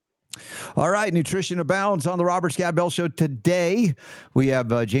All right, Nutrition Abounds on the Robert Scott Bell Show. Today, we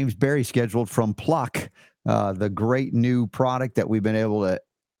have James Berry scheduled from Pluck, the great new product that we've been able to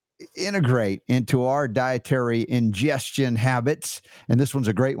integrate into our dietary ingestion habits. And this one's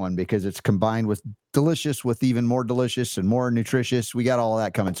a great one because it's combined with delicious with even more delicious and more nutritious. We got all of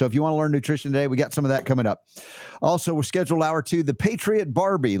that coming. So if you want to learn nutrition today, we got some of that coming up. Also, we're scheduled hour 2, the Patriot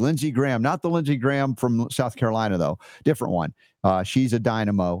Barbie, Lindsey Graham, not the Lindsey Graham from South Carolina, though, different one. She's a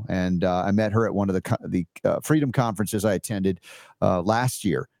dynamo, and I met her at one of the Freedom conferences I attended last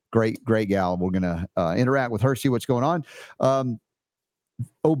year. Great gal. We're going to interact with her, see what's going on.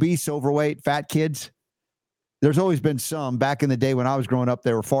 Obese, overweight, fat kids. There's always been some. Back in the day when I was growing up,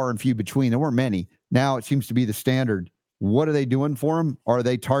 they were far and few between. There weren't many. Now it seems to be the standard. What are they doing for them? Are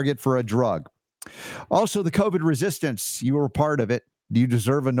they target for a drug? Also, the COVID resistance. You were a part of it. Do you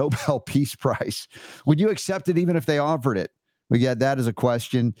deserve a Nobel Peace Prize? Would you accept it even if they offered it? We got that as a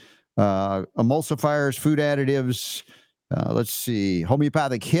question. Emulsifiers, food additives. Let's see.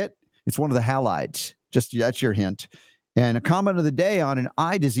 Homeopathic hit. It's one of the halides. Just that's your hint. And a comment of the day on an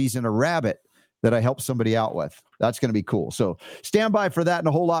eye disease in a rabbit that I helped somebody out with. That's going to be cool. So stand by for that and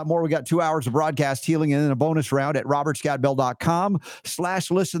a whole lot more. We got 2 hours of broadcast healing and then a bonus round at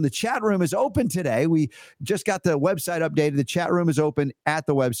robertscottbell.com/listen. The chat room is open today. We just got the website updated. The chat room is open at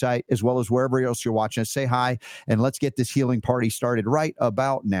the website as well as wherever else you're watching us. Say hi and let's get this healing party started right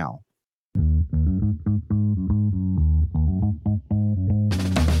about now.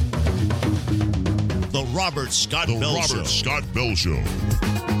 The Robert Scott Bell Show.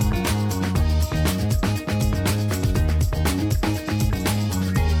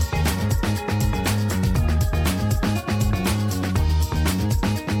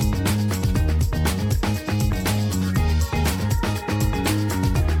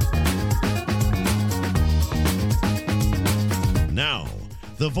 Now,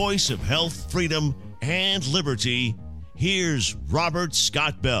 the voice of health, freedom, and liberty, here's Robert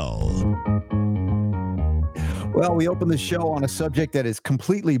Scott Bell. Well, we open the show on a subject that is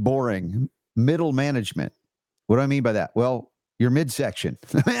completely boring, middle management. What do I mean by that? Well, your midsection,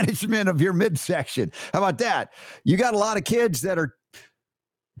 the management of your midsection. How about that? You got a lot of kids that are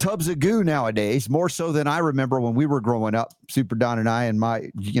tubs of goo nowadays, more so than I remember when we were growing up, Super Don and I in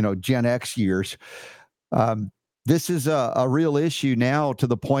my, Gen X years. This is a real issue now to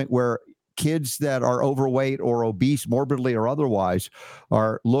the point where kids that are overweight or obese, morbidly or otherwise,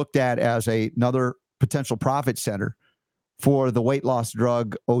 are looked at as another potential profit center for the weight loss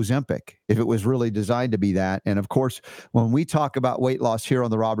drug Ozempic, if it was really designed to be that. And of course, when we talk about weight loss here on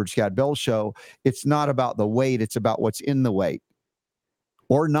the Robert Scott Bell Show, it's not about the weight, it's about what's in the weight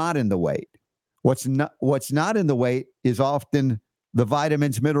or not in the weight. What's not in the weight is often the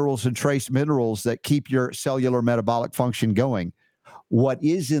vitamins, minerals, and trace minerals that keep your cellular metabolic function going. What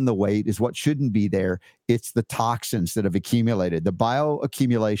is in the weight is what shouldn't be there. It's the toxins that have accumulated, the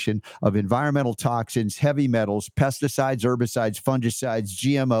bioaccumulation of environmental toxins, heavy metals, pesticides, herbicides, fungicides,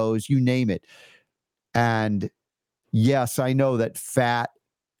 GMOs, you name it. And yes, I know that fat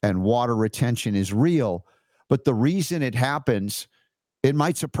and water retention is real, but the reason it happens, it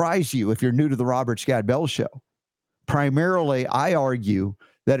might surprise you if you're new to the Robert Scott Bell Show. Primarily, I argue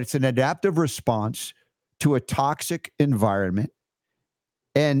that it's an adaptive response to a toxic environment.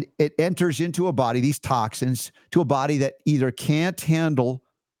 And it enters into a body, these toxins, to a body that either can't handle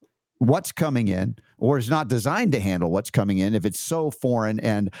what's coming in or is not designed to handle what's coming in if it's so foreign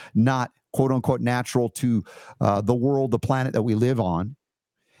and not, quote unquote, natural to the world, the planet that we live on.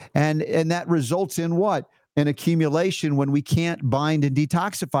 And that results in what? An accumulation when we can't bind and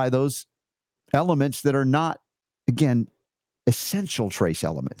detoxify those elements that are not, again, essential trace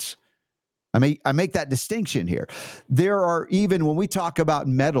elements. I make that distinction here. There are, even when we talk about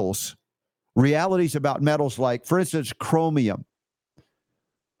metals, realities about metals like, for instance, chromium.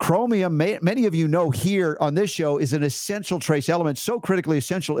 Chromium, many of you know here on this show, is an essential trace element, so critically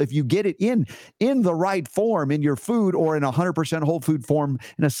essential. If you get it in the right form in your food or in 100% whole food form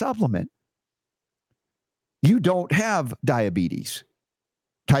in a supplement, you don't have diabetes.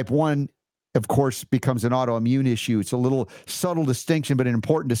 Type 1, of course, becomes an autoimmune issue. It's a little subtle distinction, but an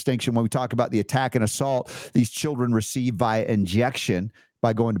important distinction when we talk about the attack and assault these children receive via injection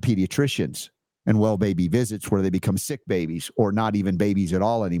by going to pediatricians and well baby visits where they become sick babies or not even babies at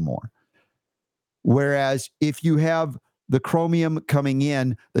all anymore. Whereas if you have the chromium coming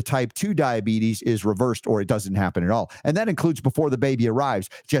in, the type 2 diabetes is reversed or it doesn't happen at all. And that includes before the baby arrives,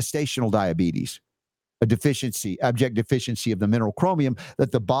 gestational diabetes. Abject deficiency of the mineral chromium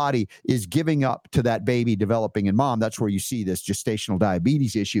that the body is giving up to that baby developing in mom. That's where you see this gestational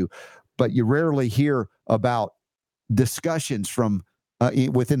diabetes issue. But you rarely hear about discussions from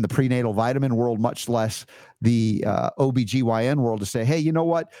within the prenatal vitamin world, much less the OBGYN world, to say, hey, you know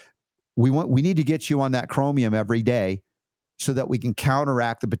what? We need to get you on that chromium every day so that we can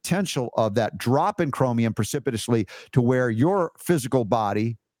counteract the potential of that drop in chromium precipitously to where your physical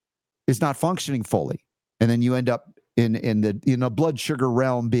body is not functioning fully. And then you end up in the blood sugar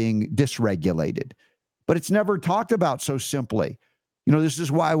realm being dysregulated. But it's never talked about so simply. This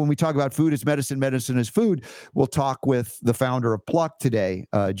is why when we talk about food as medicine, medicine as food, we'll talk with the founder of Pluck today,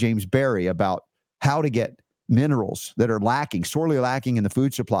 James Berry, about how to get minerals that are sorely lacking in the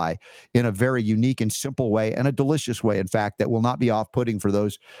food supply in a very unique and simple way, and a delicious way, in fact, that will not be off-putting for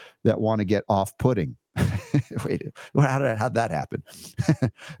those that want to get off-putting. Wait, how'd that happen?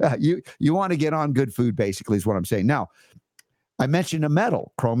 You want to get on good food, basically, is what I'm saying. Now, I mentioned a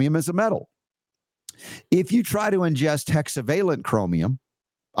metal. Chromium is a metal. If you try to ingest hexavalent chromium,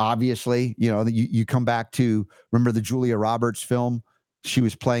 obviously, you come back to, remember the Julia Roberts film? She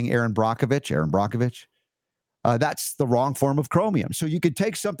was playing Erin Brockovich. That's the wrong form of chromium. So you could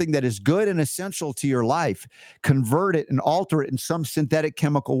take something that is good and essential to your life, convert it and alter it in some synthetic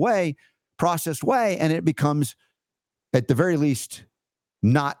chemical way, processed way, and it becomes, at the very least,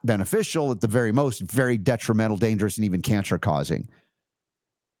 not beneficial, at the very most, very detrimental, dangerous, and even cancer-causing.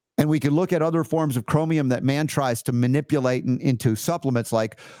 And we can look at other forms of chromium that man tries to manipulate into supplements,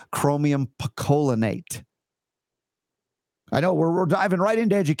 like chromium picolinate. I know we're diving right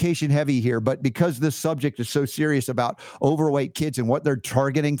into education heavy here, but because this subject is so serious about overweight kids and what they're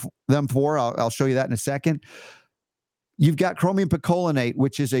targeting them for, I'll show you that in a second. You've got chromium picolinate,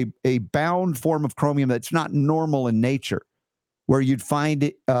 which is a bound form of chromium that's not normal in nature, where you'd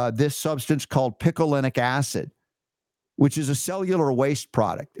find this substance called picolinic acid, which is a cellular waste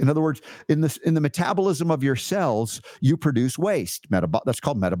product. In other words, in the metabolism of your cells, you produce waste. That's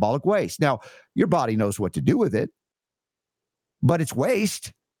called metabolic waste. Now, your body knows what to do with it, but it's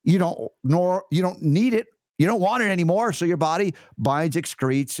waste. You don't need it. You don't want it anymore. So your body binds,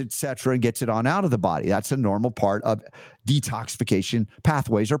 excretes, etc., and gets it on out of the body. That's a normal part of detoxification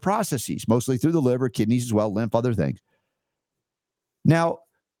pathways or processes, mostly through the liver, kidneys as well, lymph, other things. Now,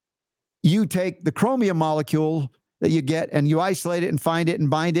 you take the chromium molecule that you get and you isolate it and find it and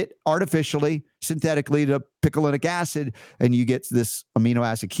bind it artificially, synthetically to picolinic acid, and you get this amino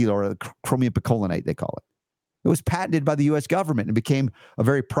acid kilo, or chromium picolinate, they call it. It was patented by the U.S. government and became a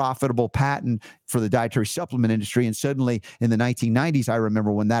very profitable patent for the dietary supplement industry. And suddenly in the 1990s, I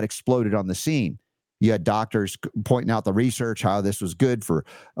remember when that exploded on the scene. You had doctors pointing out the research, how this was good for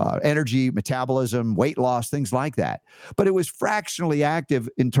energy, metabolism, weight loss, things like that. But it was fractionally active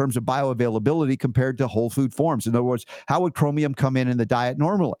in terms of bioavailability compared to whole food forms. In other words, how would chromium come in the diet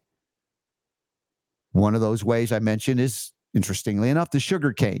normally? One of those ways I mentioned is, interestingly enough, the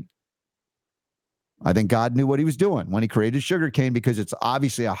sugar cane. I think God knew what he was doing when he created sugarcane, because it's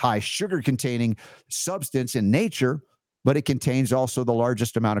obviously a high sugar-containing substance in nature, but it contains also the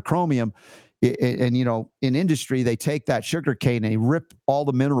largest amount of chromium. And, in industry, they take that sugarcane and they rip all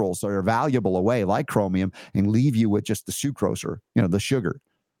the minerals that are valuable away, like chromium, and leave you with just the sucrose, or, the sugar.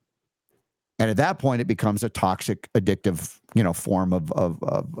 And at that point, it becomes a toxic, addictive, form of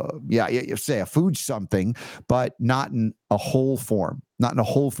you say a food something, but not in a whole form, not in a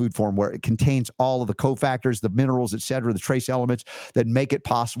whole food form where it contains all of the cofactors, the minerals, et cetera, the trace elements that make it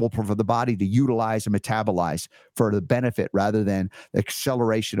possible for the body to utilize and metabolize for the benefit, rather than the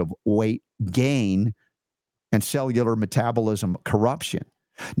acceleration of weight gain and cellular metabolism corruption.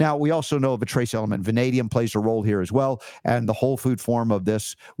 Now, we also know of a trace element. Vanadium plays a role here as well. And the whole food form of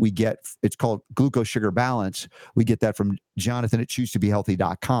this, it's called glucose sugar balance. We get that from Jonathan at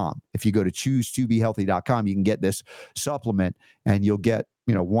choosetobehealthy.com. If you go to choosetobehealthy.com, you can get this supplement, and you'll get,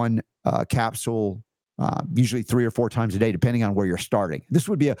 one capsule, usually 3 or 4 times a day, depending on where you're starting. This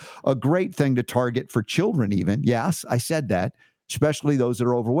would be a great thing to target for children even. Yes, I said that, especially those that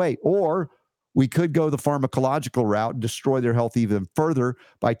are overweight. Or we could go the pharmacological route and destroy their health even further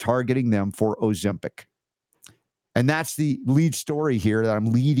by targeting them for Ozempic. And that's the lead story here that I'm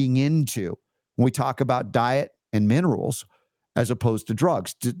leading into when we talk about diet and minerals as opposed to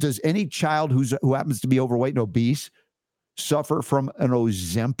drugs. Does any child who happens to be overweight and obese suffer from an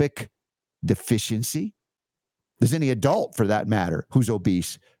Ozempic deficiency? Does any adult, for that matter, who's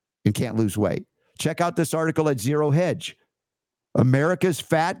obese and can't lose weight? Check out this article at Zero Hedge. America's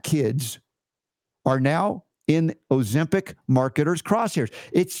fat kids are now in Ozempic marketers' crosshairs.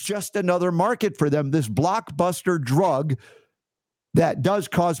 It's just another market for them, this blockbuster drug that does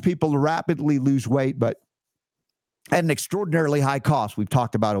cause people to rapidly lose weight, but at an extraordinarily high cost. We've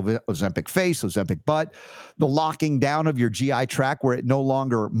talked about Ozempic face, Ozempic butt, the locking down of your GI tract where it no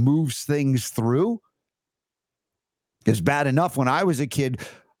longer moves things through. It's bad enough when I was a kid,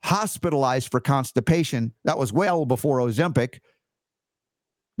 hospitalized for constipation. That was well before Ozempic,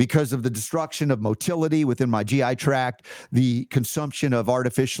 because of the destruction of motility within my GI tract, the consumption of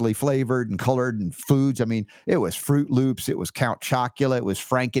artificially flavored and colored and foods. I mean, it was Fruit Loops, it was Count Chocula, it was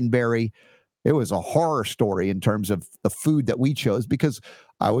Frankenberry. It was a horror story in terms of the food that we chose, because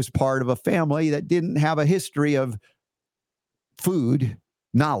I was part of a family that didn't have a history of food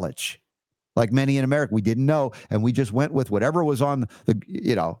knowledge. Like many in America, we didn't know, and we just went with whatever was on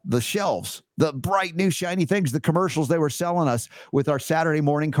the shelves, the bright new shiny things, the commercials they were selling us with our Saturday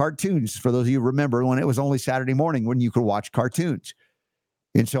morning cartoons. For those of you who remember when it was only Saturday morning when you could watch cartoons.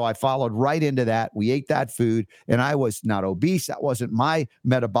 And so I followed right into that. We ate that food, and I was not obese. That wasn't my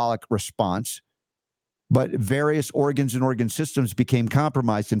metabolic response. But various organs and organ systems became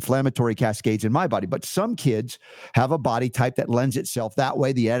compromised, inflammatory cascades in my body. But some kids have a body type that lends itself that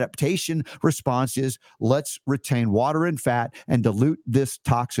way. The adaptation response is, let's retain water and fat and dilute this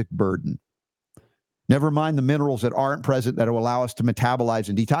toxic burden. Never mind the minerals that aren't present that will allow us to metabolize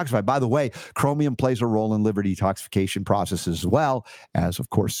and detoxify. By the way, chromium plays a role in liver detoxification processes as well as, of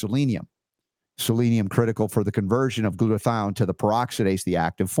course, selenium. Selenium critical for the conversion of glutathione to the peroxidase, the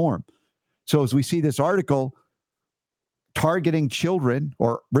active form. So as we see this article targeting children,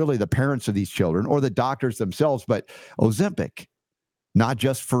 or really the parents of these children, or the doctors themselves, but Ozempic, not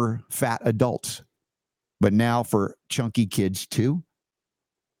just for fat adults, but now for chunky kids too.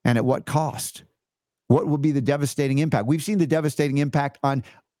 And at what cost? What would be the devastating impact? We've seen the devastating impact on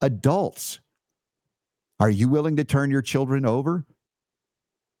adults. Are you willing to turn your children over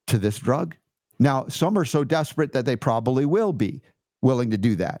to this drug? Now, some are so desperate that they probably will be willing to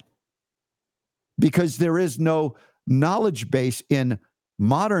do that, because there is no knowledge base in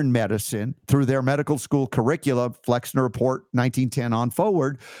modern medicine through their medical school curricula, Flexner Report 1910 on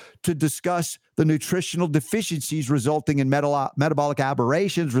forward, to discuss the nutritional deficiencies resulting in metabolic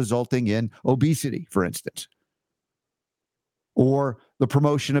aberrations resulting in obesity, for instance, or the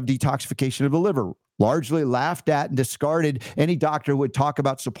promotion of detoxification of the liver. Largely laughed at and discarded. Any doctor who would talk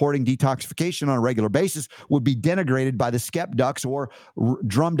about supporting detoxification on a regular basis would be denigrated by the skepducks or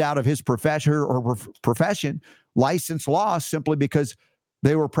drummed out of his profession, license lost, simply because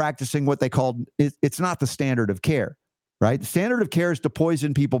they were practicing what they called, it's not the standard of care, right? The standard of care is to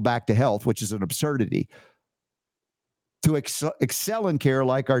poison people back to health, which is an absurdity. To excel in care,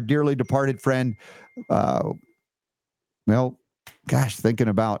 like our dearly departed friend, thinking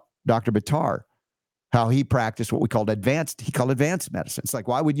about Dr. Buttar, how he practiced what we called advanced medicine. It's like,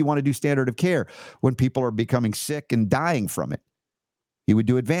 why would you want to do standard of care when people are becoming sick and dying from it? He would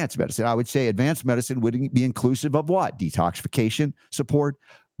do advanced medicine. I would say advanced medicine would be inclusive of what? Detoxification support,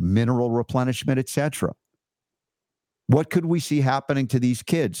 mineral replenishment, etc. What could we see happening to these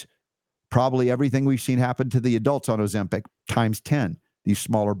kids? Probably everything we've seen happen to the adults on Ozempic times 10, these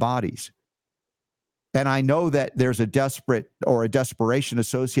smaller bodies. And I know that there's a desperation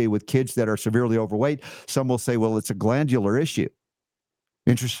associated with kids that are severely overweight. Some will say, well, it's a glandular issue.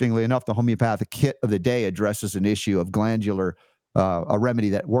 Interestingly enough, the homeopathic kit of the day addresses an issue of glandular, a remedy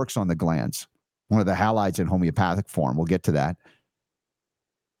that works on the glands, one of the halides in homeopathic form. We'll get to that.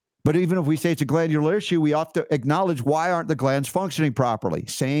 But even if we say it's a glandular issue, we have to acknowledge, why aren't the glands functioning properly?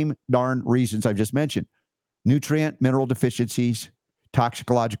 Same darn reasons I've just mentioned. Nutrient, mineral deficiencies,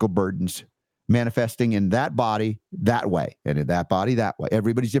 toxicological burdens, manifesting in that body that way, and in that body that way.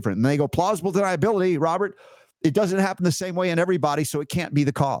 Everybody's different. And they go, plausible deniability, Robert, it doesn't happen the same way in everybody, so it can't be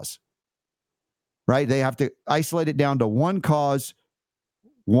the cause. Right? They have to isolate it down to one cause,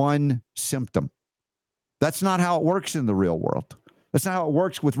 one symptom. That's not how it works in the real world. That's not how it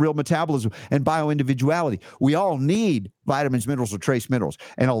works with real metabolism and bioindividuality. We all need vitamins, minerals, or trace minerals.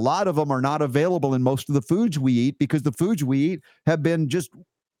 And a lot of them are not available in most of the foods we eat, because the foods we eat have been just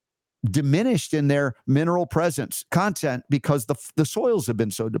diminished in their mineral content because the soils have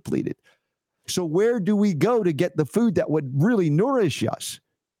been so depleted. So where do we go to get the food that would really nourish us?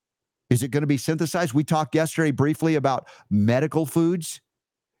 Is it going to be synthesized? We talked yesterday briefly about medical foods,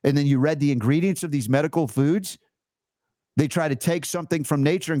 and then you read the ingredients of these medical foods. They try to take something from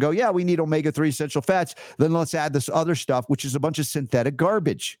nature and go, yeah, we need omega-3 essential fats. Then let's add this other stuff, which is a bunch of synthetic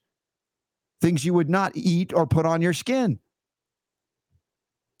garbage. Things you would not eat or put on your skin.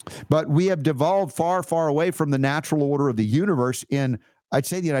 But we have devolved far, far away from the natural order of the universe in, I'd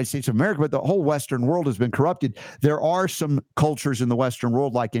say, the United States of America, but the whole Western world has been corrupted. There are some cultures in the Western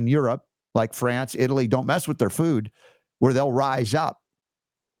world, like in Europe, like France, Italy, don't mess with their food, where they'll rise up.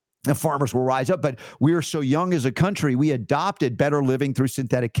 The farmers will rise up. But we are so young as a country, we adopted better living through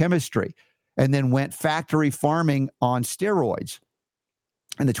synthetic chemistry and then went factory farming on steroids.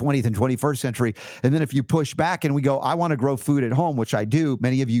 in the 20th and 21st century. And then if you push back and we go, I want to grow food at home, which I do,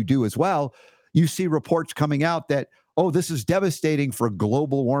 many of you do as well, you see reports coming out that, oh, this is devastating for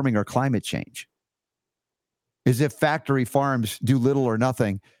global warming or climate change. As if factory farms do little or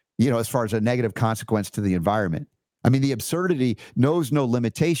nothing, as far as a negative consequence to the environment. I mean, the absurdity knows no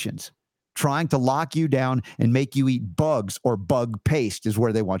limitations. Trying to lock you down and make you eat bugs or bug paste is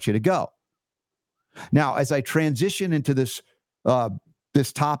where they want you to go. Now, as I transition into this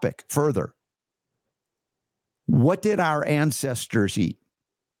topic further, what did our ancestors eat?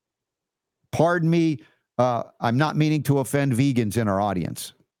 Pardon me, I'm not meaning to offend vegans in our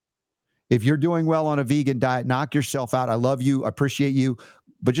audience. If you're doing well on a vegan diet, knock yourself out. I love you, appreciate you,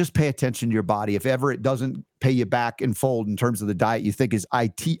 but just pay attention to your body. If ever it doesn't pay you back in fold in terms of the diet you think is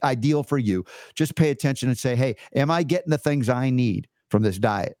ideal for you, just pay attention and say, hey, am I getting the things I need from this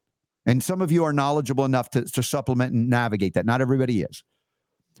diet? And some of you are knowledgeable enough to supplement and navigate that. Not everybody is.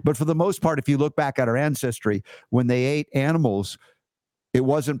 But for the most part, if you look back at our ancestry, when they ate animals, it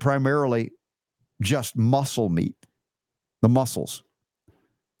wasn't primarily just muscle meat, the muscles.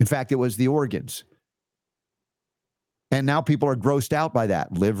 In fact, it was the organs. And now people are grossed out by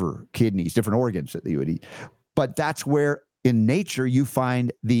that. Liver, kidneys, different organs that you would eat. But that's where in nature you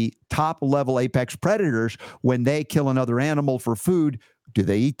find the top level apex predators. When they kill another animal for food, do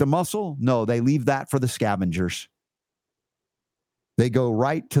they eat the muscle? No, they leave that for the scavengers. They go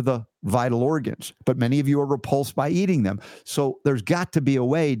right to the vital organs, but many of you are repulsed by eating them. So there's got to be a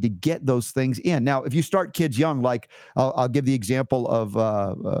way to get those things in. Now, if you start kids young, like I'll give the example of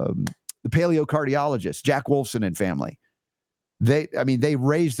the paleocardiologist, Jack Wolfson and family. They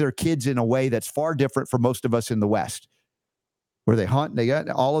raise their kids in a way that's far different from most of us in the West, where they hunt and they got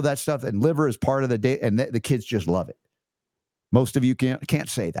all of that stuff, and liver is part of the day, and the kids just love it. Most of you can't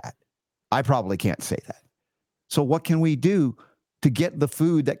say that. I probably can't say that. So what can we do to get the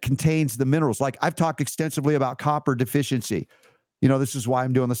food that contains the minerals? Like I've talked extensively about copper deficiency. This is why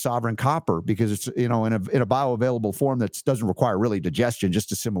I'm doing the Sovereign Copper, because it's, in a bioavailable form that doesn't require really digestion,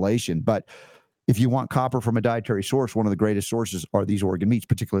 just assimilation. But if you want copper from a dietary source, one of the greatest sources are these organ meats,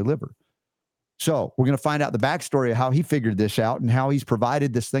 particularly liver. So we're going to find out the backstory of how he figured this out and how he's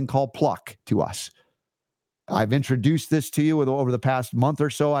provided this thing called Pluck to us. I've introduced this to you over the past month or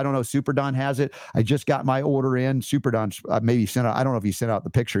so. I don't know. Super Don has it. I just got my order in. Super Don maybe sent out. I don't know if he sent out the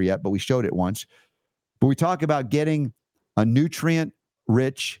picture yet, but we showed it once. But we talk about getting a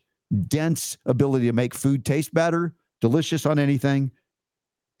nutrient-rich, dense ability to make food taste better, delicious on anything,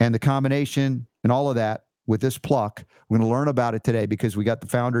 and the combination and all of that with this Pluck. We're going to learn about it today because we got the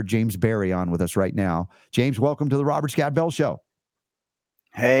founder, James Berry, on with us right now. James, welcome to the Robert Scott Bell Show.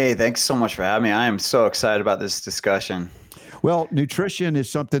 Hey, thanks so much for having me. I am so excited about this discussion. Well, nutrition is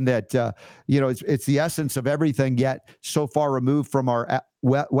something that, it's the essence of everything, yet so far removed from our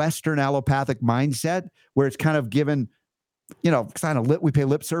Western allopathic mindset, where it's kind of given, we pay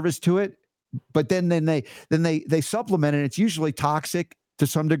lip service to it, but then they supplement it. It's usually toxic to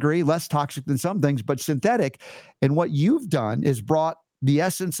some degree, less toxic than some things, but synthetic. And what you've done is brought the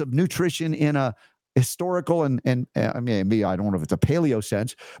essence of nutrition in a historical and I don't know if it's a paleo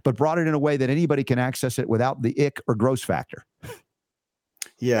sense, but brought it in a way that anybody can access it without the ick or gross factor.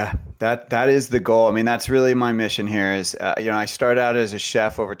 Yeah, that is the goal. I mean, that's really my mission here is, I started out as a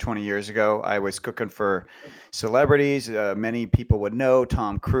chef over 20 years ago. I was cooking for celebrities. Many people would know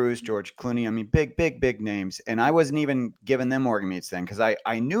Tom Cruise, George Clooney. I mean, big names. And I wasn't even giving them organ meats then because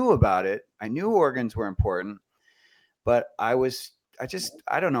I knew about it. I knew organs were important, but I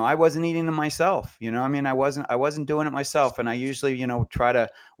don't know. I wasn't eating them myself. I wasn't doing it myself. And I usually, try to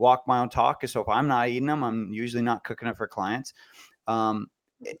walk my own talk. So if I'm not eating them, I'm usually not cooking it for clients.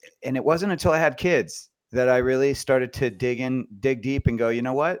 And it wasn't until I had kids that I really started to dig deep and go, you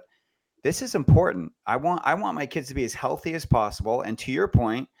know what? This is important. I want my kids to be as healthy as possible. And to your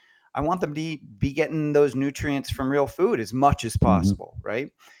point, I want them to be getting those nutrients from real food as much as possible. Mm-hmm.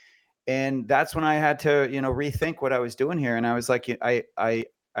 Right. And that's when I had to, rethink what I was doing here. And I was like, I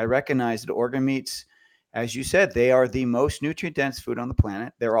recognized that organ meats, as you said, they are the most nutrient dense food on the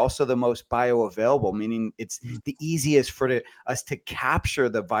planet. They're also the most bioavailable, meaning it's the easiest for us to capture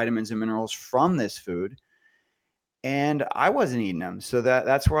the vitamins and minerals from this food. And I wasn't eating them. So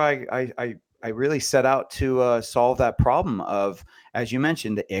that's where I really set out to solve that problem of, as you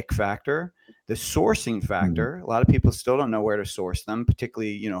mentioned, the ick factor, the sourcing factor. A lot of people still don't know where to source them,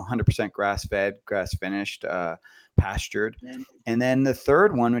 particularly, 100% grass-fed, grass-finished, pastured. And then the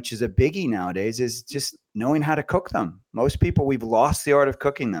third one, which is a biggie nowadays, is just knowing how to cook them. Most people, we've lost the art of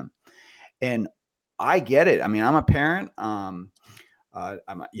cooking them. And I get it. I mean, I'm a parent.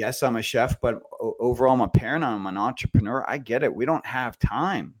 Yes, I'm a chef, but overall, I'm a parent. I'm an entrepreneur. I get it. We don't have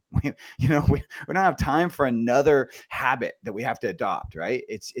time. We don't have time for another habit that we have to adopt. Right?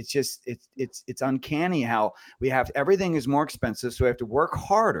 It's uncanny how we have everything is more expensive, so we have to work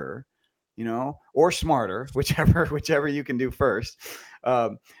harder, or smarter, whichever you can do first.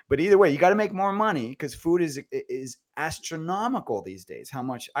 But either way, you got to make more money because food is astronomical these days. How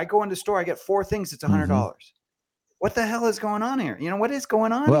much I go into the store, I get 4 things. It's $100. What the hell is going on here? What is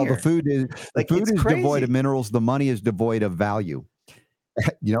going on here? Well, the food is devoid of minerals. The money is devoid of value.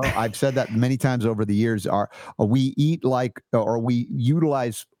 I've said that many times over the years. We eat like, or we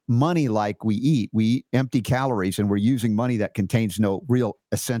utilize money like we eat. We eat empty calories, and we're using money that contains no real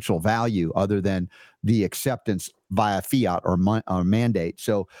essential value other than the acceptance via fiat or mandate.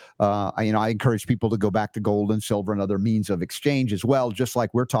 So, I encourage people to go back to gold and silver and other means of exchange as well, just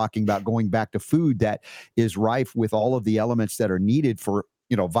like we're talking about going back to food that is rife with all of the elements that are needed for,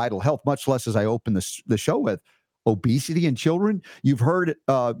 vital health, much less, as I open the show with, obesity in children. You've heard,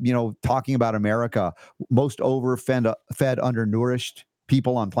 talking about America, most overfed, undernourished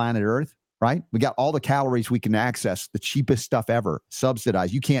people on planet Earth, right? We got all the calories we can access, the cheapest stuff ever,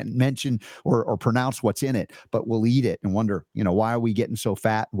 subsidized. You can't mention or pronounce what's in it, but we'll eat it and wonder, why are we getting so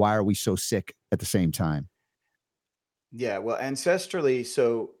fat? Why are we so sick at the same time? Yeah, well, ancestrally,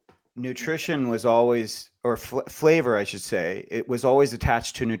 so nutrition was always, or flavor, I should say, it was always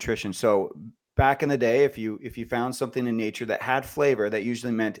attached to nutrition. So back in the day, if you found something in nature that had flavor, that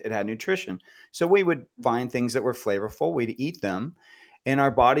usually meant it had nutrition. So we would find things that were flavorful, we'd eat them, and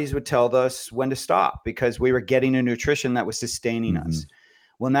our bodies would tell us when to stop because we were getting a nutrition that was sustaining us.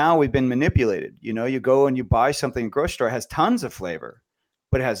 Well, now we've been manipulated. You go and you buy something in the grocery store, it has tons of flavor,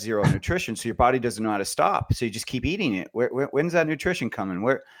 but it has zero nutrition. So your body doesn't know how to stop. So you just keep eating it. When's that nutrition coming?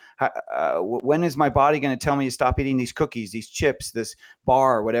 When is my body going to tell me to stop eating these cookies, these chips, this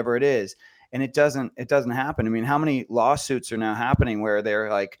bar, whatever it is? And it doesn't happen. I mean, how many lawsuits are now happening where they're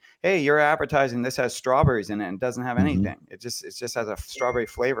like, hey, you're advertising this has strawberries in it and doesn't have anything. It just has a strawberry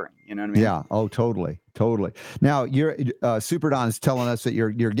flavoring. You know what I mean? Yeah. Oh, totally. Now you're Super Don is telling us that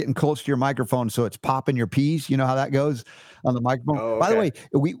you're getting close to your microphone, so it's popping your peas. You know how that goes on the microphone. Oh, okay. By the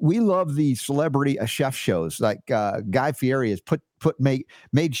way, we love the celebrity chef shows. Like Guy Fieri has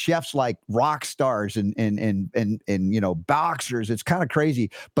made chefs like rock stars and boxers. It's kind of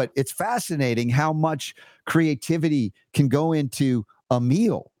crazy, but it's fascinating how much creativity can go into a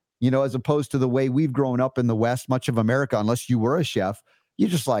meal. As opposed to the way we've grown up in the West, much of America, unless you were a chef, you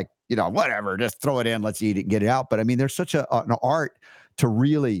just like, whatever, just throw it in, let's eat it and get it out. But I mean, there's such an art to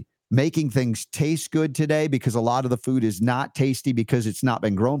really making things taste good today, because a lot of the food is not tasty because it's not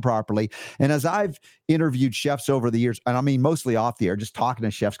been grown properly. And as I've interviewed chefs over the years, and I mean, mostly off the air, just talking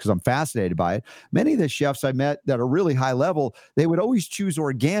to chefs because I'm fascinated by it. Many of the chefs I met that are really high level, they would always choose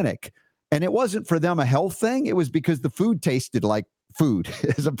organic. And it wasn't for them a health thing. It was because the food tasted like food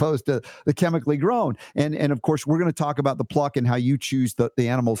as opposed to the chemically grown. And of course, we're going to talk about the Pluck and how you choose the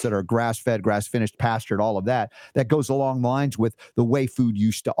animals that are grass-fed, grass-finished, pastured, all of that. That goes along the lines with the way food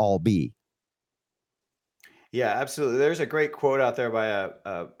used to all be. Yeah, absolutely. There's a great quote out there by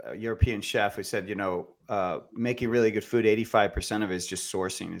a European chef who said, making really good food, 85% of it is just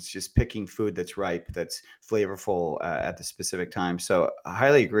sourcing. It's just picking food that's ripe, that's flavorful at the specific time. So I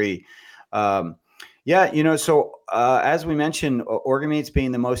highly agree. So as we mentioned, organ meats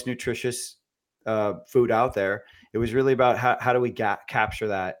being the most nutritious food out there, it was really about how do we capture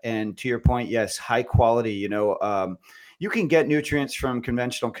that? And to your point, yes, high quality, you can get nutrients from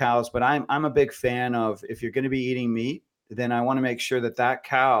conventional cows, but I'm a big fan of, if you're going to be eating meat, then I want to make sure that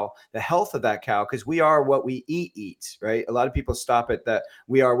cow, the health of that cow, because we are what we eats, right? A lot of people stop at that.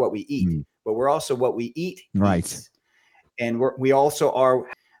 We are what we eat, but we're also what we eat. Right. Eats. And we also are,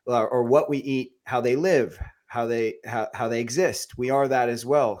 or what we eat, how they live, how they exist. We are that as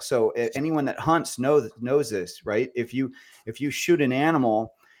well. So anyone that hunts knows this, right? If you shoot an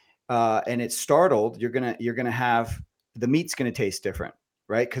animal and it's startled, you're gonna have, the meat's gonna taste different,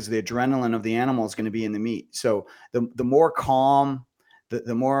 right? Because the adrenaline of the animal is going to be in the meat. So the more calm,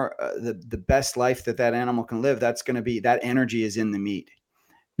 the more the best life that animal can live, that's going to be, that energy is in the meat.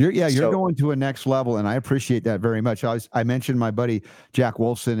 You're going to a next level, and I appreciate that very much. I mentioned my buddy Jack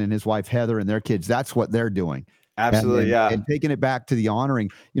Wolfson and his wife Heather and their kids. That's what they're doing. Absolutely, and taking it back to the honoring,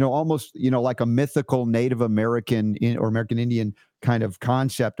 almost like a mythical Native American or American Indian kind of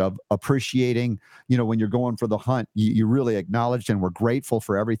concept of appreciating, when you're going for the hunt, you really acknowledged and were grateful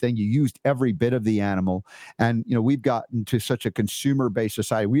for everything. You used every bit of the animal. And, we've gotten to such a consumer-based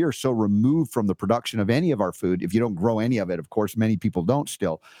society. We are so removed from the production of any of our food. If you don't grow any of it, of course, many people don't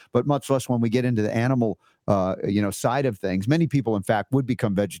still, but much less when we get into the animal, side of things. Many people, in fact, would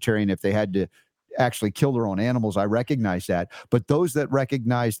become vegetarian if they had to actually kill their own animals. I recognize that. But those that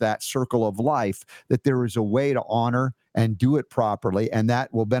recognize that circle of life, that there is a way to honor and do it properly, and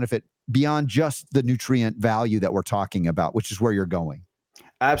that will benefit beyond just the nutrient value that we're talking about, which is where you're going.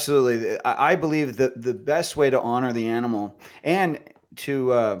 Absolutely. I believe that the best way to honor the animal and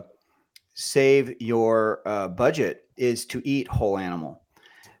to save your budget is to eat whole animal.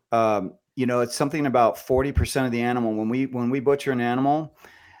 It's something about 40% of the animal. When we butcher an animal,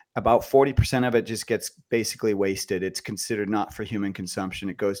 about 40% of it just gets basically wasted. It's considered not for human consumption.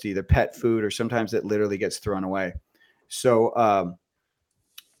 It goes to either pet food, or sometimes it literally gets thrown away. So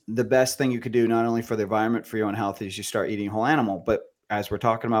the best thing you could do, not only for the environment, for your own health, is you start eating whole animal. But as we're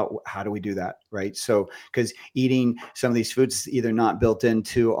talking about, how do we do that, right? So because eating some of these foods is either not built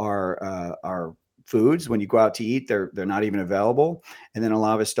into our foods. When you go out to eat, they're not even available. And then a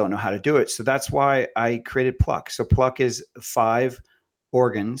lot of us don't know how to do it. So that's why I created Pluck. So Pluck is 5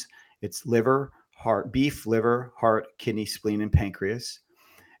 organs. It's liver, heart, beef, liver, heart, kidney, spleen, and pancreas.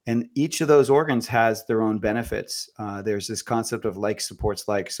 And each of those organs has their own benefits. There's this concept of like supports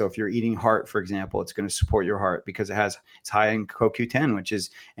like. So if you're eating heart, for example, it's going to support your heart because it's high in CoQ10, which is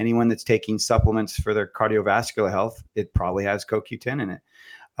anyone that's taking supplements for their cardiovascular health, it probably has CoQ10 in it.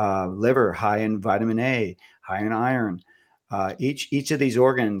 Liver, high in vitamin A, high in iron. Each of these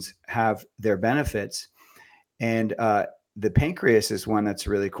organs have their benefits. And the pancreas is one that's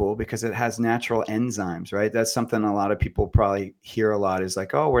really cool because it has natural enzymes, right? That's something a lot of people probably hear a lot, is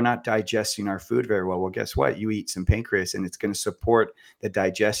like, oh, we're not digesting our food very well. Well, guess what? You eat some pancreas and it's going to support the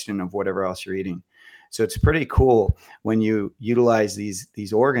digestion of whatever else you're eating. So it's pretty cool when you utilize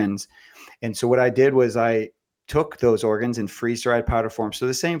these organs. And so what I did was I took those organs in freeze-dried powder form. So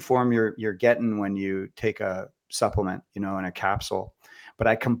the same form you're getting when you take a supplement, in a capsule. But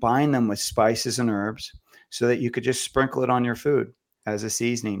I combined them with spices and herbs, so that you could just sprinkle it on your food as a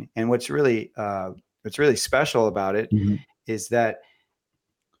seasoning. And what's really special about it is that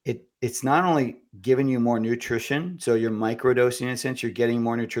it's not only giving you more nutrition, so you're microdosing in a sense, you're getting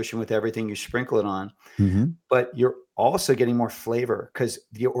more nutrition with everything you sprinkle it on, but you're also getting more flavor because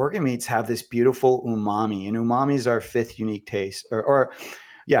the organ meats have this beautiful umami, and umami is our 5th unique taste, our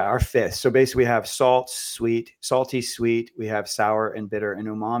 5th. So basically we have salty, sweet, we have sour and bitter, and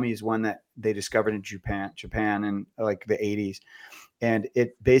umami is one that they discovered in Japan in like the 80s. And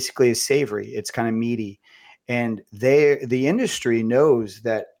it basically is savory. It's kind of meaty. And the industry knows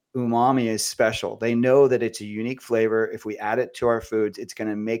that umami is special. They know that it's a unique flavor. If we add it to our foods, it's going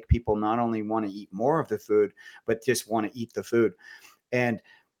to make people not only want to eat more of the food, but just want to eat the food. And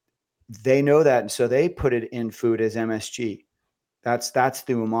they know that. And so they put it in food as MSG. That's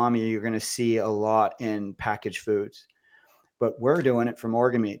the umami you're going to see a lot in packaged foods, but we're doing it from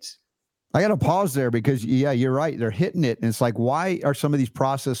organ meats. I got to pause there because, you're right. They're hitting it. And it's like, why are some of these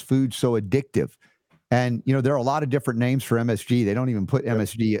processed foods so addictive? And, there are a lot of different names for MSG. They don't even put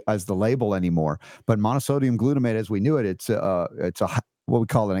MSG as the label anymore. But monosodium glutamate, as we knew it, it's what we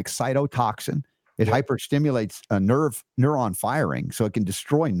call an excitotoxin. It hyperstimulates a neuron firing, so it can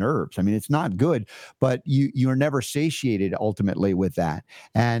destroy nerves. I mean, it's not good, but you're never satiated ultimately with that.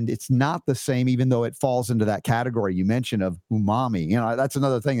 And it's not the same, even though it falls into that category you mentioned of umami. That's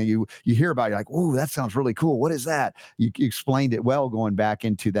another thing that you hear about. You're like, "Ooh, that sounds really cool. What is that?" You explained it well, going back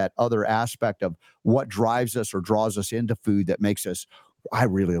into that other aspect of what drives us or draws us into food that makes us, I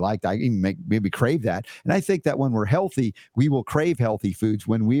really like that. I even maybe crave that. And I think that when we're healthy, we will crave healthy foods.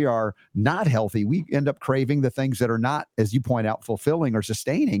 When we are not healthy, we end up craving the things that are not, as you point out, fulfilling or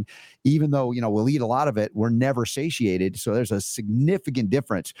sustaining. Even though, we'll eat a lot of it, we're never satiated. So there's a significant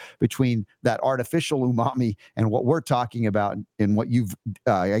difference between that artificial umami and what we're talking about and what you've,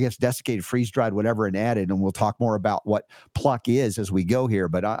 desiccated, freeze-dried, whatever, and added. And we'll talk more about what Pluck is as we go here.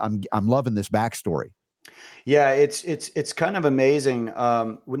 But I'm loving this backstory. Yeah, it's kind of amazing.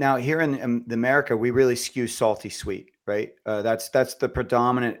 Now here in America, we really skew salty sweet, right? That's the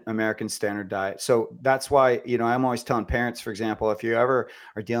predominant American standard diet. So that's why, I'm always telling parents, for example, if you ever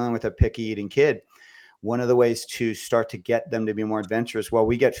are dealing with a picky eating kid, one of the ways to start to get them to be more adventurous, well,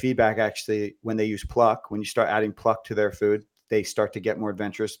 we get feedback actually when they use Pluck. When you start adding Pluck to their food, they start to get more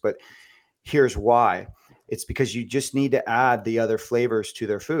adventurous. But here's why. It's because you just need to add the other flavors to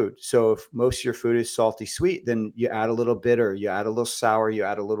their food. So if most of your food is salty sweet, then you add a little bitter, you add a little sour, you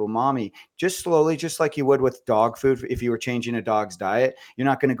add a little umami, just slowly, just like you would with dog food. If you were changing a dog's diet, you're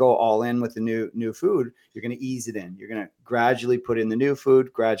not going to go all in with the new food. You're going to ease it in. You're going to gradually put in the new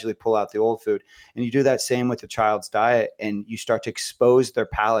food, gradually pull out the old food. And you do that same with the child's diet, and you start to expose their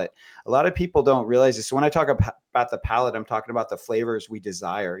palate. A lot of people don't realize this. So when I talk about the palate, I'm talking about the flavors we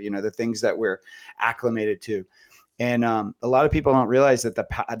desire, the things that we're acclimated to. And a lot of people don't realize that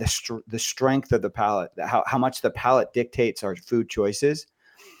the strength of the palate, how much the palate dictates our food choices.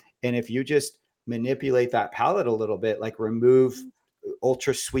 And if you just manipulate that palate a little bit, like remove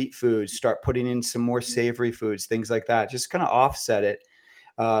ultra sweet foods, start putting in some more savory foods, things like that, just kind of offset it.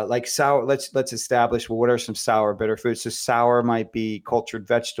 Like sour, let's establish, well, what are some sour, bitter foods? So sour might be cultured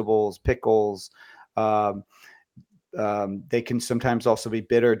vegetables, pickles. They can sometimes also be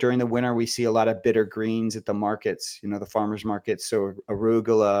bitter. During the winter, we see a lot of bitter greens at the markets, the farmers markets. So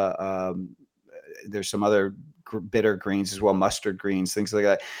arugula, there's some other bitter greens as well, mustard greens, things like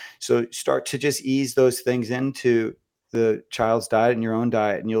that. So start to just ease those things into the child's diet and your own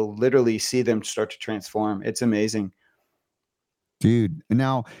diet, and you'll literally see them start to transform. It's amazing. Dude,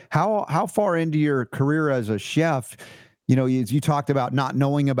 now how far into your career as a chef, you talked about not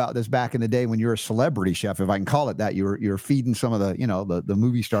knowing about this back in the day when you were a celebrity chef, if I can call it that, you're feeding some of the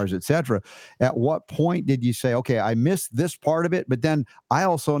movie stars, et cetera. At what point did you say, okay, I missed this part of it, but then I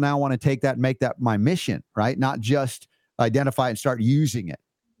also now want to take that and make that my mission, right? Not just identify and start using it.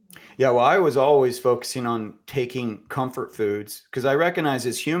 Yeah, well, I was always focusing on taking comfort foods because I recognize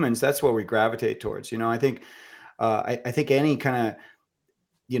as humans, that's what we gravitate towards. I think I think any kind of,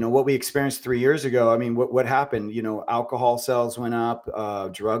 what we experienced 3 years ago. I mean, what happened? Alcohol sales went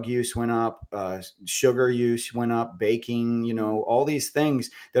up, drug use went up, sugar use went up, baking, all these things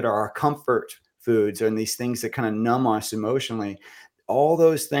that are our comfort foods and these things that kind of numb us emotionally. All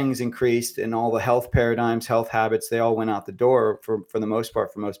those things increased, and all the health paradigms, health habits, they all went out the door for the most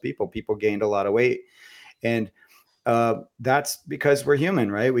part. For most people gained a lot of weight. And that's because we're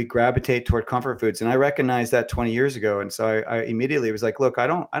human, right? We gravitate toward comfort foods. And I recognized that 20 years ago. And so I immediately was like, look, I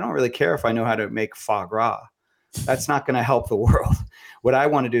don't really care if I know how to make foie gras. That's not going to help the world. What I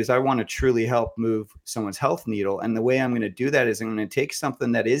want to do is I want to truly help move someone's health needle. And the way I'm going to do that is I'm going to take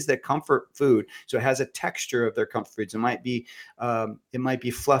something that is the comfort food. So it has a texture of their comfort foods. It might be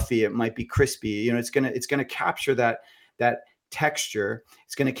fluffy. It might be crispy. It's going to capture that texture.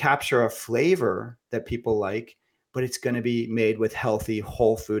 It's going to capture a flavor that people like, but it's going to be made with healthy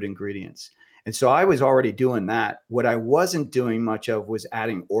whole food ingredients. And so I was already doing that. What I wasn't doing much of was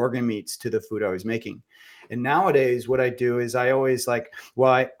adding organ meats to the food I was making. And nowadays what I do is I always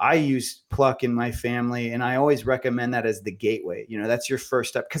I use Pluck in my family, and I always recommend that as the gateway. That's your first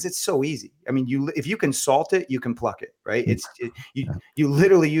step because it's so easy. I mean, if you can salt it, you can pluck it, right? You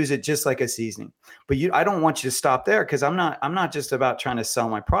literally use it just like a seasoning. But I don't want you to stop there, because I'm not just about trying to sell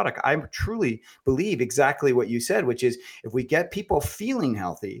my product. I truly believe exactly what you said, which is if we get people feeling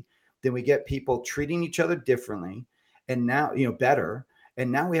healthy, then we get people treating each other differently, and now better. And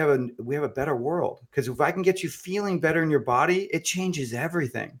now we have a better world, because if I can get you feeling better in your body, it changes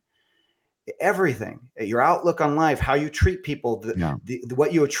everything. Your outlook on life, how you treat people,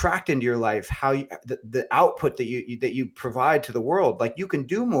 what you attract into your life, how the output that you provide to the world. Like, you can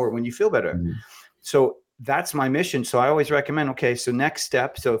do more when you feel better. Mm-hmm. So that's my mission. So I always recommend, okay, so next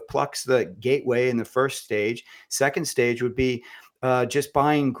step. So if Pluck's the gateway in the first stage, second stage would be just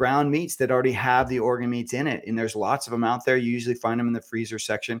buying ground meats that already have the organ meats in it. And there's lots of them out there. You usually find them in the freezer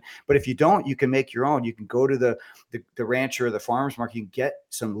section. But if you don't, you can make your own. You can go to the rancher or the farmer's market. You can get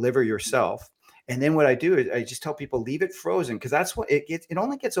some liver yourself. And then what I do is I just tell people, leave it frozen, because that's what it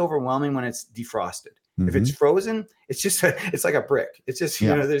only gets overwhelming when it's defrosted. Mm-hmm. If it's frozen, it's just it's like a brick. It's just,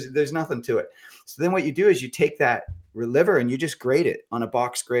 there's nothing to it. So then what you do is you take that liver and you just grate it on a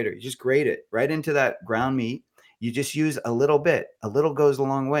box grater. You just grate it right into that ground meat. You just use a little bit. A little goes a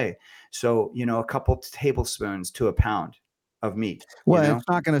long way. So, a couple tablespoons to a pound of meat. Well, it's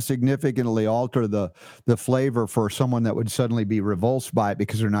not going to significantly alter the flavor for someone that would suddenly be revulsed by it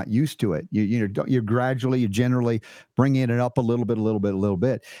because they're not used to it. You generally bringing it up a little bit,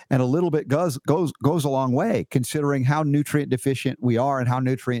 and a little bit goes a long way, considering how nutrient deficient we are and how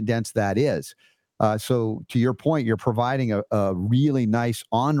nutrient dense that is. So to your point, you're providing a really nice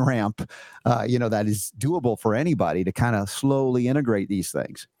on-ramp, that is doable for anybody to kind of slowly integrate these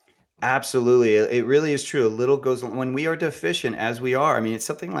things. Absolutely. It really is true. A little goes when we are deficient, as we are. I mean, it's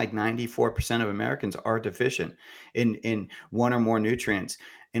something like 94% of Americans are deficient in one or more nutrients.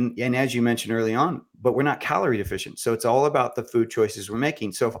 And as you mentioned early on, but we're not calorie deficient. So it's all about the food choices we're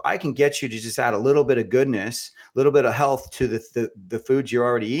making. So if I can get you to just add a little bit of goodness, a little bit of health to the foods you're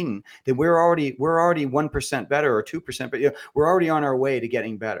already eating, then we're already 1% better or 2%, but we're already on our way to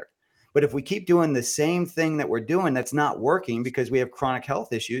getting better. But if we keep doing the same thing that we're doing that's not working because we have chronic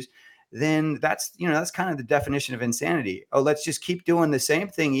health issues, then that's kind of the definition of insanity. Oh, let's just keep doing the same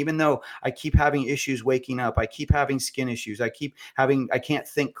thing, even though I keep having issues waking up. I keep having skin issues. I can't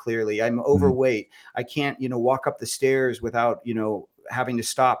think clearly. I'm overweight. I can't, walk up the stairs without, having to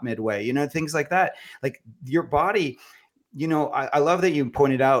stop midway, things like that. Like your body, I love that you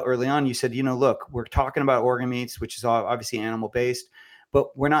pointed out early on, you said, look, we're talking about organ meats, which is obviously animal based,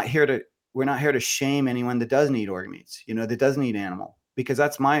 but we're not here to shame anyone that doesn't eat organ meats, that doesn't eat animal. Because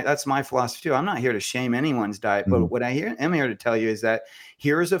that's my philosophy too. I'm not here to shame anyone's diet, but what I am here to tell you is that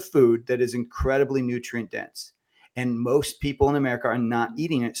here is a food that is incredibly nutrient dense, and most people in America are not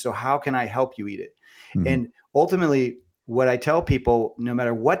eating it. So how can I help you eat it? And ultimately, what I tell people, no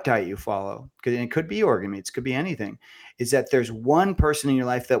matter what diet you follow, because it could be organ meats, could be anything, is that there's one person in your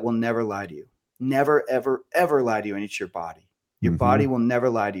life that will never lie to you, never, ever, ever lie to you, and it's your body. Your body will never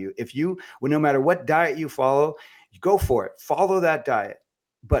lie to you. No matter what diet you follow, you go for it. Follow that diet.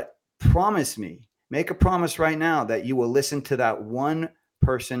 But make a promise right now that you will listen to that one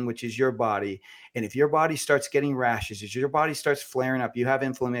person, which is your body. And if your body starts getting rashes, if your body starts flaring up, you have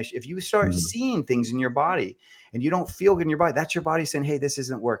inflammation, if you start seeing things in your body and you don't feel good in your body, that's your body saying, hey, this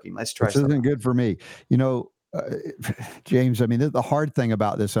isn't working. Let's try something. This isn't good for me. James, I mean, the hard thing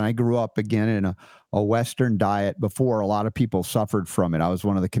about this, and I grew up again in a Western diet before a lot of people suffered from it. I was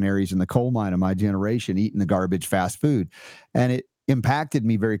one of the canaries in the coal mine of my generation, eating the garbage fast food, and it impacted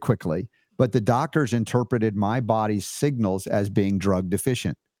me very quickly. But the doctors interpreted my body's signals as being drug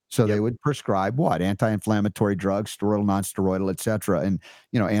deficient. So they would prescribe what? Anti-inflammatory drugs, steroidal, non-steroidal, et cetera, and,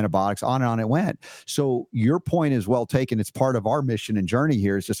 antibiotics, on and on it went. So your point is well taken. It's part of our mission and journey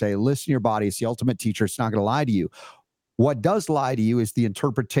here is to say, listen to your body. It's the ultimate teacher. It's not going to lie to you. What does lie to you is the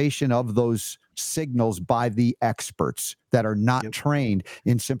interpretation of those signals by the experts that are not trained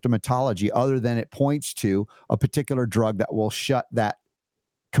in symptomatology, other than it points to a particular drug that will shut that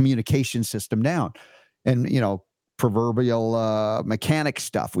communication system down. And, proverbial mechanic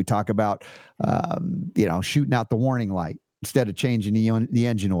stuff. We talk about, shooting out the warning light instead of changing the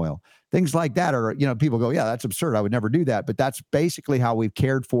engine oil. Things like that are, people go, yeah, that's absurd. I would never do that. But that's basically how we've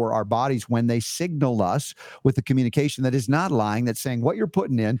cared for our bodies when they signal us with the communication that is not lying, that's saying what you're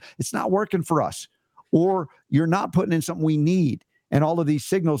putting in, it's not working for us, or you're not putting in something we need. And all of these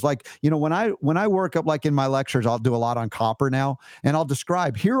signals, like, when I work up, like in my lectures, I'll do a lot on copper now, and I'll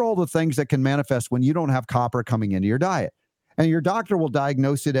describe, here are all the things that can manifest when you don't have copper coming into your diet. And your doctor will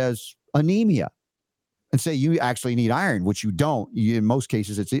diagnose it as anemia and say you actually need iron, which you don't. In most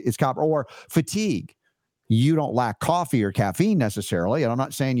cases, it's copper. Or fatigue. You don't lack coffee or caffeine necessarily. And I'm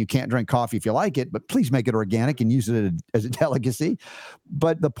not saying you can't drink coffee if you like it, but please make it organic and use it as a delicacy.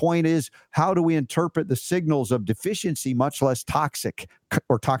 But the point is, how do we interpret the signals of deficiency, much less toxic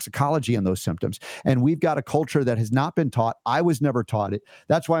or toxicology in those symptoms? And we've got a culture that has not been taught. I was never taught it.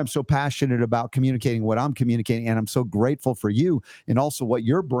 That's why I'm so passionate about communicating what I'm communicating. And I'm so grateful for you and also what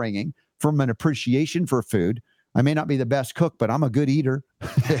you're bringing from an appreciation for food. I may not be the best cook, but I'm a good eater.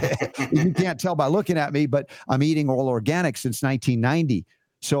 You can't tell by looking at me, but I'm eating all organic since 1990.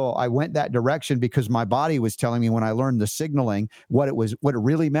 So I went that direction because my body was telling me, when I learned the signaling, what it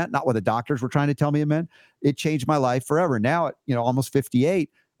really meant, not what the doctors were trying to tell me it meant. It changed my life forever. Now at, almost 58,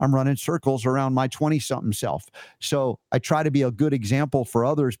 I'm running circles around my 20-something self. So I try to be a good example for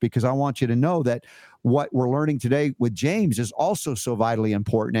others, because I want you to know that what we're learning today with James is also so vitally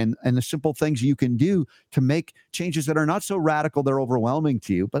important, and the simple things you can do to make changes that are not so radical they're overwhelming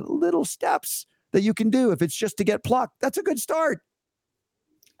to you, but little steps that you can do. If it's just to get plucked, that's a good start.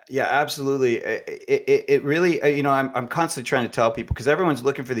 Yeah, absolutely. It really, I'm constantly trying to tell people, because everyone's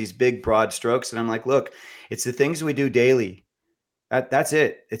looking for these big, broad strokes. And I'm like, look, it's the things we do daily. That's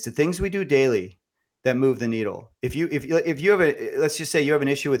it. It's the things we do daily that move the needle. If you have let's just say you have an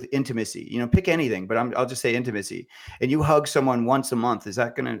issue with intimacy, pick anything, but I'll just say intimacy, and you hug someone once a month, is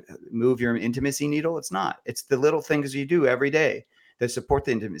that going to move your intimacy needle? It's not. It's the little things you do every day that support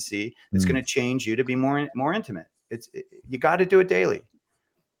the intimacy that's going to change you to be more intimate. You got to do it daily.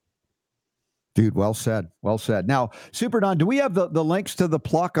 Dude, well said. Well said. Now, Super Don, do we have the links to the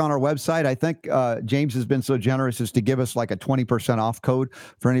Pluck on our website? I think James has been so generous as to give us like a 20% off code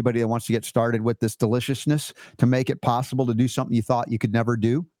for anybody that wants to get started with this deliciousness, to make it possible to do something you thought you could never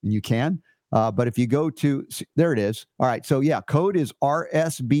do, and you can. But if you go to, there it is. All right. So yeah, code is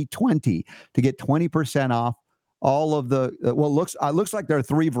RSB20 to get 20% off all of the well, looks like there are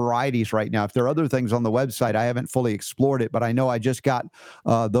 3 varieties right now. If there are other things on the website, I haven't fully explored it, but I know I just got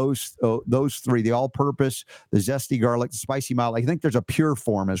those 3: the all-purpose, the zesty garlic, the spicy mild. I think there's a pure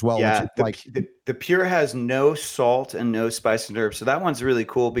form as well, which Yeah, is like the pure has no salt and no spice and herb. So that one's really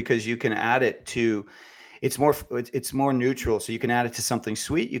cool because you can add it to it's more neutral. So you can add it to something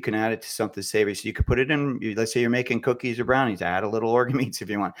sweet. You can add it to something savory. So you could put it in, let's say you're making cookies or brownies, add a little organ meats if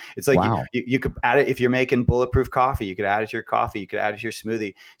you want. It's like wow. you could add it if you're making bulletproof coffee. You could add it to your coffee. You could add it to your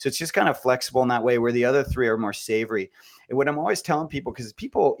smoothie. So it's just kind of flexible in that way, where the other 3 are more savory. And what I'm always telling people, because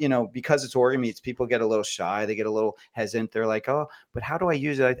people, because it's organ meats, people get a little shy. They get a little hesitant. They're like, oh, but how do I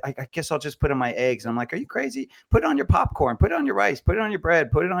use it? I guess I'll just put in my eggs. And I'm like, are you crazy? Put it on your popcorn, put it on your rice, put it on your bread,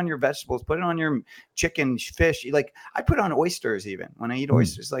 put it on your vegetables, put it on your chicken, fish. Like I put on oysters even when I eat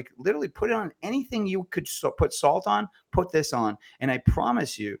oysters, like literally put it on anything you could put salt on, put this on. And I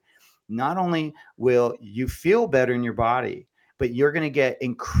promise you, not only will you feel better in your body, but you're going to get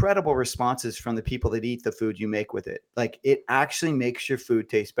incredible responses from the people that eat the food you make with it. Like it actually makes your food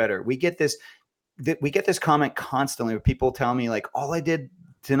taste better. We get this comment constantly where people tell me like, all I did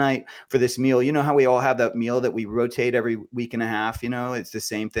tonight for this meal, you know how we all have that meal that we rotate every week and a half, it's the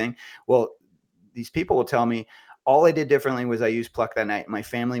same thing. Well, these people will tell me, all I did differently was I used Pluck that night. My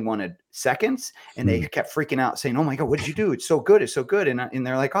family wanted seconds and they kept freaking out saying, oh my God, what did you do? It's so good. It's so good. And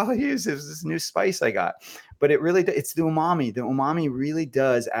they're like, all I used is this new spice I got. But it really, it's the umami. The umami really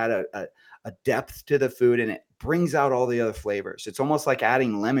does add a depth to the food, and it brings out all the other flavors. It's almost like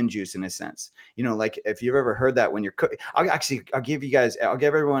adding lemon juice in a sense. Like if you've ever heard that when you're cooking, I'll give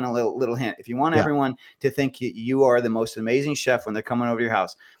everyone a little hint. If you want everyone to think you are the most amazing chef when they're coming over to your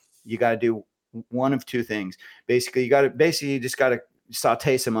house, you got to do one of 2 things. Basically, you just got to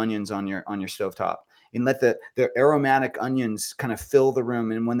saute some onions on your stovetop and let the aromatic onions kind of fill the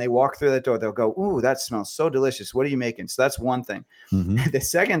room. And when they walk through that door, they'll go, ooh, that smells so delicious. What are you making? So that's one thing. The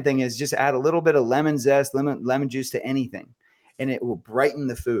second thing is just add a little bit of lemon zest, lemon juice to anything, and it will brighten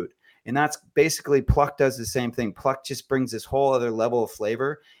the food. And that's basically Pluck does the same thing. Pluck just brings this whole other level of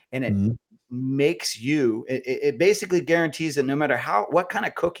flavor, and it makes it basically guarantees that no matter what kind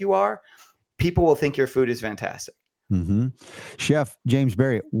of cook you are, people will think your food is fantastic. Chef James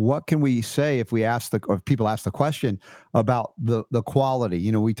Berry, what can we say if people ask the question about the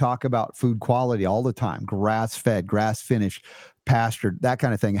quality? We talk about food quality all the time: grass-fed, grass-finished, pastured, that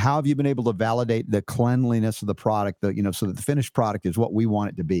kind of thing. How have you been able to validate the cleanliness of the product, so that the finished product is what we want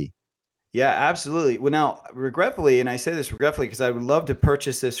it to be? Yeah, absolutely. Well, now, regretfully, and I say this regretfully because I would love to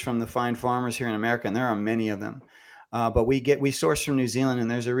purchase this from the fine farmers here in America, and there are many of them. But we source from New Zealand, and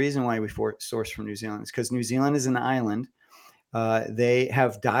there's a reason why we source from New Zealand. It's because New Zealand is an island. They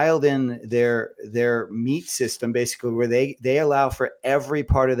have dialed in their meat system basically, where they allow for every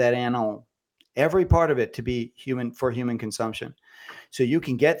part of that animal, every part of it to be for human consumption. So you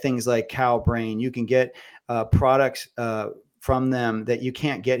can get things like cow brain, you can get products from them that you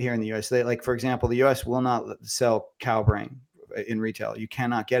can't get here in the U.S. Like, for example, the U.S. will not sell cow brain in retail. You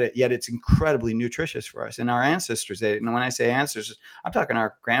cannot get it, yet it's incredibly nutritious for us. And our ancestors ate it. And when I say ancestors, I'm talking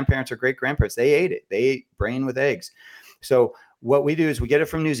our grandparents or great grandparents. They ate it. They ate brain with eggs. So what we do is we get it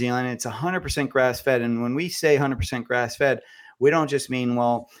from New Zealand. It's 100% grass fed. And when we say 100% grass fed, we don't just mean,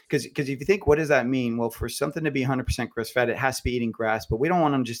 because if you think, what does that mean? Well, for something to be 100% grass fed, it has to be eating grass, but we don't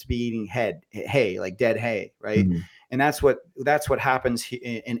want them just to be eating hay, like dead hay, right? And that's what happens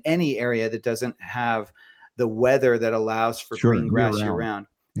in any area that doesn't have the weather that allows for green grass year round.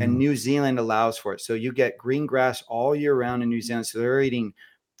 And New Zealand allows for it. So you get green grass all year round in New Zealand. So they're eating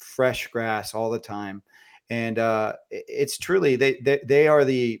fresh grass all the time. And it's truly, they are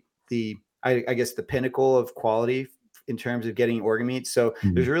I guess the pinnacle of quality in terms of getting organ meat. So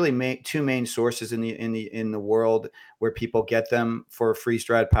there's really 2 main sources in the world where people get them for freeze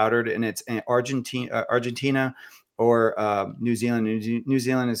dried powdered, and it's Argentina or New Zealand. New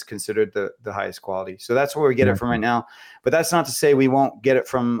Zealand is considered the highest quality. So that's where we get it from right now. But that's not to say we won't get it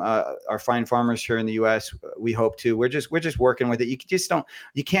from our fine farmers here in the U.S. We hope to. We're just working with it. You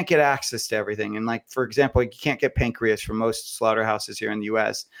can't get access to everything. And like, for example, you can't get pancreas from most slaughterhouses here in the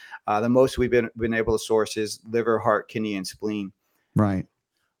U.S. The most we've been able to source is liver, heart, kidney, and spleen. Right.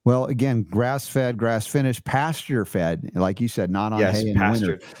 Well, again, grass-fed, grass-finished, pasture-fed, like you said, not on hay in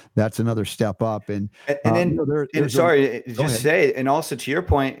winter. That's another step up. And then, and also to your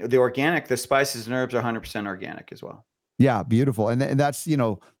point, the spices and herbs are 100% organic as well. Yeah, beautiful. And that's,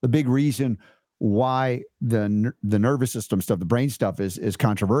 the big reason why the nervous system stuff, the brain stuff is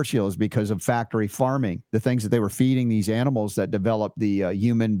controversial is because of factory farming, the things that they were feeding these animals that developed the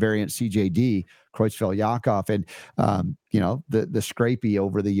human variant CJD, Creutzfeldt-Jakob, and the scrapie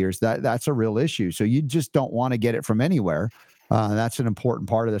over the years. That's a real issue. So you just don't want to get it from anywhere. That's an important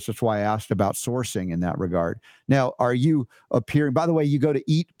part of this. That's why I asked about sourcing in that regard. Now, are you appearing? By the way, you go to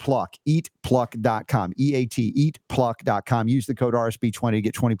eatpluck.com, eatpluck.com. Use the code RSB20 to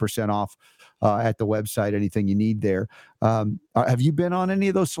get 20% off at the website, anything you need there. Have you been on any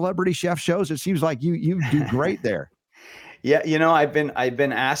of those celebrity chef shows? It seems like you do great there. Yeah, I've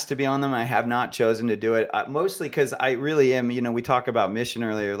been asked to be on them. I have not chosen to do it, mostly because I really am. We talked about mission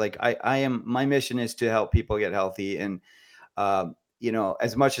earlier. Like my mission is to help people get healthy, and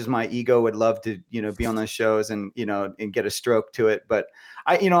as much as my ego would love to, be on those shows and get a stroke to it, but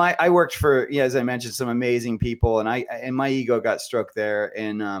I worked for, as I mentioned, some amazing people, and my ego got stroked there,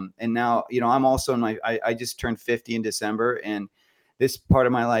 and now I'm also I just turned 50 in December, and this part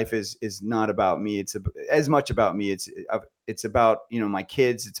of my life is not about me. It's as much about me. It's about my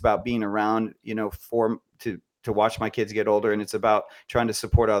kids. It's about being around to watch my kids get older, and it's about trying to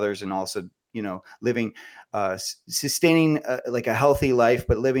support others and also living, sustaining like a healthy life,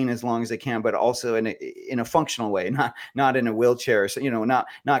 but living as long as they can, but also in a functional way, not in a wheelchair, so,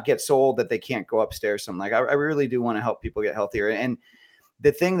 not get so old that they can't go upstairs. Something like I really do want to help people get healthier. And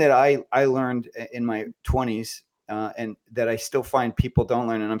the thing that I learned in my 20s, and that I still find people don't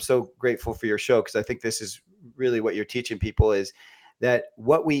learn, and I'm so grateful for your show, because I think this is really what you're teaching people, is that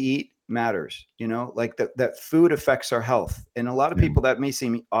what we eat matters, like that food affects our health. And a lot of people, that may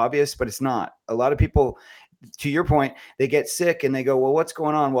seem obvious, but it's not. A lot of people, to your point, they get sick and they go, well, what's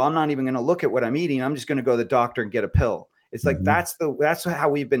going on? Well, I'm not even going to look at what I'm eating. I'm just going to go to the doctor and get a pill. It's like, that's how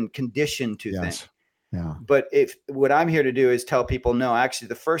we've been conditioned to think. Yeah. But what I'm here to do is tell people, no, actually,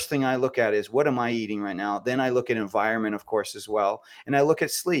 the first thing I look at is, what am I eating right now? Then I look at environment, of course, as well. And I look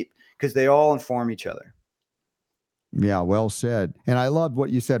at sleep, because they all inform each other. Yeah, well said. And I loved what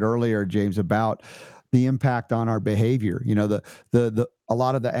you said earlier, James, about the impact on our behavior. A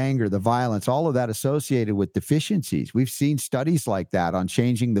lot of the anger, the violence, all of that associated with deficiencies. We've seen studies like that on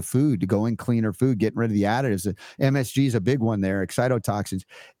changing the food to going cleaner food, getting rid of the additives. MSG is a big one there, excitotoxins,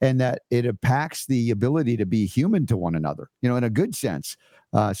 and that it impacts the ability to be human to one another, in a good sense.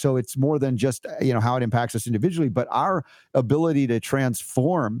 So it's more than just, how it impacts us individually, but our ability to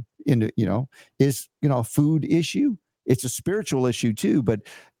transform into, is, a food issue. It's a spiritual issue too, but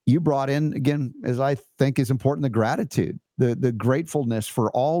you brought in, again, as I think is important, the gratitude, the gratefulness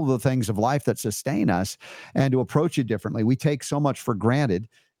for all the things of life that sustain us, and to approach it differently. We take so much for granted.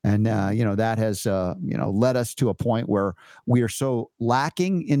 And, that has, led us to a point where we are so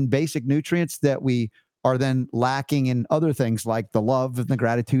lacking in basic nutrients that we are then lacking in other things like the love and the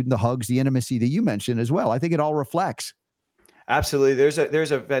gratitude and the hugs, the intimacy that you mentioned as well. I think it all reflects. Absolutely.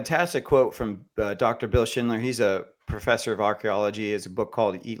 There's a fantastic quote from Dr. Bill Schindler. He's a professor of archaeology. He has a book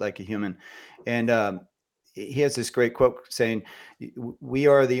called Eat Like a Human. And he has this great quote saying, we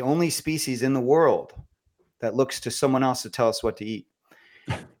are the only species in the world that looks to someone else to tell us what to eat.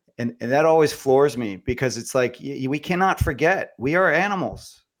 And that always floors me, because it's like, we cannot forget, we are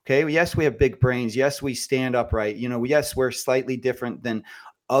animals. Okay. Yes, we have big brains. Yes, we stand upright. Yes, we're slightly different than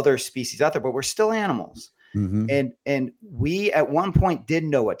other species out there, but we're still animals. Mm-hmm. And we at one point did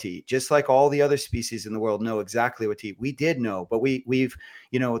know what to eat, just like all the other species in the world know exactly what to eat. We did know, but we've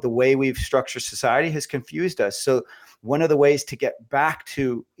the way we've structured society has confused us. So one of the ways to get back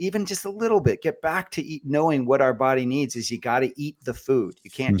to, even just a little bit, get back to knowing what our body needs, is you got to eat the food.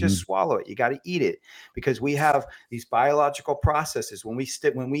 You can't just swallow it. You got to eat it, because we have these biological processes. When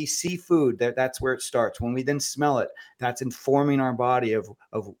we see food, that's where it starts. When we then smell it, that's informing our body of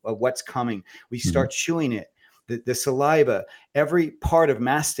what's coming. We start chewing it. The saliva, every part of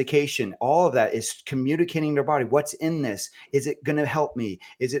mastication, all of that is communicating to our body, what's in this? Is it going to help me?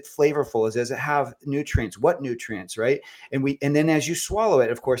 Is it flavorful? Does it have nutrients? What nutrients, right? And then as you swallow it,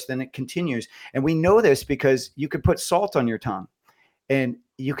 of course, then it continues. And we know this because you could put salt on your tongue, and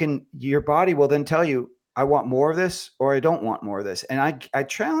your body will then tell you, I want more of this, or I don't want more of this. And I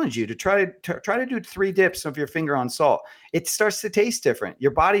challenge you to try to do 3 dips of your finger on salt. It starts to taste different.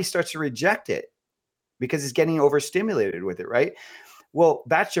 Your body starts to reject it, because it's getting overstimulated with it, right? Well,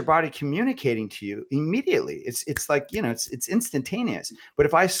 that's your body communicating to you immediately. It's like, it's instantaneous. But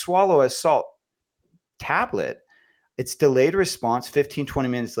if I swallow a salt tablet, it's delayed response. 15, 20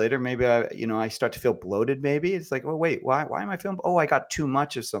 minutes later, maybe I start to feel bloated. Maybe it's like, oh wait, why am I feeling? Oh, I got too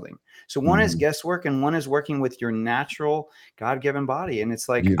much of something. So one is guesswork and one is working with your natural God-given body. And it's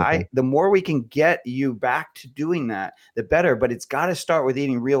like, Beautiful. the more we can get you back to doing that, the better, but it's got to start with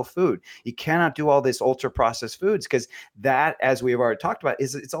eating real food. You cannot do all this ultra processed foods, because that, as we've already talked about,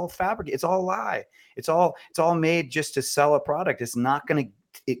 it's all fabricated. It's all a lie. It's all made just to sell a product. It's not going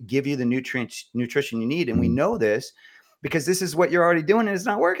to give you the nutrition you need. And we know this because this is what you're already doing and it's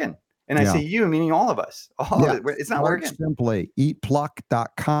not working. And I say you, meaning all of us. It's not working. Simply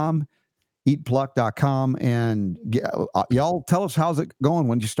eatpluck.com, eatpluck.com. And y'all tell us, how's it going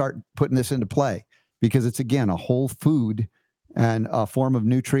when you start putting this into play? Because it's, again, a whole food and a form of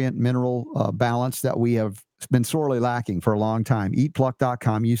nutrient mineral balance that we have been sorely lacking for a long time.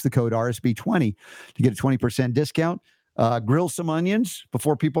 Eatpluck.com. Use the code RSB20 to get a 20% discount. Grill some onions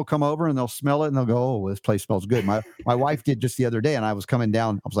before people come over, and they'll smell it and they'll go, oh, this place smells good. My wife did just the other day, and I was coming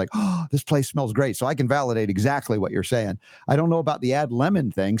down. I was like, oh, this place smells great. So I can validate exactly what you're saying. I don't know about the add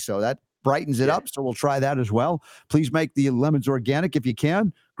lemon thing, so that brightens it up. So we'll try that as well. Please make the lemons organic if you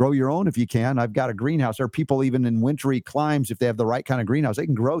can. Grow your own if you can. I've got a greenhouse. There are people even in wintry climes, if they have the right kind of greenhouse, they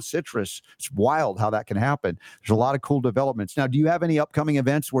can grow citrus. It's wild how that can happen. There's a lot of cool developments. Now, do you have any upcoming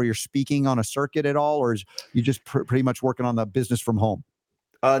events where you're speaking on a circuit at all, or is you just pretty much working on the business from home?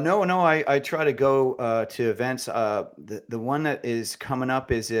 No. I try to go to events. The one that is coming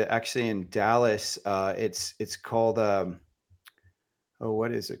up is actually in Dallas. It's called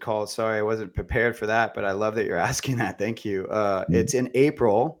what is it called? Sorry, I wasn't prepared for that, but I love that you're asking that. Thank you. It's in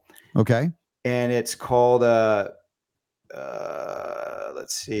April. Okay. And it's called,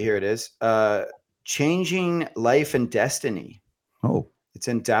 let's see, here it is. Changing Life and Destiny. Oh. It's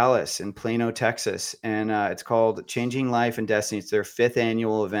in Dallas, in Plano, Texas. And it's called Changing Life and Destiny. It's their 5th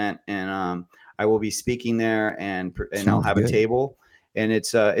annual event. And I will be speaking there, and I'll have a table. And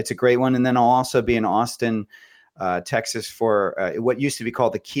it's a great one. And then I'll also be in Austin, Texas for what used to be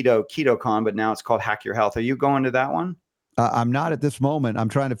called the KetoCon, but now it's called Hack Your Health. Are you going to that one? I'm not at this moment. I'm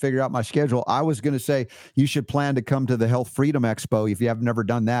trying to figure out my schedule. I was going to say you should plan to come to the Health Freedom Expo if you have never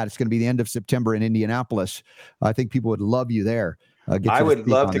done that. It's going to be the end of September in Indianapolis. I think people would love you there. I would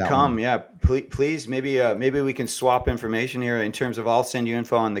love to come. One. Yeah, please. Maybe we can swap information here in terms of, I'll send you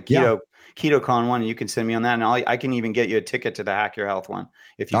info on the KetoCon one, and you can send me on that, and I can even get you a ticket to the Hack Your Health one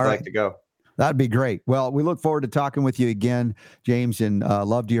if you'd like to go. That'd be great. Well, we look forward to talking with you again, James, and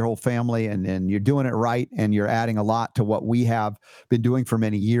love to your whole family. And you're doing it right, and you're adding a lot to what we have been doing for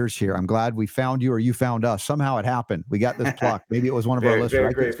many years here. I'm glad we found you, or you found us. Somehow it happened. We got this Pluck. Maybe it was one of our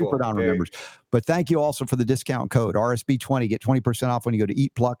listeners. I think Super Don remembers. But thank you also for the discount code, RSB20. Get 20% off when you go to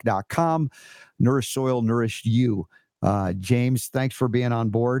eatpluck.com. Nourish soil, nourish you. James, thanks for being on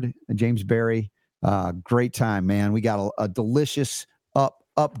board. James Berry, great time, man. We got a delicious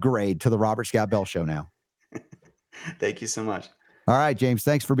upgrade to the Robert Scott Bell Show now. Thank you so much. All right, James,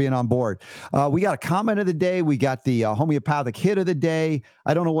 thanks for being on board. We got a comment of the day. We got the homeopathic hit of the day.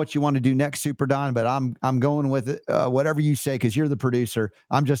 I don't know what you want to do next, Super Don, but I'm going with it, whatever you say, because you're the producer.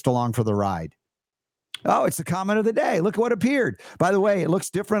 I'm just along for the ride. Oh, it's the comment of the day. Look what appeared. By the way, it looks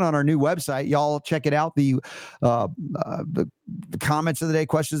different on our new website. Y'all check it out. The comments of the day,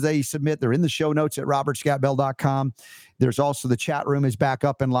 questions that you submit, they're in the show notes at robertscottbell.com. There's also the chat room is back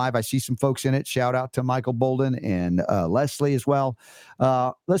up and live. I see some folks in it. Shout out to Michael Bolden and Leslie as well.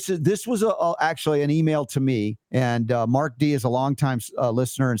 Listen, this was actually an email to me, and Mark D is a longtime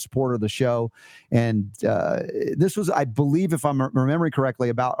listener and supporter of the show. And this was, I believe, if I'm remembering correctly,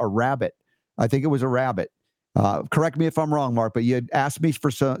 about a rabbit. I think it was a rabbit. Correct me if I'm wrong, Mark, but you had asked me for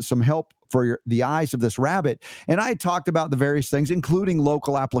some help for the eyes of this rabbit. And I had talked about the various things, including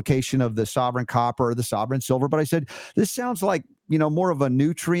local application of the sovereign copper or the sovereign silver. But I said, this sounds like, more of a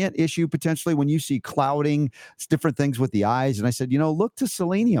nutrient issue potentially when you see clouding, different things with the eyes. And I said, look to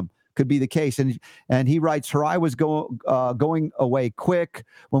selenium. Could be the case. And he writes, her eye was going away quick.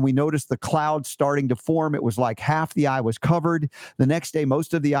 When we noticed the cloud starting to form, it was like half the eye was covered. The next day,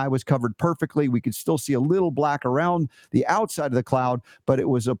 most of the eye was covered perfectly. We could still see a little black around the outside of the cloud, but it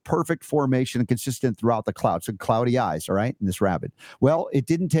was a perfect formation and consistent throughout the cloud. So cloudy eyes, all right, in this rabbit. Well, it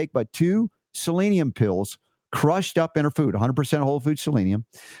didn't take but 2 selenium pills crushed up in her food, 100% whole food selenium,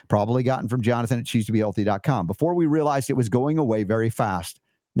 probably gotten from Jonathan at choosetobehealthy.com, before we realized it was going away very fast.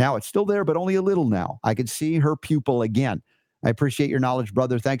 Now it's still there, but only a little now. I could see her pupil again. I appreciate your knowledge,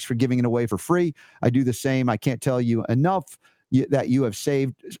 brother. Thanks for giving it away for free. I do the same. I can't tell you enough that you have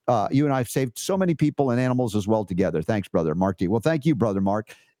saved, you and I have saved so many people and animals as well together. Thanks, brother Mark D. Well, thank you, brother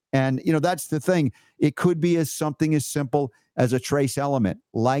Mark. And, that's the thing. It could be something as simple as a trace element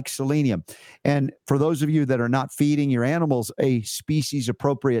like selenium. And for those of you that are not feeding your animals a species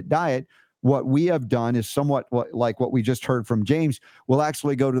appropriate diet, what we have done is somewhat like what we just heard from James. We'll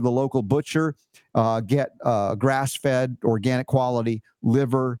actually go to the local butcher, get grass-fed, organic quality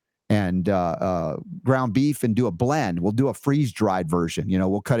liver and ground beef and do a blend. We'll do a freeze-dried version.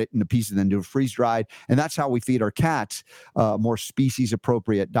 We'll cut it into pieces and then do a freeze-dried. And that's how we feed our cats more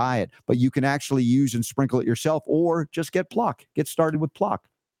species-appropriate diet. But you can actually use and sprinkle it yourself or just get Pluck. Get started with Pluck.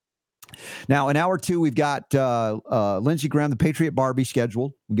 Now, in hour 2, we've got Lindsey Graham, the Patriot Barbie,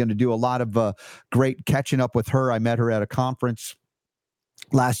 scheduled. We're going to do a lot of great catching up with her. I met her at a conference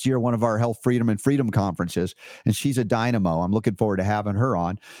last year, one of our Health, Freedom, and Freedom conferences, and she's a dynamo. I'm looking forward to having her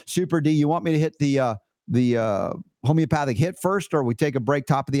on. Super D, you want me to hit the homeopathic hit first, or we take a break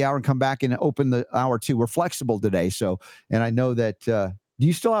top of the hour and come back and open the hour 2? We're flexible today, and I know that. Do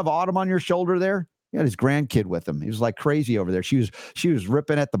you still have Autumn on your shoulder there? He had his grandkid with him. He was like crazy over there. She was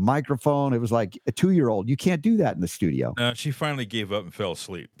ripping at the microphone. It was like a 2-year-old. You can't do that in the studio. She finally gave up and fell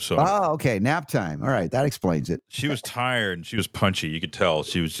asleep. So. Oh, okay. Nap time. All right. That explains it. She was tired and she was punchy. You could tell.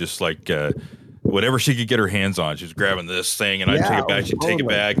 She was just like whatever she could get her hands on. She was grabbing this thing and I'd take it back. She'd take it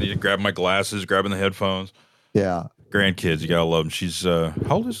back. And she'd grab my glasses, grabbing the headphones. Yeah. Grandkids. You got to love them. She's, how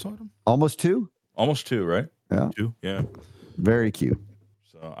old is Autumn? Almost 2? Almost 2, right? Yeah. 2. Yeah. Very cute.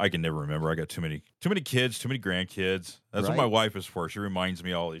 I can never remember. I got too many kids, too many grandkids. That's what my wife is for. She reminds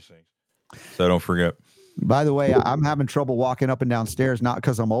me all these things, so I don't forget. By the way, I'm having trouble walking up and down stairs, not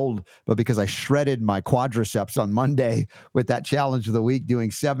because I'm old, but because I shredded my quadriceps on Monday with that challenge of the week, doing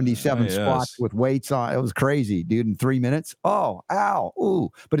 77 squats with weights on. It was crazy, dude, in 3 minutes. Oh, ow,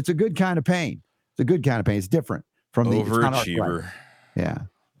 ooh. But it's a good kind of pain. It's a good kind of pain. It's different from the overachiever. Yeah.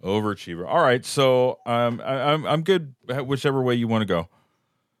 Overachiever. All right. So I'm good whichever way you want to go.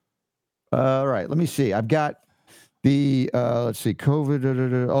 All right, let me see. I've got the, let's see,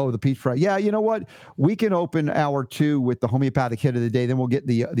 COVID. Oh, the peach fry. Yeah, you know what? We can open hour 2 with the homeopathic hit of the day. Then we'll get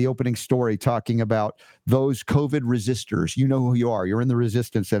the opening story talking about those COVID resistors. You know who you are. You're in the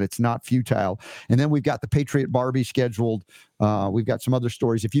resistance, and it's not futile. And then we've got the Patriot Barbie scheduled. We've got some other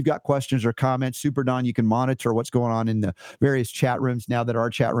stories. If you've got questions or comments, Super Don, you can monitor what's going on in the various chat rooms now that our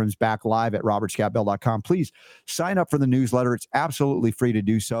chat room's back live at robertscottbell.com. Please sign up for the newsletter. It's absolutely free to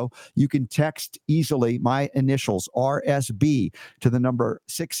do so. You can text easily my initials, RSB, to the number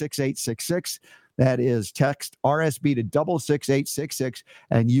 66866. That is text RSB to 66866,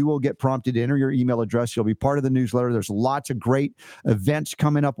 and you will get prompted to enter your email address. You'll be part of the newsletter. There's lots of great events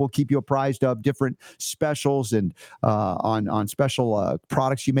coming up. We'll keep you apprised of different specials and on special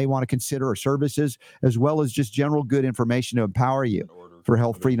products you may want to consider or services, as well as just general good information to empower you for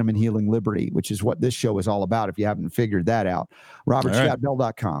health, freedom, and healing liberty, which is what this show is all about, if you haven't figured that out.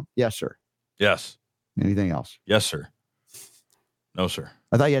 RobertScottBell.com. Yes, sir. Yes. Anything else? Yes, sir. No, sir.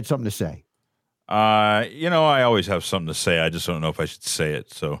 I thought you had something to say. I always have something to say. I just don't know if I should say it.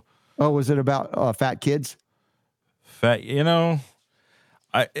 So. Oh, was it about fat kids? I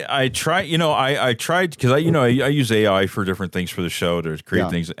try, I tried because I use AI for different things for the show to create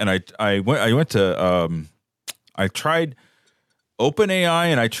things. And I tried OpenAI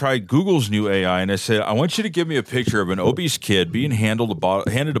and I tried Google's new AI, and I said, I want you to give me a picture of an obese kid being handed a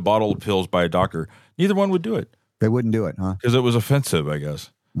bottle of pills by a doctor. Neither one would do it. They wouldn't do it, huh? Because it was offensive, I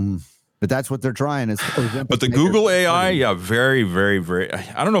guess. But that's what they're trying. But the Google AI, very, very, very.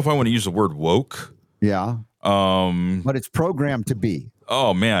 I don't know if I want to use the word woke. Yeah. But it's programmed to be.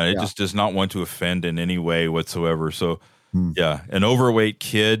 Oh man, it just does not want to offend in any way whatsoever. So, an overweight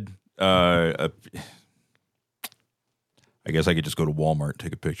kid. I guess I could just go to Walmart and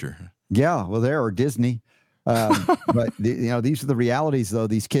take a picture. Yeah, well, there or Disney. But these are the realities, though.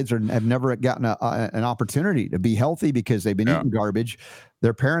 These kids have never gotten an opportunity to be healthy because they've been eating garbage.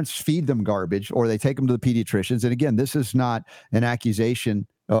 Their parents feed them garbage, or they take them to the pediatricians. And again, this is not an accusation.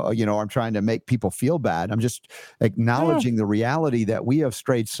 I'm trying to make people feel bad. I'm just acknowledging the reality that we have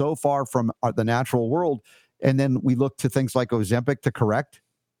strayed so far from the natural world, and then we look to things like Ozempic to correct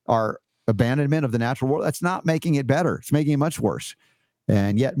our abandonment of the natural world. That's not making it better. It's making it much worse.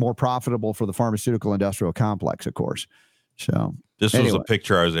 And yet more profitable for the pharmaceutical industrial complex, of course. So this was a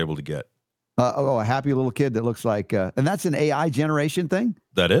picture I was able to get. A happy little kid that looks like, and that's an AI generation thing?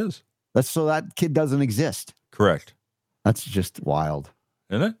 That is. So that kid doesn't exist. Correct. That's just wild.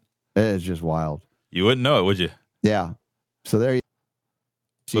 Isn't it? It is just wild. You wouldn't know it, would you? Yeah. So there you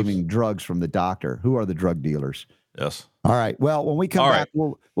receiving drugs from the doctor. Who are the drug dealers? Yes. All right. Well, when we come All back,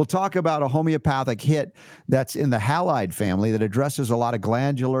 right. we'll talk about a homeopathic hit that's in the halide family that addresses a lot of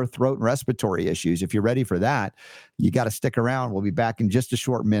glandular, throat, and respiratory issues. If you're ready for that, you got to stick around. We'll be back in just a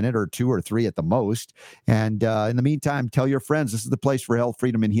short minute or 2 or 3 at the most. And in the meantime, tell your friends this is the place for health,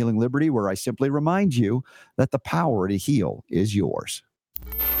 freedom, and healing liberty, where I simply remind you that the power to heal is yours.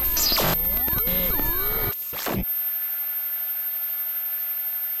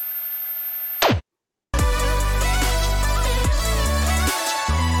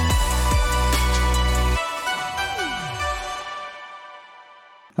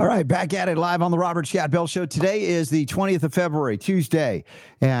 All right, back at it live on the Robert Scott Bell Show. Today is the 20th of February, Tuesday,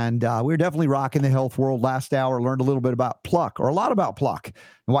 and we're definitely rocking the health world. Last hour, learned a little bit about Pluck, or a lot about Pluck,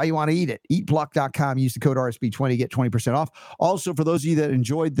 and why you want to eat it. EatPluck.com. Use the code RSB20, get 20% off. Also, for those of you that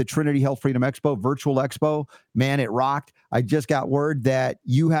enjoyed the Trinity Health Freedom Expo, virtual expo, man, it rocked. I just got word that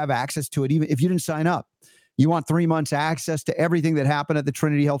you have access to it, even if you didn't sign up. You want 3 months access to everything that happened at the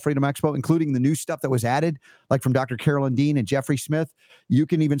Trinity Health Freedom Expo, including the new stuff that was added, like from Dr. Carolyn Dean and Jeffrey Smith. You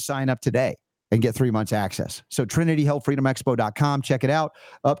can even sign up today and get 3 months access. So trinityhealthfreedomexpo.com, check it out.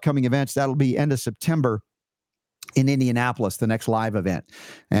 Upcoming events, that'll be end of September in Indianapolis, the next live event.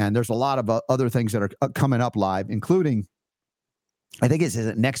 And there's a lot of other things that are coming up live, including, I think is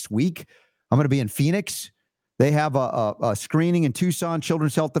it next week? I'm going to be in Phoenix. They have a screening in Tucson,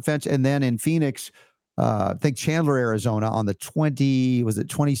 Children's Health Defense, and then in Phoenix, I think Chandler, Arizona on the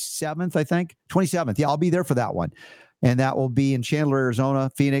 27th, I think? 27th. Yeah, I'll be there for that one. And that will be in Chandler,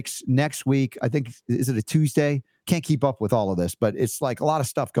 Arizona, Phoenix next week. I think, is it a Tuesday? Can't keep up with all of this, but it's like a lot of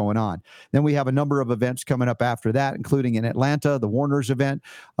stuff going on. Then we have a number of events coming up after that, including in Atlanta, the Warner's event,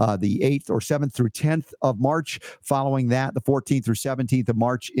 the 8th or 7th through 10th of March. Following that, the 14th through 17th of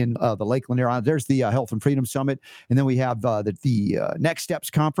March in the Lake Lanier Island. There's the Health and Freedom Summit. And then we have the Next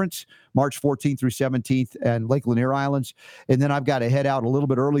Steps Conference, March 14th through 17th, and Lake Lanier Islands. And then I've got to head out a little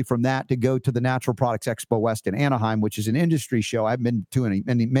bit early from that to go to the Natural Products Expo West in Anaheim, which is an industry show I've been to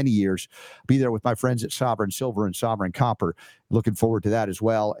many years. Be there with my friends at Sovereign Silver and Sovereign Copper. Looking forward to that as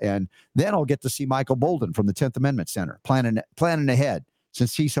well. And then I'll get to see Michael Bolden from the 10th Amendment Center, planning ahead,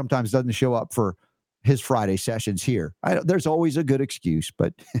 since he sometimes doesn't show up for his Friday sessions here. There's always a good excuse,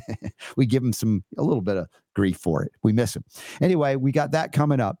 but we give him a little bit of grief for it. We miss him. Anyway, we got that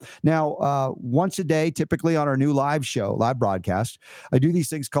coming up. Now, once a day, typically on our new live broadcast, I do these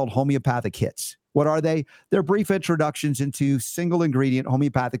things called homeopathic hits. What are they? They're brief introductions into single ingredient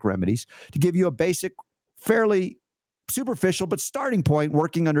homeopathic remedies to give you a basic, fairly superficial, but starting point,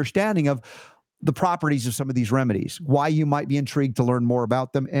 working understanding of the properties of some of these remedies, why you might be intrigued to learn more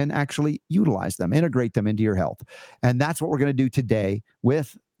about them and actually utilize them, integrate them into your health. And that's what we're going to do today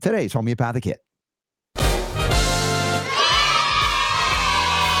with today's homeopathic hit.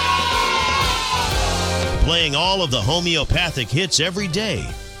 Playing all of the homeopathic hits every day,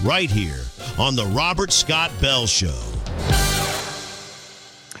 right here on the Robert Scott Bell Show.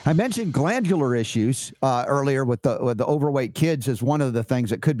 I mentioned glandular issues earlier with the overweight kids as one of the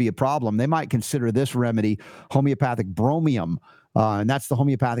things that could be a problem. They might consider this remedy homeopathic bromium, and that's the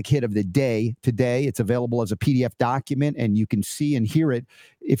homeopathic hit of the day. Today, it's available as a PDF document, and you can see and hear it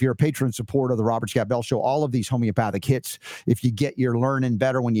if you're a patron supporter of the Robert Scott Bell Show. All of these homeopathic hits, if you get your learning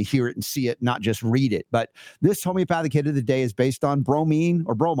better when you hear it and see it, not just read it. But this homeopathic hit of the day is based on bromine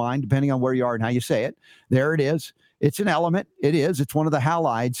or bromine, depending on where you are and how you say it. There it is. It's an element. It is. It's one of the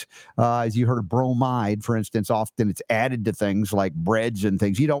halides. As you heard, bromide, for instance, often it's added to things like breads and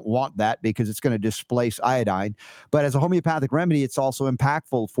things. You don't want that because it's going to displace iodine. But as a homeopathic remedy, it's also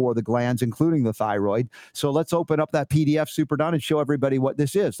impactful for the glands, including the thyroid. So let's open up that PDF Super Done and show everybody what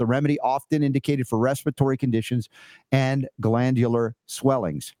this is. The remedy often indicated for respiratory conditions and glandular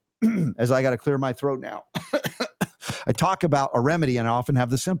swellings. As I got to clear my throat now. I talk about a remedy and I often have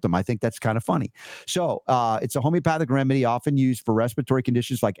the symptom. I think that's kind of funny. So it's a homeopathic remedy often used for respiratory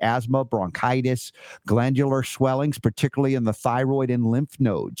conditions like asthma, bronchitis, glandular swellings, particularly in the thyroid and lymph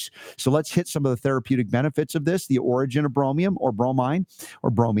nodes. So let's hit some of the therapeutic benefits of this. The origin of bromium or bromine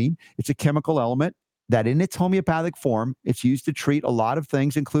or bromine. It's a chemical element that in its homeopathic form, it's used to treat a lot of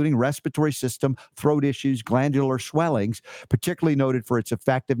things, including respiratory system, throat issues, glandular swellings, particularly noted for its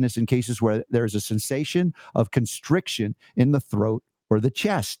effectiveness in cases where there's a sensation of constriction in the throat or the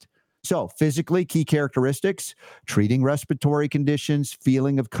chest. So physically, key characteristics, treating respiratory conditions,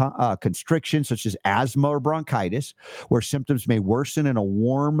 feeling of constriction, such as asthma or bronchitis, where symptoms may worsen in a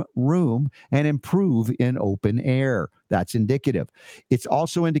warm room and improve in open air. That's indicative. It's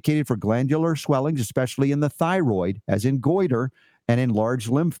also indicated for glandular swellings, especially in the thyroid, as in goiter, and in large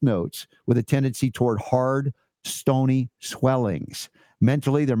lymph nodes, with a tendency toward hard, stony swellings.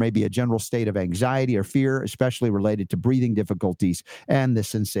 Mentally, there may be a general state of anxiety or fear, especially related to breathing difficulties and the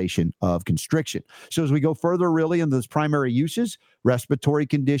sensation of constriction. So as we go further really into those primary uses, respiratory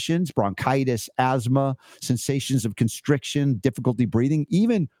conditions, bronchitis, asthma, sensations of constriction, difficulty breathing,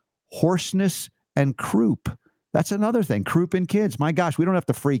 even hoarseness and croup. That's another thing. Croup in kids. My gosh, we don't have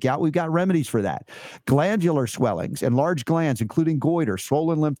to freak out. We've got remedies for that. Glandular swellings and large glands, including goiter,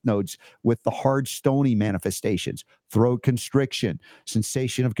 swollen lymph nodes with the hard, stony manifestations, throat constriction,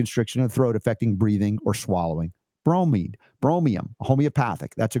 sensation of constriction of the throat affecting breathing or swallowing. Bromium,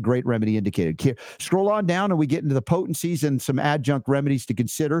 homeopathic. That's a great remedy indicated. Scroll on down and we get into the potencies and some adjunct remedies to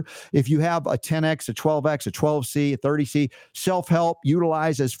consider. If you have a 10X, a 12X, a 12C, a 30C, self-help,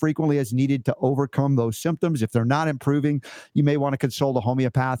 utilize as frequently as needed to overcome those symptoms. If they're not improving, you may want to consult a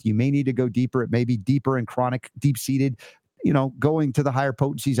homeopath. You may need to go deeper. It may be deeper and chronic, deep-seated. Going to the higher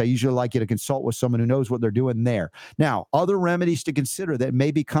potencies, I usually like you to consult with someone who knows what they're doing there. Now, other remedies to consider that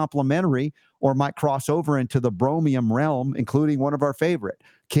may be complementary or might cross over into the bromium realm, including one of our favorite.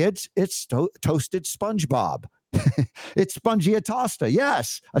 Kids, it's toasted SpongeBob. It's Spongia tosta.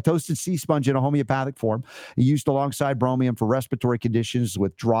 Yes, a toasted sea sponge in a homeopathic form used alongside bromium for respiratory conditions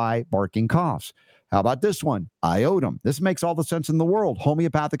with dry, barking coughs. How about this one? Iodum. This makes all the sense in the world.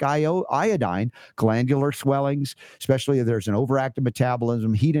 Homeopathic iodine, glandular swellings, especially if there's an overactive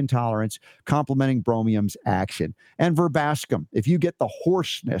metabolism, heat intolerance, complementing bromium's action. And verbascum. If you get the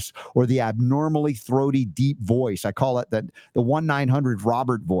hoarseness or the abnormally throaty, deep voice, I call it the 1-900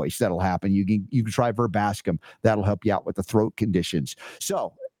 Robert voice that'll happen. You can try verbascum. That'll help you out with the throat conditions.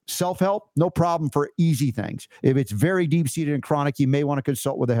 So, self-help, no problem for easy things. If it's very deep-seated and chronic, you may want to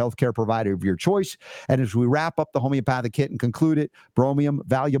consult with a healthcare provider of your choice. And as we wrap up the homeopathic kit and conclude it, bromium,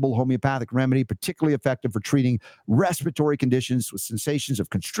 valuable homeopathic remedy, particularly effective for treating respiratory conditions with sensations of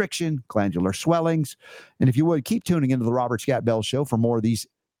constriction, glandular swellings. And if you would, keep tuning into the Robert Scott Bell Show for more of these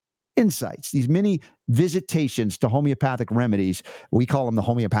insights, these mini visitations to homeopathic remedies. We call them the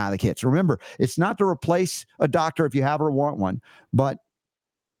homeopathic hits. Remember, it's not to replace a doctor if you have or want one, but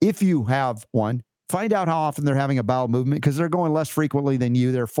if you have one, find out how often they're having a bowel movement because they're going less frequently than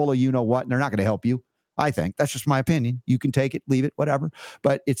you. They're full of you-know-what, and they're not going to help you. I think that's just my opinion. You can take it, leave it, whatever.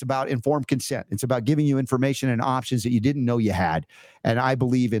 But it's about informed consent. It's about giving you information and options that you didn't know you had. And I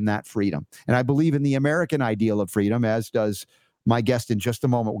believe in that freedom. And I believe in the American ideal of freedom, as does my guest in just a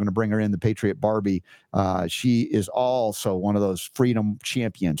moment. We're going to bring her in, the Patriot Barbie. She is also one of those freedom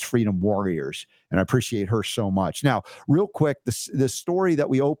champions, freedom warriors, and I appreciate her so much. Now, real quick, the story that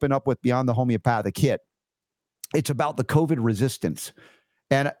we open up with Beyond the Homeopathic Hit, it's about the COVID resistance.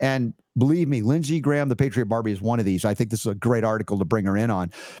 And believe me, Lindsey Graham, the Patriot Barbie, is one of these. I think this is a great article to bring her in on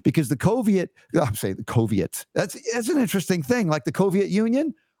because the COVID, that's an interesting thing. Like the Soviet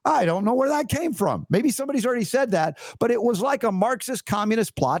Union, I don't know where that came from. Maybe somebody's already said that, but it was like a Marxist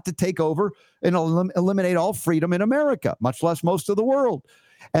communist plot to take over and eliminate all freedom in America, much less most of the world.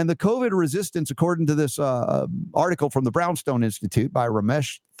 And the COVID resistance, according to this article from the Brownstone Institute by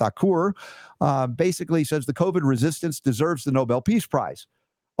Ramesh Thakur, basically says the COVID resistance deserves the Nobel Peace Prize.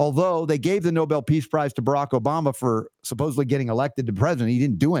 Although they gave the Nobel Peace Prize to Barack Obama for supposedly getting elected to president, he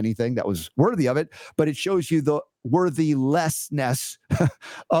didn't do anything that was worthy of it, but it shows you the worthlessness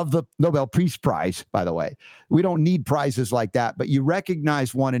of the Nobel Peace Prize, by the way. We don't need prizes like that, but you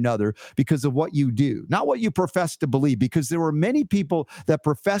recognize one another because of what you do, not what you profess to believe, because there were many people that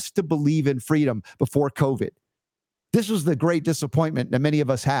professed to believe in freedom before COVID. This was the great disappointment that many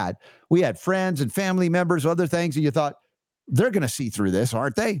of us had. We had friends and family members, other things, and you thought, they're going to see through this,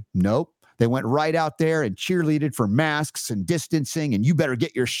 aren't they? Nope. They went right out there and cheerleaded for masks and distancing, and you better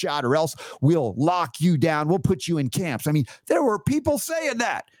get your shot or else we'll lock you down. We'll put you in camps. I mean, there were people saying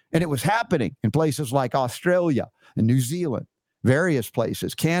that, and it was happening in places like Australia and New Zealand, various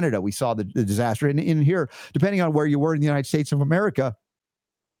places, Canada. We saw the disaster. And in here, depending on where you were in the United States of America,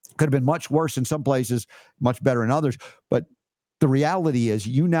 could have been much worse in some places, much better in others. But the reality is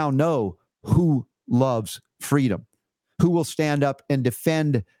you now know who loves freedom, who will stand up and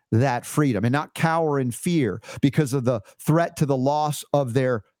defend that freedom and not cower in fear because of the threat to the loss of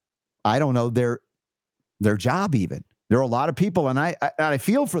their job even. There are a lot of people, and I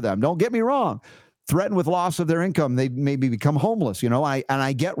feel for them. Don't get me wrong. Threatened with loss of their income, they maybe become homeless.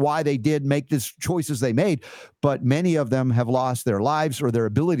 I get why they did make these choices they made, but many of them have lost their lives or their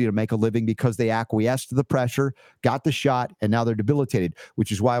ability to make a living because they acquiesced to the pressure, got the shot, and now they're debilitated,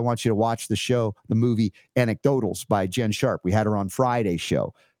 which is why I want you to watch the movie Anecdotals by Jen Sharp. We had her on Friday's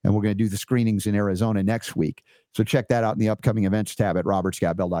show, and we're going to do the screenings in Arizona next week. So check that out in the upcoming events tab at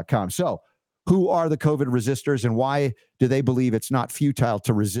robertscottbell.com. So who are the COVID resistors and why do they believe it's not futile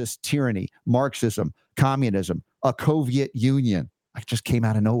to resist tyranny, Marxism, communism, a Soviet Union? I just came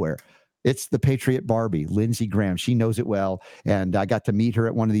out of nowhere. It's the Patriot Barbie, Lindsey Graham. She knows it well. And I got to meet her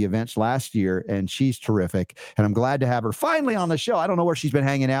at one of the events last year, and she's terrific. And I'm glad to have her finally on the show. I don't know where she's been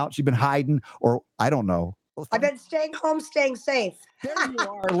hanging out. She's been hiding, or I don't know. I've been staying home, staying safe. There you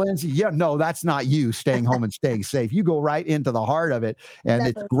are, Lindsey. Yeah, no, that's not you staying home and staying safe. You go right into the heart of it. And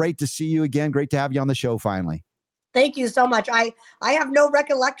It's great to see you again. Great to have you on the show finally. Thank you so much. I have no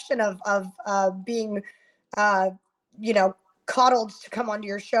recollection of being, coddled to come onto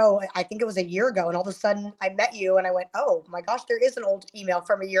your show. I think it was a year ago, and all of a sudden I met you and I went, oh my gosh, there is an old email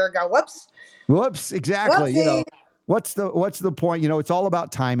from a year ago. Whoops. Exactly. Whoopsie. What's the point? It's all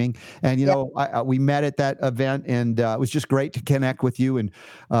about timing. And, we met at that event, and it was just great to connect with you. And,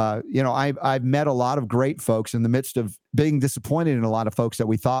 I've met a lot of great folks in the midst of being disappointed in a lot of folks that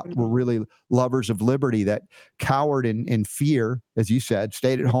we thought were really lovers of liberty that cowered in fear, as you said,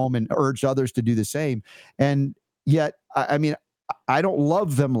 stayed at home and urged others to do the same. And yet, I don't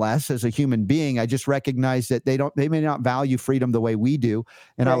love them less as a human being. I just recognize that they may not value freedom the way we do.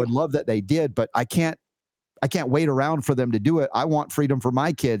 And I would love that they did, but I can't wait around for them to do it. I want freedom for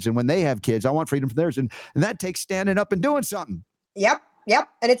my kids. And when they have kids, I want freedom for theirs. And that takes standing up and doing something. Yep.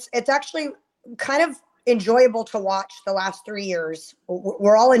 And it's actually kind of enjoyable to watch the last 3 years.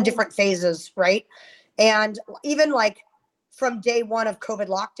 We're all in different phases, right? And even like from day one of COVID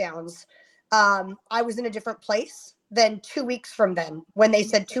lockdowns, I was in a different place than 2 weeks from then when they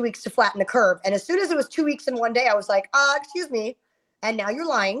said 2 weeks to flatten the curve. And as soon as it was 2 weeks and 1 day, I was like, excuse me. And now you're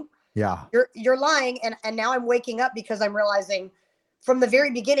lying. Yeah. You're lying. And now I'm waking up because I'm realizing from the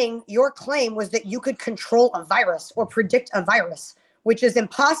very beginning, your claim was that you could control a virus or predict a virus, which is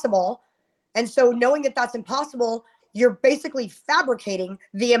impossible. And so knowing that that's impossible, you're basically fabricating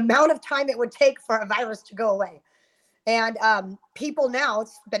the amount of time it would take for a virus to go away. And people now,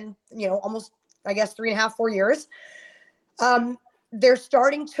 it's been, almost, I guess, 3.5, 4 years. They're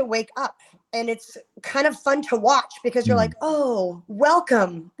starting to wake up, and it's kind of fun to watch because you're like, oh,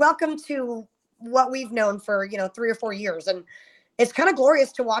 welcome to what we've known for, 3 or 4 years. And it's kind of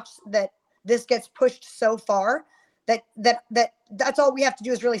glorious to watch that this gets pushed so far that's all we have to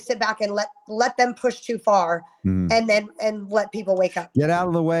do is really sit back and let them push too far and let people wake up. Get out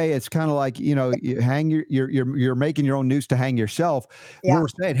of the way. It's kind of like, you hang you're making your own noose to hang yourself. Yeah. We're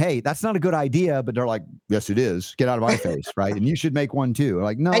saying, hey, that's not a good idea, but they're like, yes, it is. Get out of my face. Right. And you should make one too.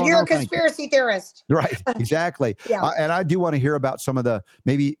 Like, no. And you're a conspiracy theorist. Right. Exactly. Yeah. And I do want to hear about some of the,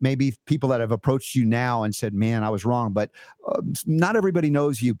 maybe people that have approached you now and said, man, I was wrong, but not everybody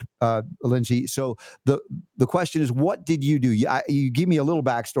knows you, Lindsey. So the question is, what did you do? You give me a little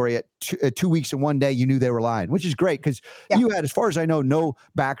backstory. At 2 weeks and 1 day, you knew they were lying, which is great because you had, as far as I know, no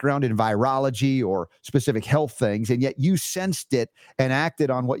background in virology or specific health things, and yet you sensed it and acted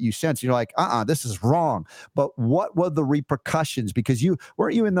on what you sensed. You're like, this is wrong. But what were the repercussions? Because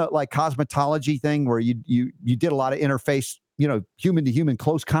weren't you in the like cosmetology thing where you did a lot of interface, human to human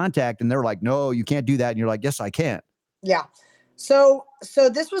close contact, and they're like, no, you can't do that, and you're like, yes, I can. Yeah. So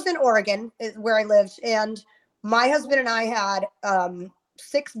this was in Oregon, where I lived, and my husband and I had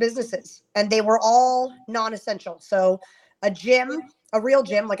 6 businesses, and they were all non-essential. So a gym, a real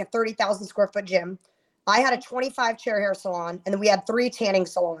gym, like a 30,000 square foot gym. I had a 25 chair hair salon, and then we had 3 tanning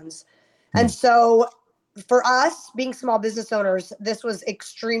salons. And so for us being small business owners, this was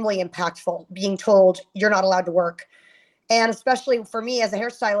extremely impactful, being told you're not allowed to work. And especially for me as a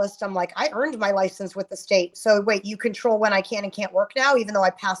hairstylist, I'm like, I earned my license with the state. So wait, you control when I can and can't work now, even though I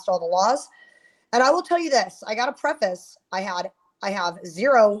passed all the laws. And I will tell you this, I got to preface, I have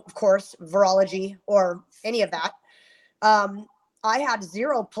zero, of course, virology or any of that. I had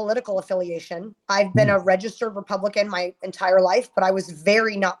zero political affiliation. I've been a registered Republican my entire life, but I was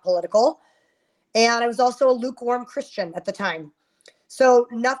very not political. And I was also a lukewarm Christian at the time. So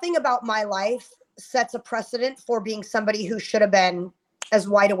nothing about my life sets a precedent for being somebody who should have been as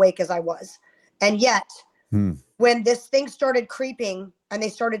wide awake as I was. And yet, when this thing started creeping and they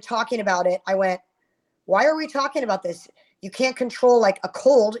started talking about it, I went, why are we talking about this? You can't control like a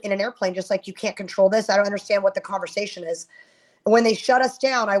cold in an airplane, just like you can't control this. I don't understand what the conversation is. And when they shut us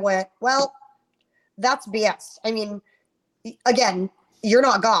down, I went, well, that's BS. I mean, again, you're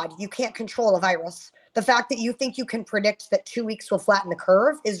not God. You can't control a virus. The fact that you think you can predict that 2 weeks will flatten the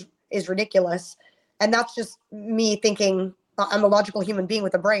curve is ridiculous. And that's just me thinking I'm a logical human being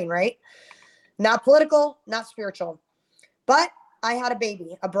with a brain, right? Not political, not spiritual. But I had a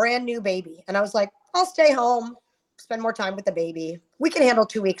baby, a brand new baby. And I was like, I'll stay home, spend more time with the baby. We can handle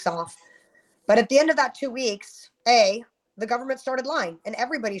 2 weeks off. But at the end of that 2 weeks, the government started lying, and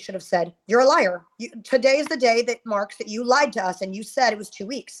everybody should have said, you're a liar. Today is the day that marks that you lied to us and you said it was 2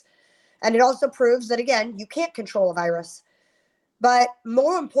 weeks. And it also proves that, again, you can't control a virus. But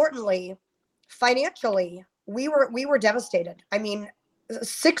more importantly, financially, we were devastated. I mean,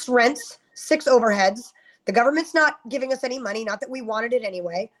 6 rents, 6 overheads. The government's not giving us any money, not that we wanted it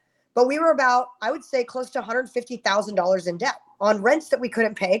anyway, but we were about, I would say, close to $150,000 in debt on rents that we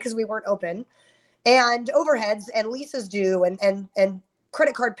couldn't pay because we weren't open, and overheads and leases due, and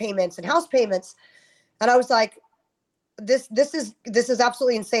credit card payments and house payments. And I was like, this is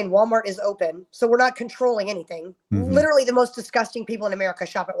absolutely insane. Walmart is open, so we're not controlling anything. Mm-hmm. Literally, the most disgusting people in America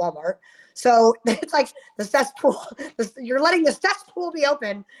shop at Walmart. So it's like the cesspool. You're letting the cesspool be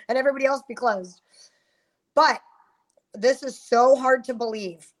open and everybody else be closed. But this is so hard to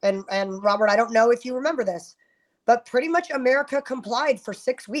believe. And Robert, I don't know if you remember this, but pretty much America complied for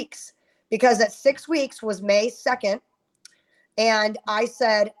 6 weeks, because at 6 weeks was May 2nd. And I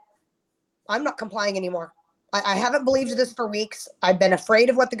said, I'm not complying anymore. I haven't believed this for weeks. I've been afraid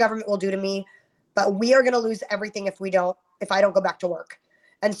of what the government will do to me, but we are going to lose everything if I don't go back to work.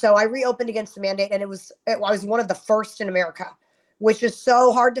 And so I reopened against the mandate, and I was one of the first in America, which is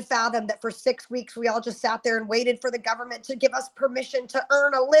so hard to fathom that for 6 weeks, we all just sat there and waited for the government to give us permission to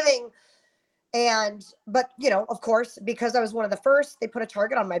earn a living. But of course, because I was one of the first, they put a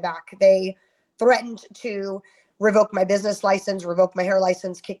target on my back. They threatened to revoke my business license, revoke my hair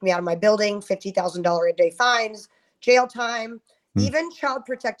license, kick me out of my building, $50,000 a day fines, jail time. Even Child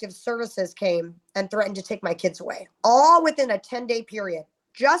Protective Services came and threatened to take my kids away, all within a 10-day period,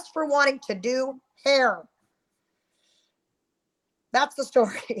 just for wanting to do hair. That's the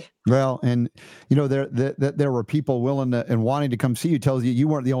story. Well, and there were people willing to and wanting to come see you. Tells you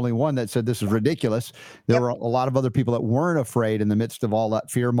weren't the only one that said this is ridiculous. There were a lot of other people that weren't afraid in the midst of all that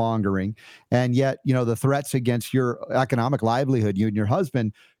fear mongering, and yet the threats against your economic livelihood, you and your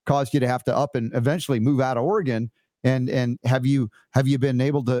husband, caused you to have to up and eventually move out of Oregon. And have you been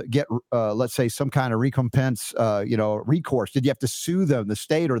able to get let's say some kind of recompense, recourse? Did you have to sue them, the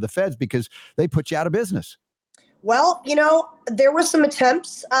state or the feds, because they put you out of business? Well, there were some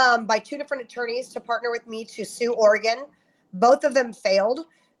attempts by 2 different attorneys to partner with me to sue Oregon. Both of them failed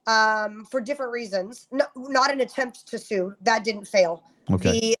for different reasons. No, not an attempt to sue. That didn't fail.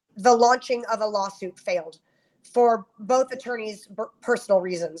 Okay. The launching of a lawsuit failed for both attorneys' personal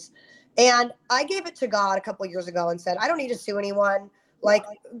reasons. And I gave it to God a couple of years ago and said, I don't need to sue anyone. Like,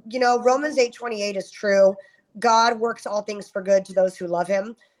 Romans 8:28 is true. God works all things for good to those who love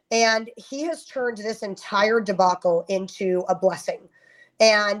him. And he has turned this entire debacle into a blessing.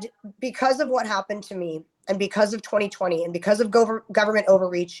 And because of what happened to me, and because of 2020, and because of government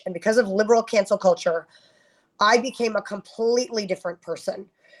overreach, and because of liberal cancel culture, I became a completely different person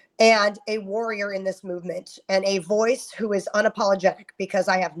and a warrior in this movement, and a voice who is unapologetic, because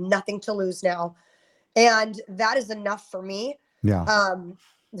I have nothing to lose now. And that is enough for me. Yeah.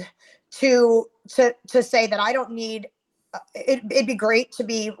 To say that I don't need. It'd be great to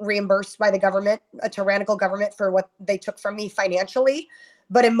be reimbursed by the government, a tyrannical government, for what they took from me financially,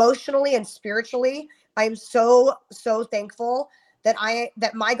 but emotionally and spiritually, I'm so thankful that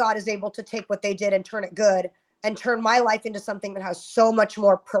my God is able to take what they did and turn it good, and turn my life into something that has so much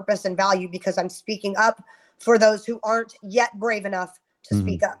more purpose and value, because I'm speaking up for those who aren't yet brave enough to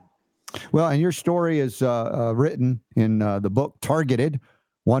speak up. Well, and your story is written in the book Targeted.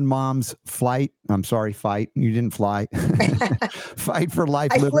 One mom's fight. You didn't fly. Fight for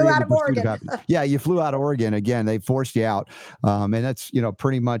life. I flew out of Oregon. Yeah, you flew out of Oregon again. They forced you out, and that's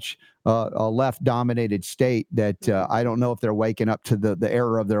pretty much a left-dominated state that I don't know if they're waking up to the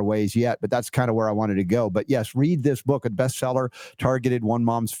error of their ways yet. But that's kind of where I wanted to go. But yes, read this book, a bestseller, Targeted: One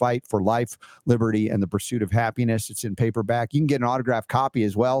Mom's Fight for Life, Liberty, and the Pursuit of Happiness. It's in paperback. You can get an autographed copy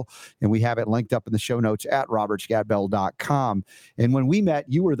as well, and we have it linked up in the show notes at robertscadbell.com. And when we met,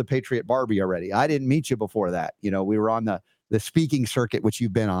 you were the Patriot Barbie already. I didn't meet you before that. We were on the speaking circuit, which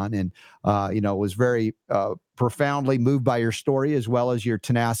you've been on, and was very profoundly moved by your story, as well as your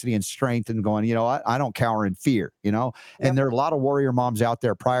tenacity and strength, and going, I don't cower in fear, and there are a lot of warrior moms out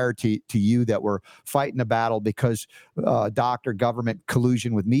there prior to you that were fighting the battle because doctor government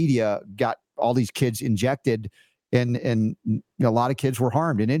collusion with media got all these kids injected. And a lot of kids were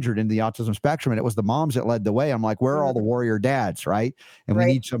harmed and injured in the autism spectrum. And it was the moms that led the way. I'm like, where are all the warrior dads, right? And we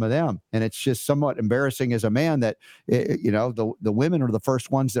need some of them. And it's just somewhat embarrassing as a man that, the women are the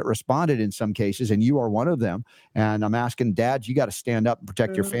first ones that responded in some cases, and you are one of them. And I'm asking dads, you got to stand up and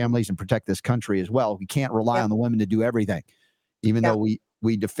protect your families and protect this country as well. We can't rely on the women to do everything, even though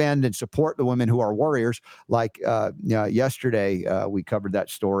we defend and support the women who are warriors. Like yesterday, we covered that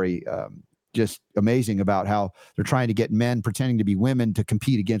story. Just amazing about how they're trying to get men pretending to be women to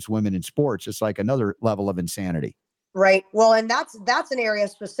compete against women in sports. It's like another level of insanity. Right. Well, and that's an area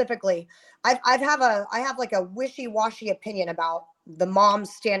specifically. I have like a wishy-washy opinion about the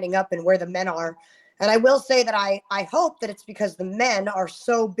moms standing up and where the men are. And I will say that I hope that it's because the men are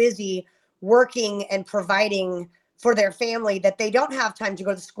so busy working and providing for their family that they don't have time to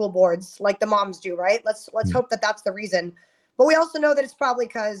go to the school boards like the moms do, right? Let's hope that that's the reason. But we also know that it's probably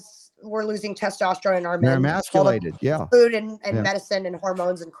because we're losing testosterone in our men. They're emasculated, yeah. Food and medicine and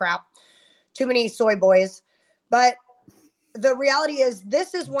hormones and crap. Too many soy boys. But the reality is,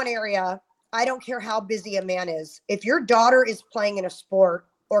 this is one area, I don't care how busy a man is. If your daughter is playing in a sport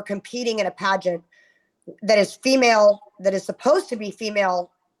or competing in a pageant that is female, that is supposed to be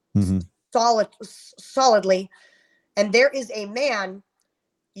female solidly, and there is a man,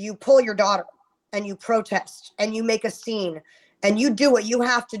 you pull your daughter and you protest and you make a scene and you do what you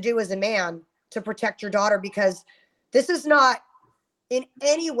have to do as a man to protect your daughter, because this is not in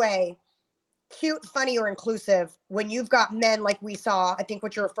any way cute, funny, or inclusive when you've got men like we saw. I think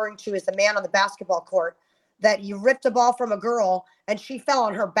what you're referring to is the man on the basketball court that you ripped a ball from a girl and she fell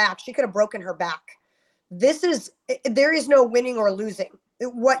on her back. She could have broken her back. There is no winning or losing.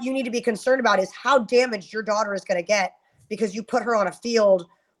 What you need to be concerned about is how damaged your daughter is going to get because you put her on a field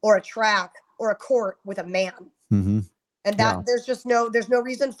or a track or a court with a man. And that there's no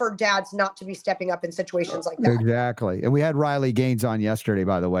reason for dads not to be stepping up in situations like that. Exactly. And we had Riley Gaines on yesterday,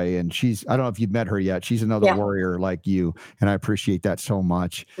 by the way, and I don't know if you've met her yet. She's another warrior like you, and I appreciate that so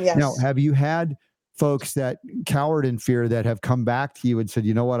much. Yes. Now, have you had folks that cowered in fear that have come back to you and said,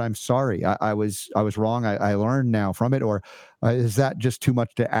 you know what, I'm sorry. I was wrong. I learned now from it. Or is that just too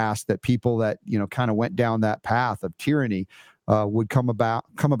much to ask that people that, kind of went down that path of tyranny would come about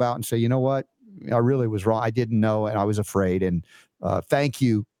and say, you know what, I really was wrong. I didn't know. And I was afraid. And thank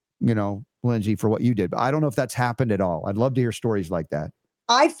you, Lindsey, for what you did. But I don't know if that's happened at all. I'd love to hear stories like that.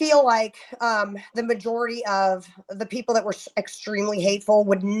 I feel like the majority of the people that were extremely hateful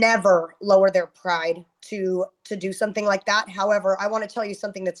would never lower their pride to do something like that. However, I want to tell you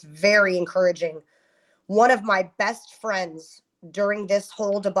something that's very encouraging. One of my best friends during this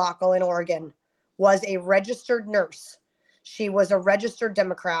whole debacle in Oregon was a registered nurse. She was a registered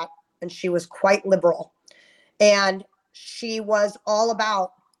Democrat, and she was quite liberal. And she was all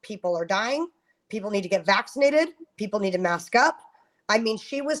about people are dying, people need to get vaccinated, people need to mask up. I mean,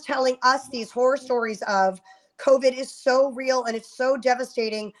 she was telling us these horror stories of COVID is so real and it's so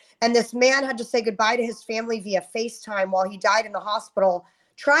devastating. And this man had to say goodbye to his family via FaceTime while he died in the hospital,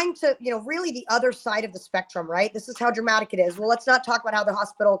 trying to, really the other side of the spectrum, right? This is how dramatic it is. Well, let's not talk about how the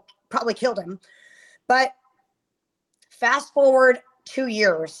hospital probably killed him. But fast forward 2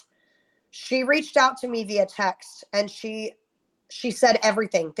 years, she reached out to me via text and she said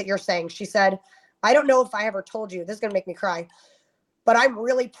everything that you're saying. She said, I don't know if I ever told you, this is going to make me cry, but I'm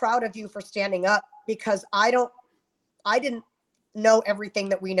really proud of you for standing up, because I didn't know everything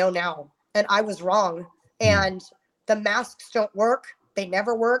that we know now. And I was wrong. And the masks don't work. They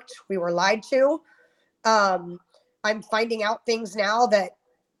never worked. We were lied to. I'm finding out things now that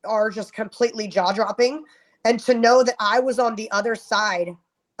are just completely jaw-dropping. And to know that I was on the other side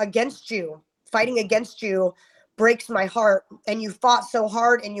against you, fighting against you, breaks my heart. And you fought so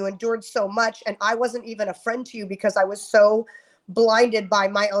hard and you endured so much. And I wasn't even a friend to you because I was so blinded by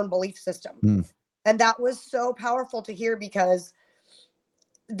my own belief system. And that was so powerful to hear, because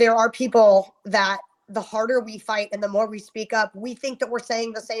there are people that the harder we fight and the more we speak up, we think that we're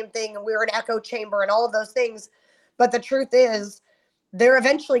saying the same thing and we're an echo chamber and all of those things. But the truth is, they're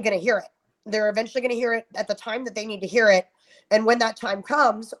eventually going to hear it. They're eventually going to hear it at the time that they need to hear it. And when that time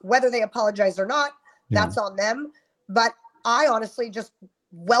comes, whether they apologize or not, that's on them. But I honestly just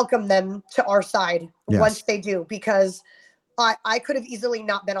welcome them to our side once they do, because I could have easily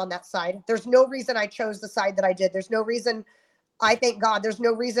not been on that side. There's no reason I chose the side that I did. There's no reason, I thank God, there's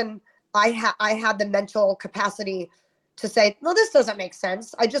no reason I had the mental capacity to say, well, this doesn't make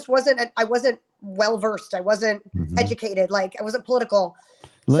sense. I wasn't well-versed. I wasn't educated. Like, I wasn't political.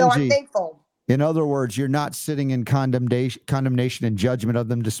 Lindsey, so I'm thankful. In other words, you're not sitting in condemnation and judgment of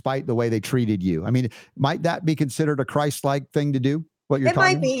them despite the way they treated you. I mean, might that be considered a Christ-like thing to do? It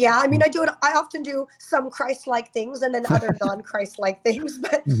might be, yeah. I mean, I often do some Christ-like things and then other non-Christ-like things,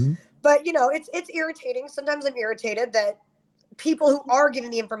 but it's irritating. Sometimes I'm irritated that people who are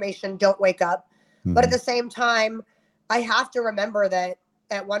given the information don't wake up. But at the same time, I have to remember that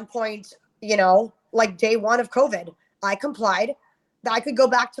at one point, like day one of COVID, I complied. I could go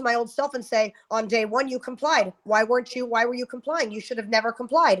back to my old self and say, on day one, you complied. Why were you complying? You should have never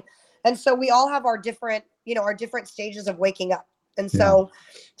complied. And so we all have our different stages of waking up. And so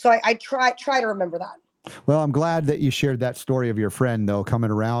I try to remember that. Well, I'm glad that you shared that story of your friend, though, coming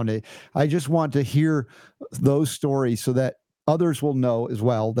around. I just want to hear those stories so that others will know as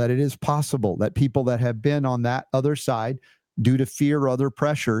well that it is possible that people that have been on that other side due to fear or other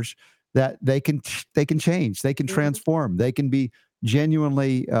pressures, that they can change, they can transform, they can be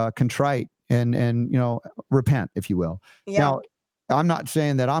genuinely contrite and repent, if you will. Yeah. Now, I'm not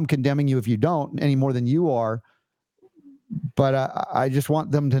saying that I'm condemning you if you don't any more than you are, but I just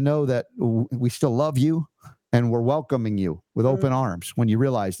want them to know that we still love you and we're welcoming you with open arms when you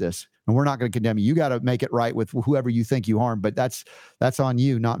realize this. And we're not going to condemn you. You got to make it right with whoever you think you harm, but that's on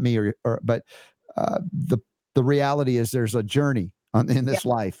you, not me. But the reality is there's a journey in this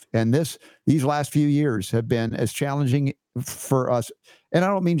life, and these last few years have been as challenging for us. And I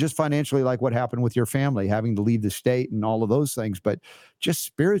don't mean just financially, like what happened with your family, having to leave the state and all of those things, but just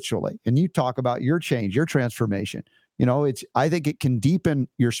spiritually. And you talk about your change, your transformation. I think it can deepen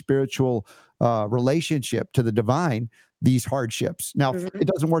your spiritual relationship to the divine, these hardships. Now, it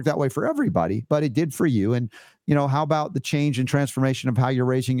doesn't work that way for everybody, but it did for you. And, how about the change and transformation of how you're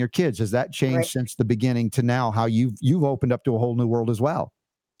raising your kids? Has that changed since the beginning to now, how you've opened up to a whole new world as well?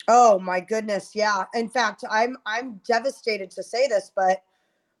 Oh my goodness. Yeah. In fact, I'm devastated to say this, but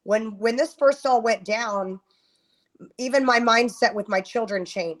when this first all went down, even my mindset with my children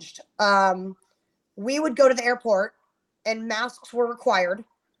changed. We would go to the airport and masks were required.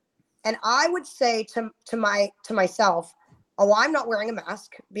 And I would say to myself, oh, I'm not wearing a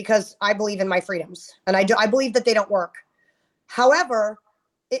mask because I believe in my freedoms. And I believe that they don't work. However,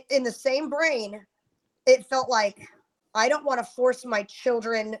 in the same brain, it felt like I don't want to force my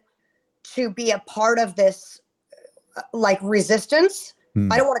children to be a part of this resistance.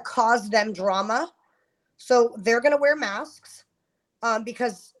 I don't want to cause them drama. So they're going to wear masks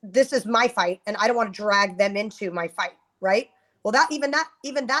because this is my fight and I don't want to drag them into my fight. Right. Well, even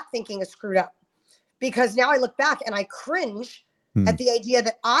that thinking is screwed up, because now I look back and I cringe at the idea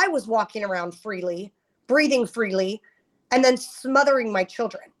that I was walking around freely, breathing freely, and then smothering my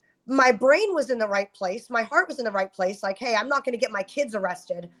children. My brain was in the right place. My heart was in the right place. Like, hey, I'm not going to get my kids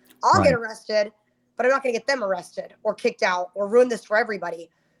arrested. I'll get arrested, but I'm not going to get them arrested or kicked out or ruin this for everybody.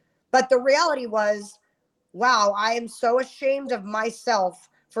 But the reality was, wow, I am so ashamed of myself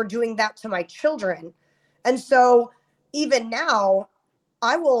for doing that to my children. And so even now,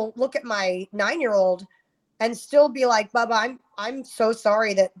 I will look at my 9-year-old and still be like, Bubba, I'm so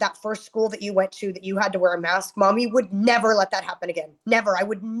sorry that first school that you went to, that you had to wear a mask. Mommy would never let that happen again. Never. I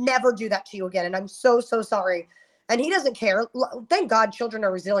would never do that to you again. And I'm so, so sorry. And he doesn't care. Thank God children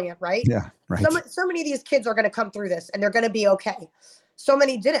are resilient, right? Yeah, right. So many of these kids are going to come through this and they're going to be okay. So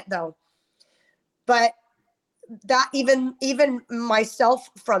many didn't, though. But that even myself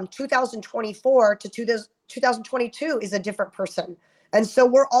from 2024 to 2022 is a different person. And so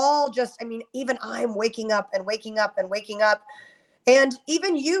we're all just, even I'm waking up and waking up and waking up. And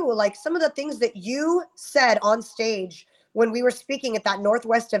even you, like some of the things that you said on stage when we were speaking at that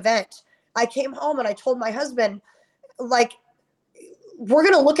Northwest event, I came home and I told my husband, like, we're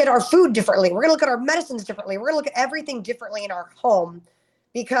going to look at our food differently. We're going to look at our medicines differently. We're going to look at everything differently in our home,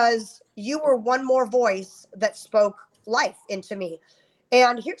 because you were one more voice that spoke life into me.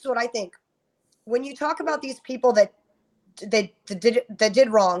 And here's what I think. When you talk about these people that did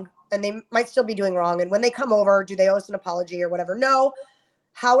wrong, and they might still be doing wrong, and when they come over, do they owe us an apology or whatever? No.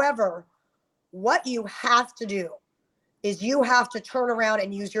 However, what you have to do is you have to turn around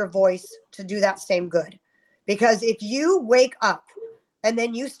and use your voice to do that same good. Because if you wake up and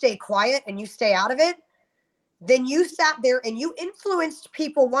then you stay quiet and you stay out of it, then you sat there and you influenced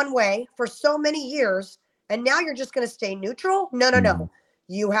people one way for so many years, and now you're just going to stay neutral? No.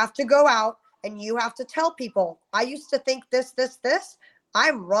 You have to go out and you have to tell people, I used to think this.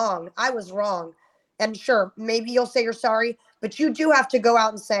 I'm wrong. I was wrong. And sure, maybe you'll say you're sorry, but you do have to go out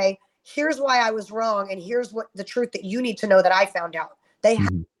and say, here's why I was wrong, and here's what the truth that you need to know that I found out.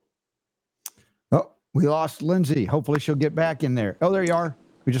 Oh, we lost Lindsey. Hopefully she'll get back in there. Oh, there you are.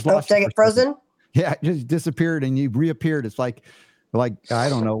 We just lost. Did I get frozen? Yeah, it just disappeared and you reappeared. It's like I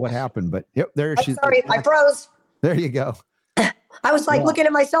don't know what happened, but yep, there she is. Sorry, I froze. There you go. I was like looking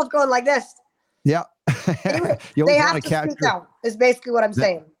at myself going like this. Yeah. Anyway, they have to speak out, is basically what I'm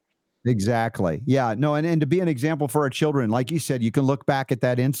saying. Exactly. Yeah. No, and to be an example for our children, like you said, you can look back at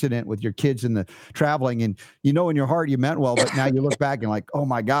that incident with your kids and the traveling, and in your heart you meant well, but now you look back and like, oh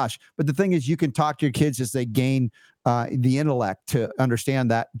my gosh. But the thing is, you can talk to your kids as they gain the intellect to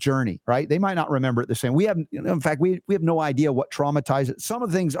understand that journey, right? They might not remember it the same. We have, in fact, we have no idea what traumatized it. Some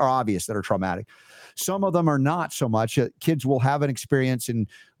of the things are obvious that are traumatic. Some of them are not so much. Kids will have an experience and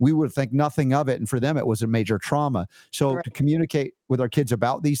we would think nothing of it. And for them, it was a major trauma. So to communicate with our kids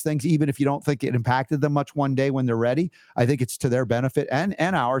about these things, even if you don't think it impacted them much one day when they're ready, I think it's to their benefit and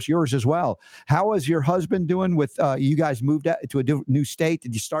ours, yours as well. How is your husband doing with, you guys moved to a new state?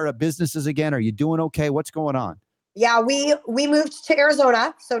 Did you start up businesses again? Are you doing okay? What's going on? Yeah, we moved to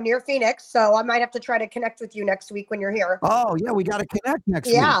Arizona, so near Phoenix. So I might have to try to connect with you next week when you're here. Oh, yeah, we got to connect next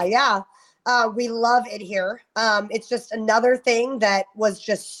Yeah, week. yeah. We love it here. It's just another thing that was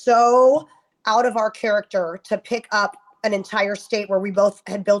just so out of our character to pick up an entire state where we both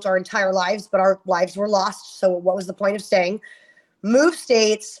had built our entire lives, but our lives were lost. So what was the point of staying? Move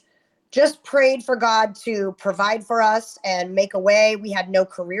states, just prayed for God to provide for us and make a way. We had no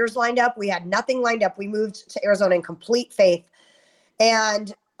careers lined up. We had nothing lined up. We moved to Arizona in complete faith,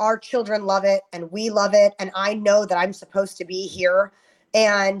 and our children love it and we love it. And I know that I'm supposed to be here.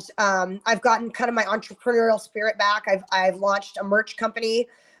 And I've gotten kind of my entrepreneurial spirit back. I've launched a merch company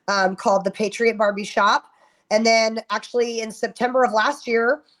called the Patriot Barbie shop. And then actually in September of last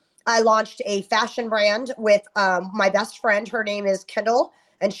year, I launched a fashion brand with my best friend. Her name is Kendall,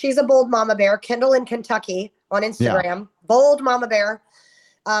 and she's a bold mama bear. Kendall in Kentucky on Instagram, bold mama bear.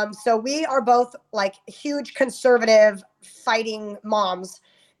 So we are both like huge conservative fighting moms,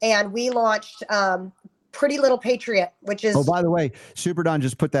 and we launched Pretty Little Patriot, which is. Oh, by the way, Super Don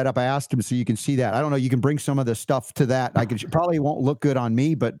just put that up. I asked him so you can see that. I don't know. You can bring some of the stuff to that. I can probably won't look good on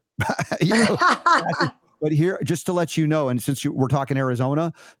me, but you know, but here, just to let you know, and since we're talking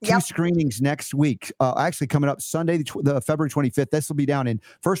Arizona, two screenings next week. Actually, coming up Sunday, the February 25th. This will be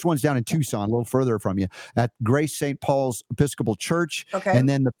first one's down in Tucson, a little further from you, at Grace St. Paul's Episcopal Church. Okay. And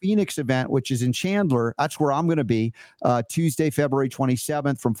then the Phoenix event, which is in Chandler, that's where I'm going to be Tuesday, February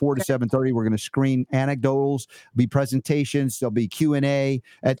 27th from 4 to 7:30. We're going to screen anecdotals, be presentations. There'll be Q&A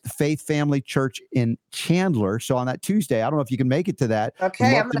at Faith Family Church in Chandler. So on that Tuesday, I don't know if you can make it to that.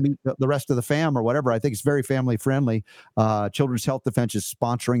 Okay. Love to meet the rest of the fam or whatever. I think it's very family friendly. Children's Health Defense is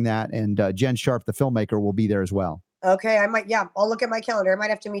sponsoring that, and Jen Sharp, the filmmaker, will be there as well. Okay, I'll look at my calendar. I might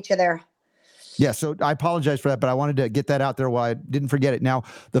have to meet you there. Yeah, so I apologize for that, but I wanted to get that out there while I didn't forget it. Now,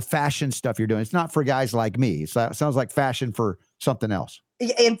 the fashion stuff you're doing, it's not for guys like me. It sounds like fashion for something else.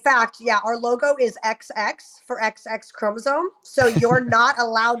 In fact, our logo is XX for XX chromosome. So you're not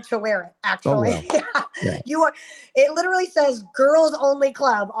allowed to wear it, actually. Oh, well. Yeah. You are. It literally says girls only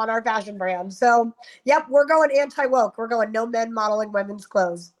club on our fashion brand. So, we're going anti-woke. We're going no men modeling women's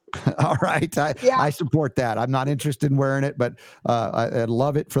clothes. All right. I support that. I'm not interested in wearing it, but I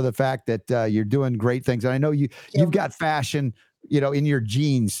love it for the fact that you're doing great things. And I know you've got fashion, in your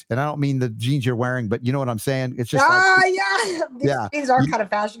jeans, and I don't mean the jeans you're wearing, but you know what I'm saying? It's just These jeans are kind of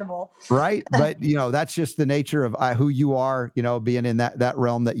fashionable. Right. But, that's just the nature of who you are, being in that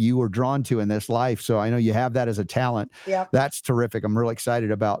realm that you were drawn to in this life. So I know you have that as a talent. Yeah. That's terrific. I'm really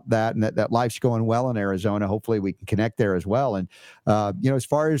excited about that, and that life's going well in Arizona. Hopefully we can connect there as well. And, as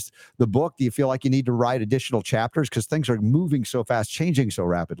far as the book, do you feel like you need to write additional chapters because things are moving so fast, changing so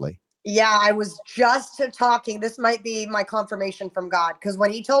rapidly? Yeah, I was just talking. This might be my confirmation from God, because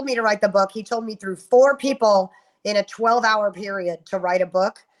when he told me to write the book, he told me through 4 people in a 12-hour period to write a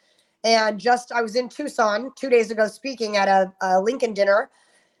book. And I was in Tucson 2 days ago speaking at a Lincoln dinner,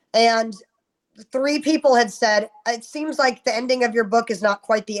 and 3 people had said, it seems like the ending of your book is not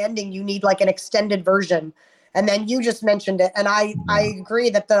quite the ending. You need like an extended version. And then you just mentioned it. And I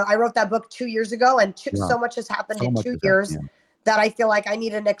agree that I wrote that book 2 years ago, and so much has happened in 2 years. That I feel like I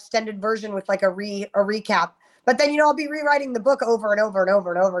need an extended version with like a recap. But then, I'll be rewriting the book over and over and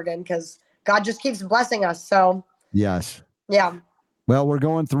over and over again because God just keeps blessing us. So, yes. Yeah. Well, we're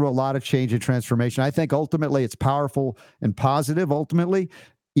going through a lot of change and transformation. I think ultimately it's powerful and positive, ultimately,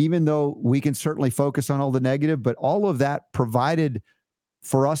 even though we can certainly focus on all the negative, but all of that provided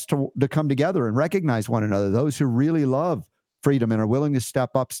for us to come together and recognize one another. Those who really love freedom and are willing to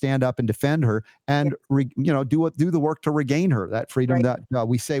step up, stand up, and defend her, and do the work to regain her, that freedom that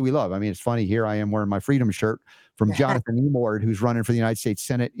we say we love. I mean, it's funny. Here I am wearing my freedom shirt from Jonathan Emord, who's running for the United States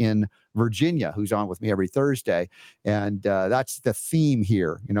Senate in Virginia, who's on with me every Thursday. And that's the theme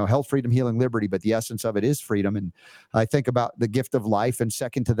here, health, freedom, healing, liberty. But the essence of it is freedom. And I think about the gift of life. And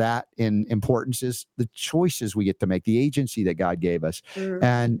second to that in importance is the choices we get to make, the agency that God gave us.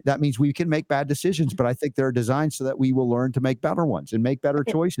 And that means we can make bad decisions, but I think they're designed so that we will learn to make better ones and make better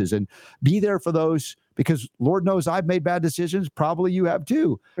choices and be there for those, because Lord knows I've made bad decisions. Probably you have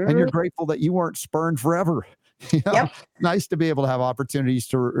too. And you're grateful that you weren't spurned forever. Nice to be able to have opportunities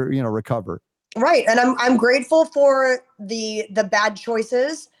to, recover. Right. And I'm grateful for the bad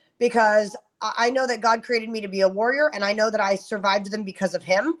choices, because I know that God created me to be a warrior, and I know that I survived them because of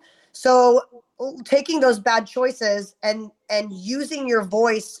him. So taking those bad choices and using your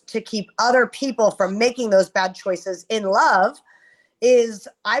voice to keep other people from making those bad choices in love is,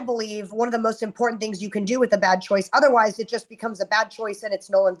 I believe, one of the most important things you can do with a bad choice. Otherwise, it just becomes a bad choice and it's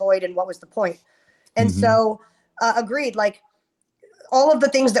null and void. And what was the point? And so agreed, like all of the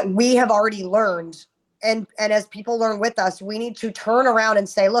things that we have already learned and as people learn with us, we need to turn around and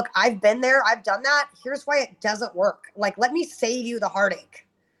say, look, I've been there, I've done that. Here's why it doesn't work. Like, let me save you the heartache.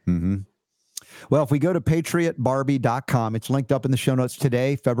 Mm-hmm. Well, if we go to patriotbarbie.com, it's linked up in the show notes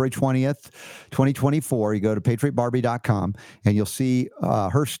today, February 20th, 2024. You go to patriotbarbie.com and you'll see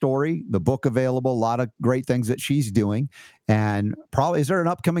her story, the book available, a lot of great things that she's doing. And probably, is there an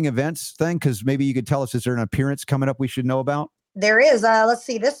upcoming events thing? Because maybe you could tell us, is there an appearance coming up we should know about? There is. Let's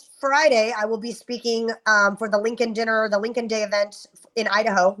see. This Friday, I will be speaking for the Lincoln Dinner, the Lincoln Day event in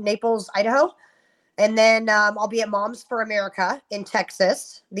Idaho, Naples, Idaho. And then I'll be at Moms for America in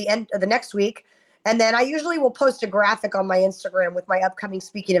Texas the next week. And then I usually will post a graphic on my Instagram with my upcoming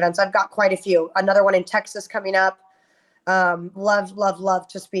speaking events. I've got quite a few. Another one in Texas coming up. Love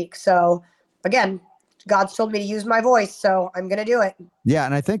to speak. So again, God's told me to use my voice, so I'm going to do it. Yeah,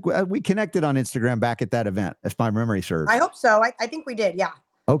 and I think we connected on Instagram back at that event, if my memory serves. I hope so. I think we did, yeah.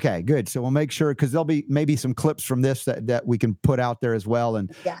 Okay, good. So we'll make sure, because there'll be maybe some clips from this that we can put out there as well.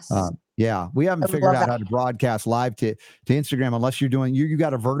 And yes. Yeah, we haven't figured out how to broadcast live to Instagram unless you're doing, you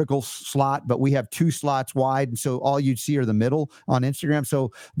got a vertical slot, but we have 2 slots wide. And so all you'd see are the middle on Instagram.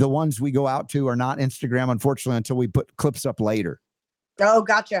 So the ones we go out to are not Instagram, unfortunately, until we put clips up later. Oh,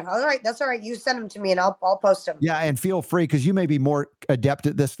 gotcha. All right. That's all right. You send them to me and I'll post them. Yeah. And feel free, because you may be more adept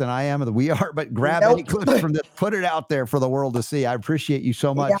at this than I am, or that we are, but grab any clips from this, put it out there for the world to see. I appreciate you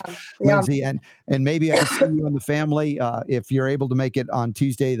so much, Lindsey. And maybe I can see you and the family if you're able to make it on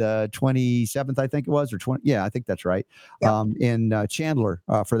Tuesday, the 27th, I think it was, or 20. Yeah, I think that's right. In Chandler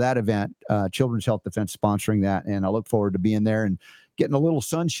for that event, Children's Health Defense sponsoring that. And I look forward to being there and getting a little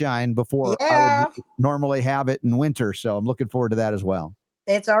sunshine before I would normally have it in winter. So I'm looking forward to that as well.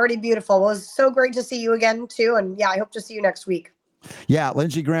 It's already beautiful. Well, it's so great to see you again too. And yeah, I hope to see you next week. Yeah.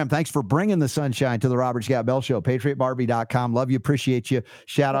 Lindsey Graham, thanks for bringing the sunshine to the Robert Scott Bell Show. PatriotBarbie.com. Love you. Appreciate you.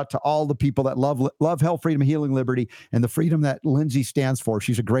 Shout out to all the people that love health, freedom, healing, liberty, and the freedom that Lindsey stands for.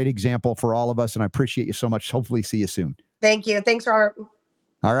 She's a great example for all of us. And I appreciate you so much. Hopefully see you soon. Thank you. Thanks, Robert.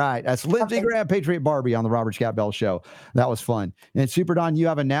 All right. That's Lindsey Graham, Patriot Barbie on the Robert Scott Bell Show. That was fun. And Super Don, you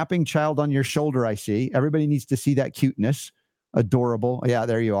have a napping child on your shoulder, I see. Everybody needs to see that cuteness. Adorable. Yeah,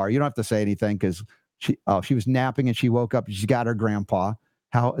 there you are. You don't have to say anything, because she was napping and she woke up and she got her grandpa.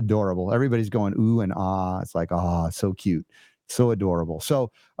 How adorable. Everybody's going, ooh and ah. It's like, so cute. So adorable.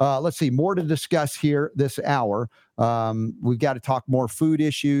 So let's see, more to discuss here this hour. We've got to talk more food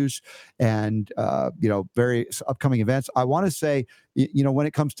issues and, various upcoming events. I want to say, when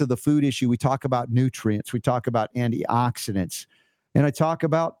it comes to the food issue, we talk about nutrients, we talk about antioxidants, and I talk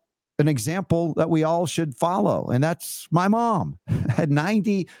about an example that we all should follow. And that's my mom at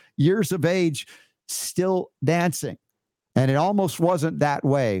 90 years of age, still dancing. And it almost wasn't that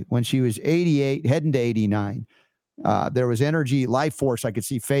way when she was 88, heading to 89. There was energy, life force I could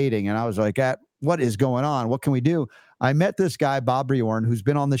see fading. And I was like, what is going on? What can we do? I met this guy, Bob Riorn, who's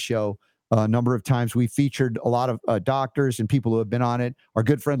been on the show a number of times. We featured a lot of doctors and people who have been on it. Our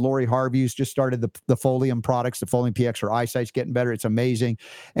good friend Lori Harvey, who's just started the Folium products, the Folium PX. Her eyesight's getting better. It's amazing.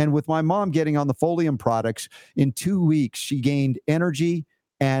 And with my mom getting on the Folium products, in 2 weeks, she gained energy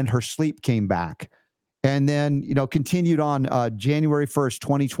and her sleep came back. And then, continued on January 1st,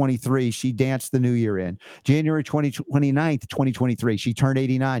 2023, she danced the new year in. January 29th, 2023, she turned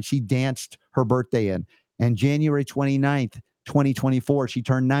 89. She danced her birthday in. And January 29th, 2024, she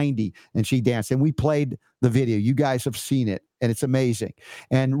turned 90 and she danced. And we played the video. You guys have seen it, and it's amazing.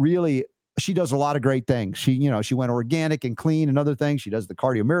 And really, she does a lot of great things. She went organic and clean and other things. She does the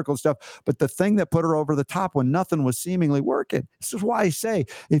cardio miracle stuff. But the thing that put her over the top when nothing was seemingly working, this is why I say,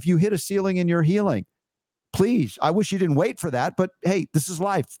 if you hit a ceiling in your healing, please, I wish you didn't wait for that, but hey, this is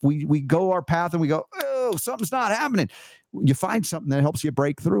life. We go our path and we go, oh, something's not happening. You find something that helps you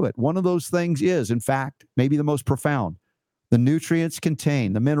break through it. One of those things is, in fact, maybe the most profound. The nutrients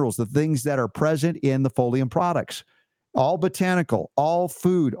contained, the minerals, the things that are present in the Folium products. All botanical, all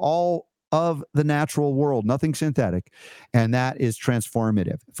food, all of the natural world, nothing synthetic. And that is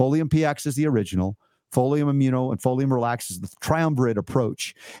transformative. Folium PX is the original. Folium Immuno and Folium Relax is the triumvirate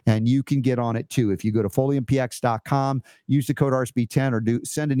approach, and you can get on it too. If you go to foliumpx.com, use the code RSB10, or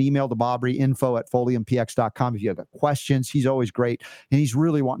send an email to Bobby, info@foliumpx.com. If you have questions, he's always great, and he's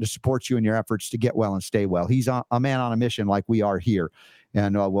really wanting to support you in your efforts to get well and stay well. He's a man on a mission like we are here,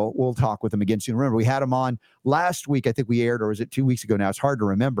 and we'll talk with him again soon. Remember, we had him on last week. I think we aired, or was it 2 weeks ago now? It's hard to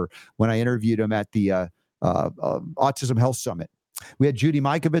remember, when I interviewed him at the Autism Health Summit. We had Judy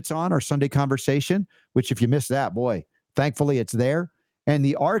Mikovits on our Sunday conversation, which if you missed that, boy, thankfully it's there. And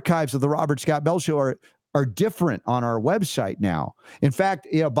the archives of the Robert Scott Bell Show are are different on our website now. In fact,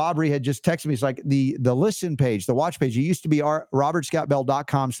 Barbie had just texted me. It's like the listen page, the watch page. It used to be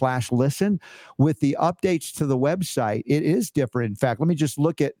robertscottbell.com/listen. With the updates to the website, it is different. In fact, let me just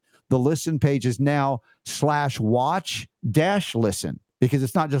look at the listen page is now /watch-listen, because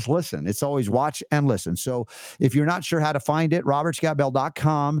it's not just listen. It's always watch and listen. So if you're not sure how to find it,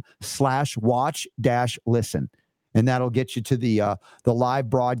 robertscottbell.com/watch-listen. And that'll get you to the live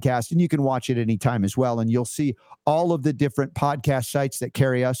broadcast, and you can watch it anytime as well. And you'll see all of the different podcast sites that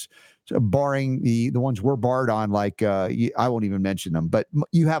carry us, barring the ones we're barred on. Like I won't even mention them, but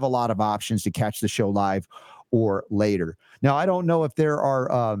you have a lot of options to catch the show live or later. Now, I don't know if there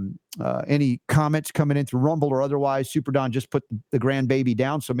are any comments coming in through Rumble or otherwise. Super Don just put the grandbaby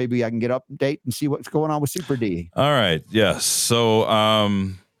down, so maybe I can get update and see what's going on with Super D. All right. Yes. So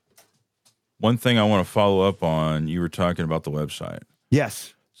one thing I want to follow up on, you were talking about the website.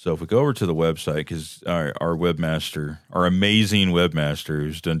 Yes. So if we go over to the website, because our webmaster, our amazing webmaster,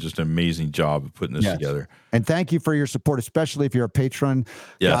 who's done just an amazing job of putting this together. And thank you for your support, especially if you're a patron.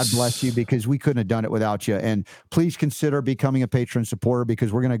 Yes. God bless you, because we couldn't have done it without you. And please consider becoming a patron supporter,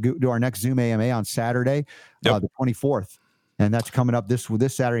 because we're going to do our next Zoom AMA on Saturday, the 24th. And that's coming up this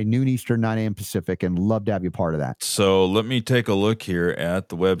Saturday, noon Eastern, 9 a.m. Pacific, and love to have you part of that. So let me take a look here at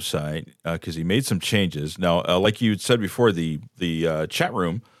the website, because he made some changes. Now, like you said before, the chat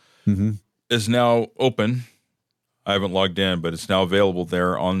room is now open. I haven't logged in, but it's now available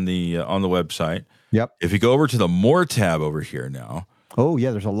there on the website. Yep. If you go over to the More tab over here now. Oh,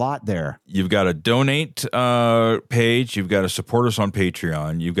 yeah, there's a lot there. You've got a donate page. You've got to support us on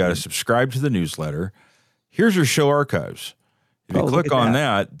Patreon. You've got to subscribe to the newsletter. Here's your show archives. If you click on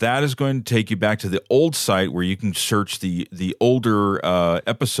that is going to take you back to the old site where you can search the older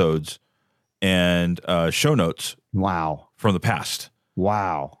episodes and show notes. Wow. From the past.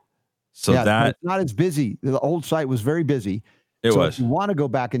 Wow. So that it's not as busy. The old site was very busy. It was. If you want to go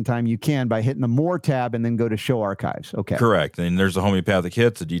back in time, you can by hitting the More tab and then go to Show Archives. Okay. Correct. And there's the homeopathic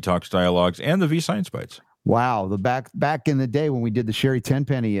hits, the detox dialogues, and the V Science Bites. Wow, the back in the day when we did the Sherry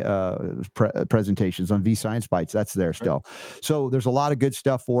Tenpenny presentations on V Science Bites, that's there still. So there's a lot of good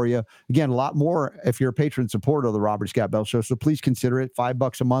stuff for you. Again, a lot more if you're a patron supporter of the Robert Scott Bell Show. So please consider it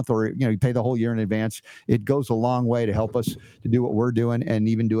 $5 a month, or you pay the whole year in advance. It goes a long way to help us to do what we're doing and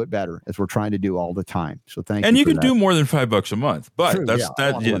even do it better, as we're trying to do all the time. So thank you. And you can do more than $5 a month, but True,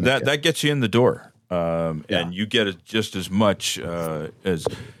 that gets you in the door, and you get just as much as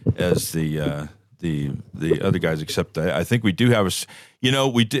the other guys, except I think we do have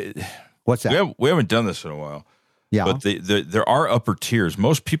we did. What's that? We haven't done this in a while. Yeah. But there are upper tiers.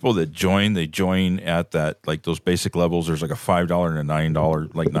 Most people that join, they join at that, like those basic levels. There's like a $5 and a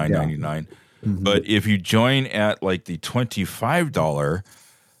 $9, like $9.99. But if you join at like the $25,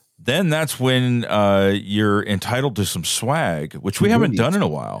 then that's when you're entitled to some swag, which we haven't done in a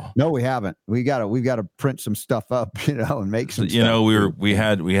while. No, we haven't. We've got to print some stuff up, and make some. We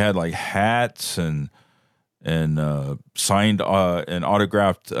had like hats and signed and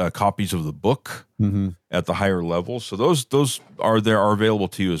autographed copies of the book at the higher levels. So those are available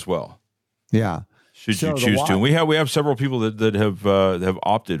to you as well. Yeah. Should you choose to? And we have several people that have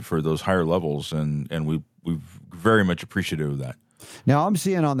opted for those higher levels, and we're very much appreciative of that. Now I'm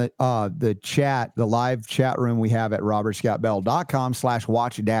seeing on the chat, the live chat room we have at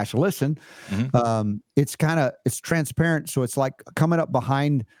robertscottbell.com/watch-listen. It's transparent. So it's like coming up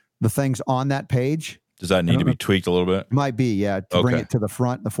behind the things on that page. Does that need to be tweaked a little bit? Might be, yeah, to bring it to the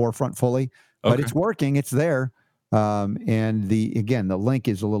forefront fully. But it's working. It's there. And the link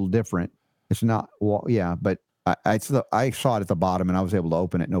is a little different. It's not, but I saw it at the bottom and I was able to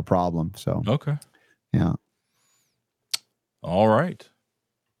open it, no problem. So, yeah. All right.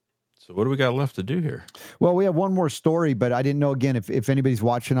 So what do we got left to do here? Well, we have one more story, but I didn't know, again, if anybody's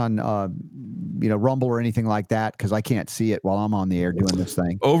watching on, Rumble or anything like that, because I can't see it while I'm on the air doing this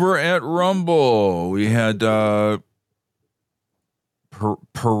thing. Over at Rumble, we had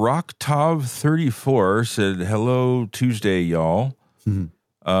Paraktov34 said, hello, Tuesday, y'all.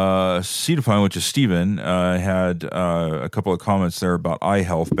 Cedifine, which is Steven, had a couple of comments there about eye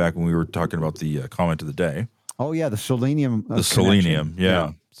health back when we were talking about the comment of the day. Oh, yeah, the selenium. Selenium,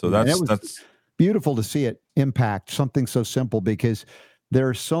 yeah. So that's beautiful to see it impact something so simple, because there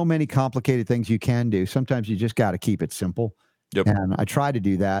are so many complicated things you can do. Sometimes you just got to keep it simple. Yep. And I try to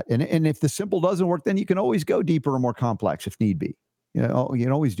do that. And if the simple doesn't work, then you can always go deeper or more complex if need be. You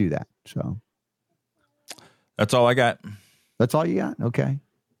can always do that. So that's all I got. That's all you got? Okay.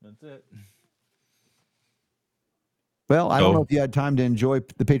 That's it. Well, I don't know if you had time to enjoy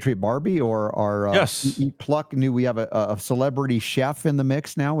the Patriot Barbie or our Yes. Eat Pluck. Knew we have a celebrity chef in the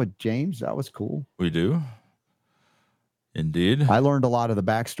mix now with James. That was cool. We do. Indeed. I learned a lot of the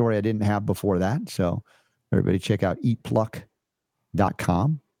backstory I didn't have before that. So everybody check out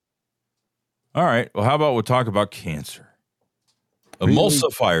eatpluck.com. All right. Well, how about we'll talk about cancer? Really?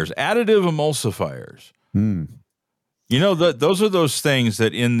 Emulsifiers, additive emulsifiers. You know, those are those things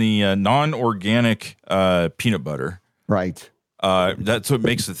that in the non-organic peanut butter, right? That's what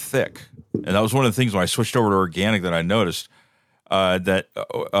makes it thick. And that was one of the things when I switched over to organic that I noticed that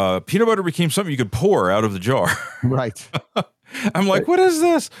peanut butter became something you could pour out of the jar. Right. I'm like, what is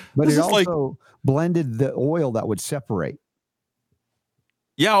this? But this it is also blended the oil that would separate.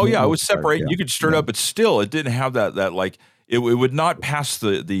 Yeah, oh yeah, it would separate. Yeah. You could stir it up, but still, it didn't have that like it would not pass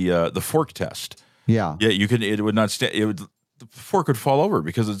the fork test. Yeah, yeah, you could. It would not stand. It would the fork would fall over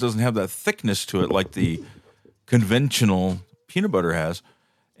because it doesn't have that thickness to it like the conventional peanut butter has.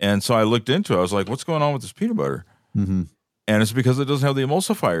 And so I looked into it. I was like, what's going on with this peanut butter? Mm-hmm. And it's because it doesn't have the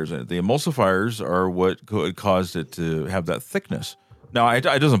emulsifiers in it. The emulsifiers are what caused it to have that thickness. Now, it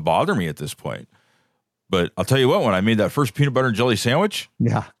doesn't bother me at this point. But I'll tell you what, when I made that first peanut butter and jelly sandwich,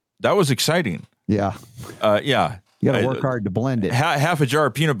 yeah, that was exciting. Yeah. Yeah. You got to work hard to blend it. Half a jar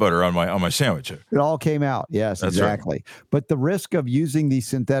of peanut butter on my sandwich. It all came out. Yes, That's exactly. right. But the risk of using these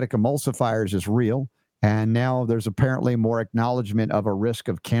synthetic emulsifiers is real. And now there's apparently more acknowledgement of a risk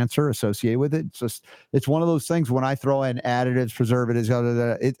of cancer associated with it. It's one of those things when I throw in additives, preservatives,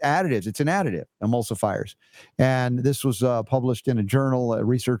 it's additives. It's an additive, emulsifiers. And this was published in a journal.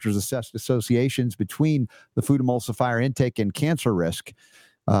 Researchers assessed associations between the food emulsifier intake and cancer risk.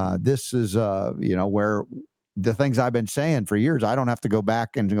 This is, where the things I've been saying for years, I don't have to go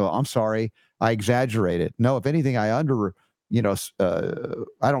back and go, I'm sorry, I exaggerated. No, if anything, I I don't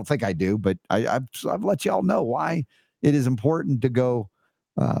think I do, but I've let y'all know why it is important to go,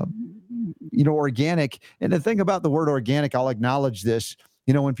 organic. And the thing about the word organic, I'll acknowledge this.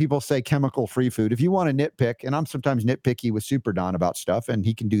 When people say chemical-free food, if you want to nitpick, and I'm sometimes nitpicky with Super Don about stuff, and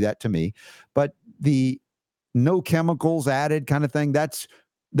he can do that to me, but the no chemicals added kind of thing, that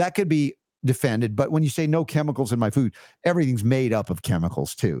could be defended. But when you say no chemicals in my food, everything's made up of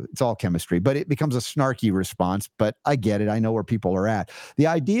chemicals too. It's all chemistry, but it becomes a snarky response. But I get it. I know where people are at. The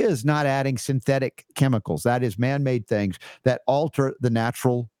idea is not adding synthetic chemicals. That is man-made things that alter the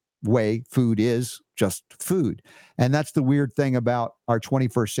natural way food is just food. And that's the weird thing about our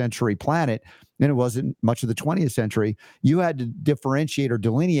 21st century planet. And it wasn't much of the 20th century. You had to differentiate or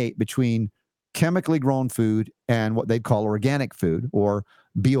delineate between chemically grown food and what they'd call organic food, or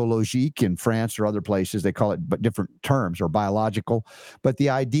biologique in France or other places. They call it but different terms, or biological. But the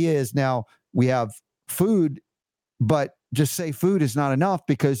idea is now we have food, but just say food is not enough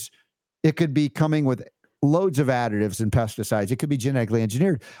because it could be coming with loads of additives and pesticides. It could be genetically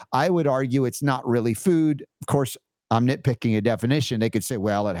engineered. I would argue it's not really food. Of course, I'm nitpicking a definition. They could say,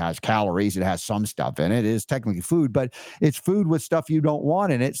 well, it has calories. It has some stuff in it. It is technically food, but it's food with stuff you don't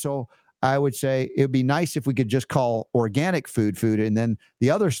want in it. So I would say it would be nice if we could just call organic food, and then the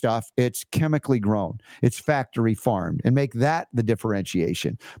other stuff, it's chemically grown, it's factory farmed, and make that the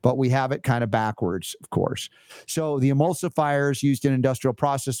differentiation. But we have it kind of backwards, of course. So the emulsifiers used in industrial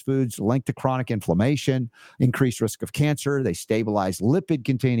processed foods linked to chronic inflammation, increased risk of cancer. They stabilize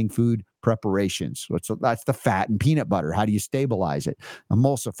lipid-containing food preparations. So that's the fat in peanut butter. How do you stabilize it?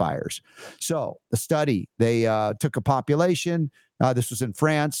 Emulsifiers. So the study, they took a population. This was in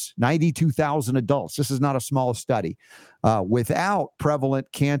France, 92,000 adults. This is not a small study. Without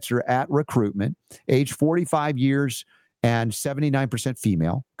prevalent cancer at recruitment, age 45 years and 79%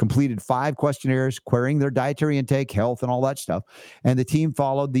 female, completed 5 questionnaires, querying their dietary intake, health, and all that stuff. And the team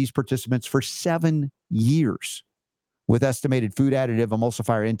followed these participants for 7 years with estimated food additive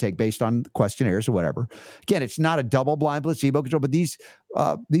emulsifier intake based on questionnaires or whatever. Again, it's not a double-blind placebo control, but these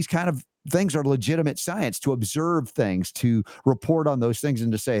kind of things are legitimate science, to observe things, to report on those things,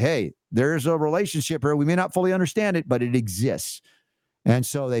 and to say, hey, there's a relationship here. We may not fully understand it, but it exists. And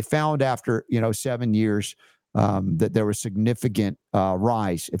so they found after 7 years that there was significant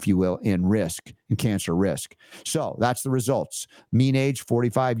rise, if you will, in cancer risk. So that's the results. Mean age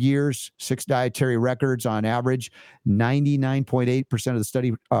 45 years, 6 dietary records on average. 99.8% of the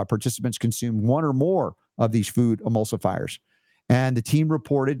study participants consumed 1 or more of these food emulsifiers. And the team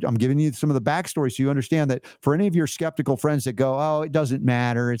reported, I'm giving you some of the backstory so you understand that for any of your skeptical friends that go, oh, it doesn't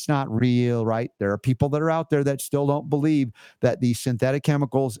matter, it's not real, right? There are people that are out there that still don't believe that these synthetic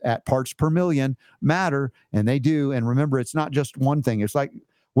chemicals at parts per million matter, and they do. And remember, it's not just one thing. It's like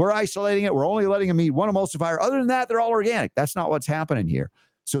we're isolating it. We're only letting them eat one emulsifier. Other than that, they're all organic. That's not what's happening here.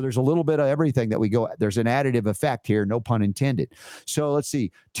 So there's a little bit of everything that we go, there's an additive effect here, no pun intended. So let's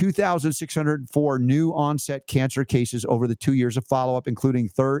see, 2,604 new onset cancer cases over the 2 years of follow-up, including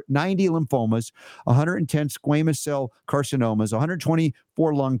 90 lymphomas, 110 squamous cell carcinomas,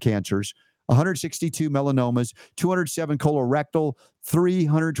 124 lung cancers, 162 melanomas, 207 colorectal,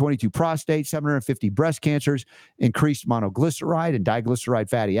 322 prostate, 750 breast cancers, increased monoglyceride and diglyceride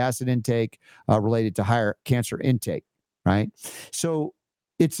fatty acid intake related to higher cancer intake, right? So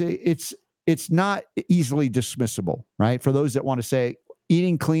it's not easily dismissible, right? For those that want to say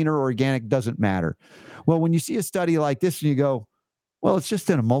eating cleaner or organic doesn't matter. Well, when you see a study like this and you go, well, it's just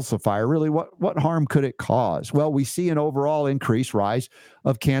an emulsifier. Really, what harm could it cause? Well, we see an overall increased rise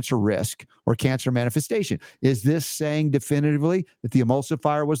of cancer risk or cancer manifestation. Is this saying definitively that the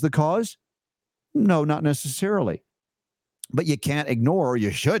emulsifier was the cause? No, not necessarily. But you can't ignore, or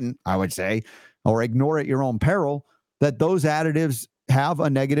you shouldn't, I would say, or ignore at your own peril, that those additives have a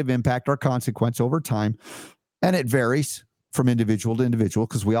negative impact or consequence over time. And it varies from individual to individual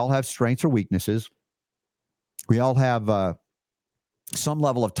because we all have strengths or weaknesses. We all have some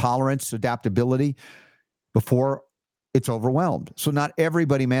level of tolerance, adaptability before it's overwhelmed. So not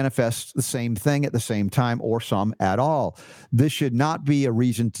everybody manifests the same thing at the same time or some at all. This should not be a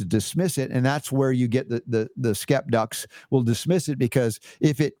reason to dismiss it. And that's where you get the skeptics will dismiss it, because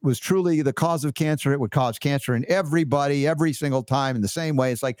if it was truly the cause of cancer, it would cause cancer in everybody every single time in the same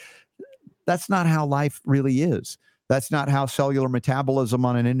way. It's like, that's not how life really is. That's not how cellular metabolism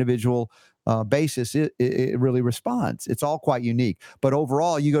on an individual basis, it really responds. It's all quite unique. But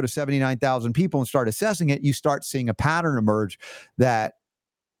overall, you go to 79,000 people and start assessing it, you start seeing a pattern emerge that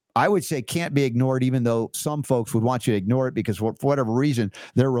I would say can't be ignored, even though some folks would want you to ignore it because for whatever reason,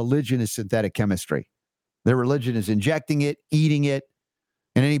 their religion is synthetic chemistry. Their religion is injecting it, eating it,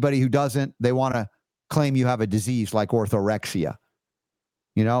 and anybody who doesn't, they want to claim you have a disease like orthorexia.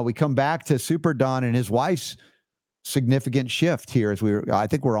 You know, we come back to Super Don and his wife's significant shift here as I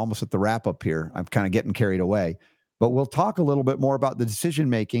think we're almost at the wrap up here. I'm kind of getting carried away, but we'll talk a little bit more about the decision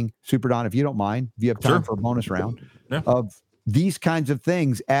making, Super Don, if you don't mind, if you have time for a bonus round of these kinds of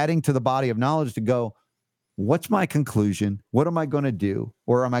things, adding to the body of knowledge to go, what's my conclusion? What am I going to do?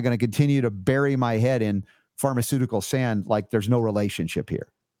 Or am I going to continue to bury my head in pharmaceutical sand like there's no relationship here?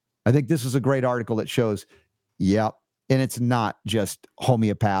 I think this is a great article that shows, yep. And it's not just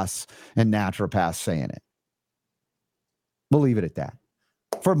homeopaths and naturopaths saying it. We'll leave it at that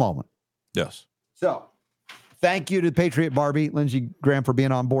for a moment. Yes. So thank you to Patriot Barbie, Lindsey Graham, for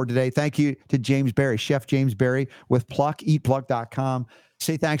being on board today. Thank you to James Berry, Chef James Berry with Pluck, eatpluck.com.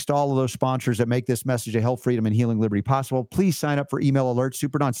 Say thanks to all of those sponsors that make this message of health, freedom, and healing liberty possible. Please sign up for email alerts.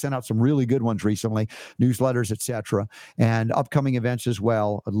 Super Don sent out some really good ones recently, newsletters, etc., and upcoming events as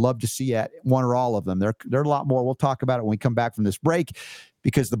well. I'd love to see at one or all of them. There are a lot more. We'll talk about it when we come back from this break,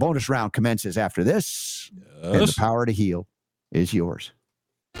 because the bonus round commences after this. Yes. And the power to heal is yours.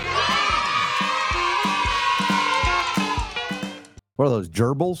 What are those,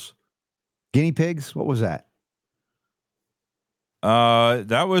 gerbils? Guinea pigs? What was that?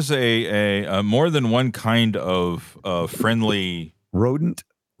 That was a more than one kind of friendly rodent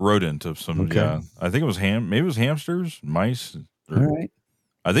of some. Okay. Yeah, I think it was maybe it was hamsters, mice. All right.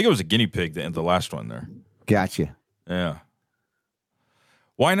 I think it was a guinea pig. The last one there. Gotcha. Yeah.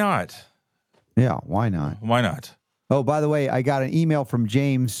 Why not? Yeah. Why not? Why not? Oh, by the way, I got an email from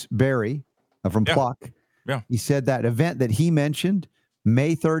James Berry from Pluck. Yeah. He said that event that he mentioned,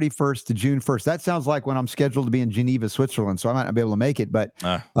 May 31st to June 1st. That sounds like when I'm scheduled to be in Geneva, Switzerland, so I might not be able to make it, but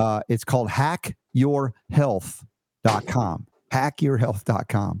it's called hackyourhealth.com.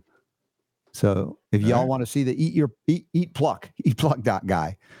 Hackyourhealth.com. So if y'all want to see the eat Pluck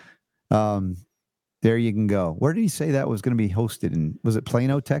guy, there you can go. Where did he say that was going to be hosted in? Was it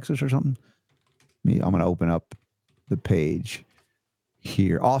Plano, Texas or something? I'm going to open up the page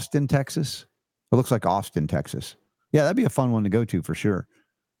here. Austin, Texas. It looks like Austin, Texas. Yeah, that'd be a fun one to go to for sure.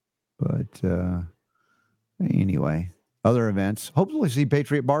 But anyway, other events. Hopefully see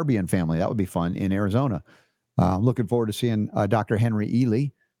Patriot Barbie and family. That would be fun in Arizona. I'm looking forward to seeing Dr. Henry Ely,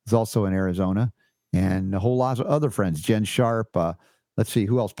 who's also in Arizona, and a whole lot of other friends. Jen Sharp. Let's see,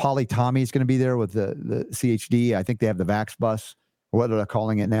 who else? Polly Tommy is going to be there with the CHD. I think they have the VAX bus, or what they're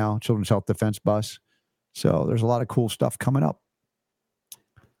calling it now, Children's Health Defense Bus. So there's a lot of cool stuff coming up.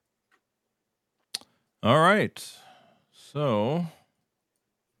 All right. So,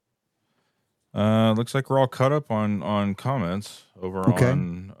 looks like we're all caught up on comments over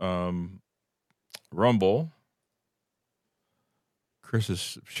on Rumble. Chris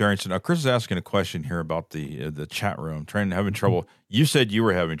is sharing some. Chris is asking a question here about the chat room. Having trouble. You said you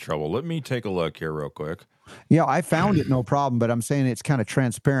were having trouble. Let me take a look here real quick. Yeah, I found it no problem, but I'm saying it's kind of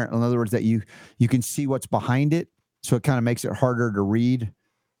transparent. In other words, that you can see what's behind it, so it kind of makes it harder to read.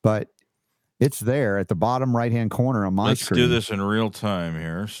 But it's there at the bottom right-hand corner on my screen. Let's do this in real time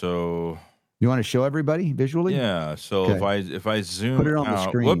here. So you want to show everybody visually? Yeah. So Okay. if I zoom Put it on out, the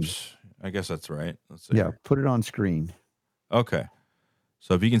screen. whoops, I guess that's right. Let's see. Yeah, put it on screen. Okay.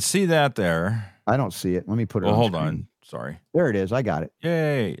 So if you can see that there. I don't see it. Let me put it on hold screen. on. Sorry. There it is. I got it.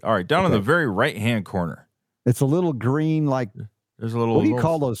 Yay. All right. Down in the very right-hand corner. It's a little green, like, there's a little. What do you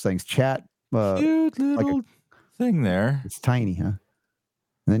call those things? Chat. Cute little thing there. It's tiny, huh?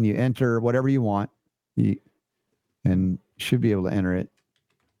 And then you enter whatever you want, and should be able to enter it.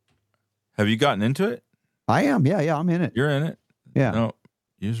 Have you gotten into it? I am. Yeah, I'm in it. You're in it? Yeah. No.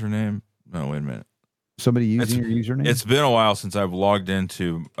 Username. No, wait a minute. Somebody using your username? It's been a while since I've logged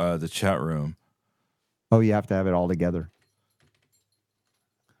into the chat room. Oh, you have to have it all together.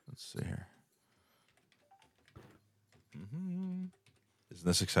 Let's see here. Isn't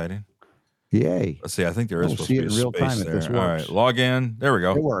this exciting? Yay. Let's see. I think there is supposed see to be it in real time if there. this works. All right. Log in. There we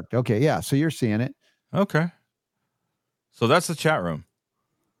go. It worked. Okay. Yeah. So you're seeing it. Okay. So that's the chat room.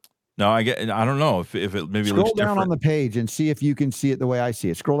 Now I don't know if it maybe scroll looks down different on the page and see if you can see it the way I see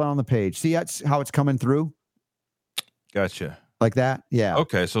it. Scroll down on the page. See that's how it's coming through? Gotcha. Like that? Yeah.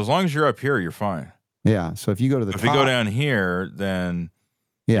 Okay. So as long as you're up here, you're fine. Yeah. So if you go to the top. If you go down here, then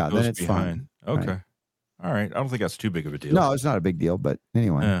then it's behind. Fine. Okay. Right. All right. I don't think that's too big of a deal. No, it's not a big deal, but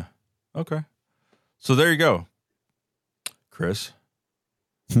anyway. Yeah. Okay. So there you go, Chris.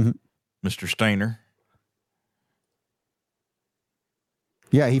 Mr. Steiner.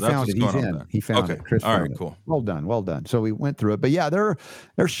 Yeah, he found it. He's in. He found it. Chris all found right, it. cool. Well done. Well done. So we went through it. But yeah, there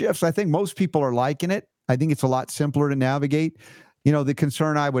are shifts. I think most people are liking it. I think it's a lot simpler to navigate. You know, the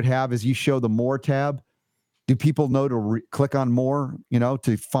concern I would have is you show the more tab. Do people know to click on more,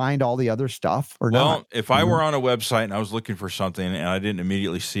 to find all the other stuff or not? Well, if I were on a website and I was looking for something and I didn't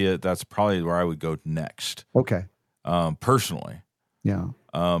immediately see it, that's probably where I would go next. Okay. Personally. Yeah.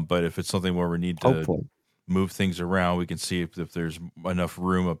 But if it's something where we need to move things around, we can see if there's enough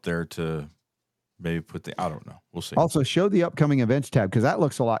room up there to maybe put I don't know. We'll see. Also, show the upcoming events tab because that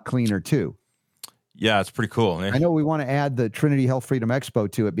looks a lot cleaner too. Yeah, it's pretty cool. I know we want to add the Trinity Health Freedom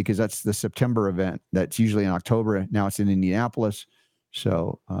Expo to it because that's the September event. That's usually in October. Now it's in Indianapolis.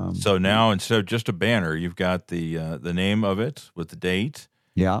 So now instead of just a banner, you've got the name of it with the date.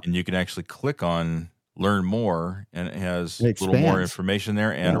 Yeah. And you can actually click on learn more, and it has a little more information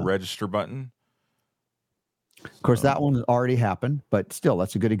there and a register button. Of course, that one already happened, but still,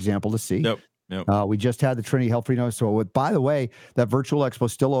 that's a good example to see. Yep. We just had the Trinity Health Freedom. So, by the way, that virtual expo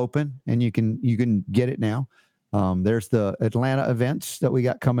is still open, and you can get it now. There's the Atlanta events that we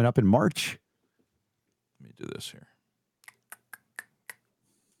got coming up in March. Let me do this here.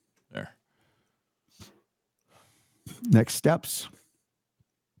 There. Next steps.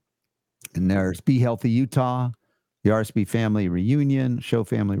 And there's Be Healthy Utah, the RSB family reunion, show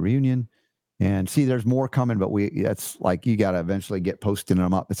family reunion. And see, there's more coming, but that's like you got to eventually get posting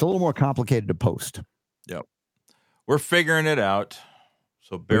them up. It's a little more complicated to post. Yep. We're figuring it out.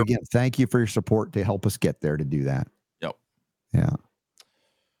 So again, thank you for your support to help us get there to do that. Yep. Yeah.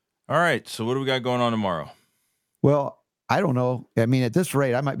 All right. So what do we got going on tomorrow? Well, I don't know. I mean, at this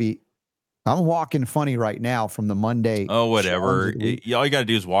rate, I'm walking funny right now from the Monday. Oh, whatever. All you got to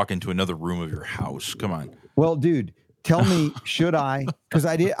do is walk into another room of your house. Come on. Well, dude. Tell me, should I? Because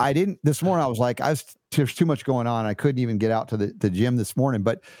I didn't this morning. I was like, there's too much going on. I couldn't even get out to the gym this morning.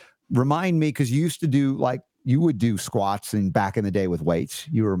 But remind me, because you used to do you would do squats and back in the day with weights.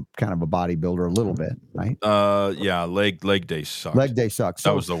 You were kind of a bodybuilder a little bit, right? Yeah. Leg day sucked. Leg day sucks.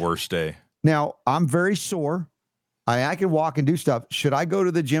 That was the worst day. Now I'm very sore. I can walk and do stuff. Should I go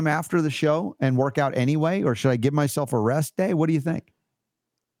to the gym after the show and work out anyway, or should I give myself a rest day? What do you think?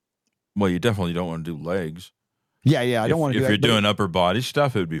 Well, you definitely don't want to do legs. Yeah. I don't want to do that. If you're doing upper body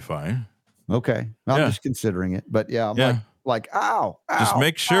stuff, it would be fine. Okay. I'm just considering it. But yeah, I'm like, ow. Just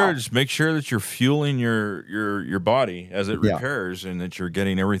make sure that you're fueling your body as it repairs and that you're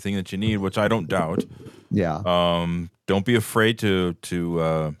getting everything that you need, which I don't doubt. Yeah. Don't be afraid to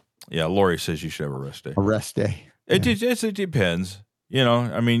Lori says you should have a rest day. A rest day. It depends.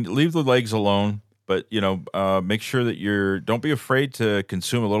 I mean, leave the legs alone, but make sure that don't be afraid to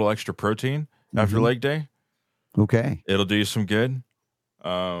consume a little extra protein after leg day. Okay. It'll do you some good.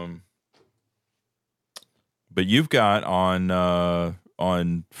 But you've got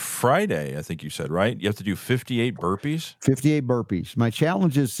on Friday, I think you said, right? You have to do 58 burpees. 58 burpees. My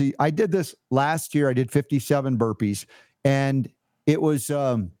challenge is, I did this last year. I did 57 burpees, and it was,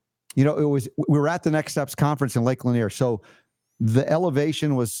 we were at the Next Steps conference in Lake Lanier. So the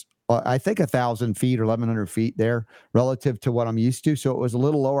elevation was I think 1,000 feet or 1,100 feet there relative to what I'm used to. So it was a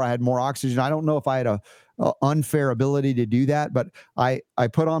little lower. I had more oxygen. I don't know if I had a unfair ability to do that, but I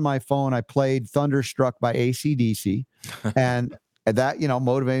put on my phone, I played Thunderstruck by AC/DC, and that,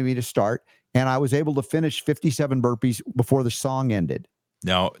 motivated me to start. And I was able to finish 57 burpees before the song ended.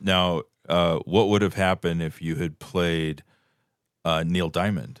 Now, what would have happened if you had played Neil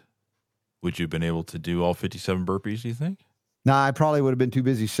Diamond? Would you have been able to do all 57 burpees, do you think? No, I probably would have been too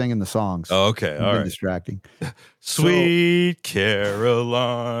busy singing the songs. Oh, okay. All right. Distracting. Sweet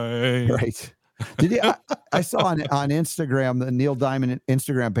Caroline. Right. Did you? I saw on Instagram, the Neil Diamond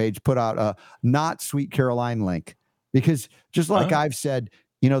Instagram page put out a not Sweet Caroline link, because just like I've said,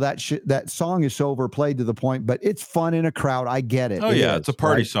 that song is so overplayed to the point, but it's fun in a crowd. I get it. Oh, yeah. It's a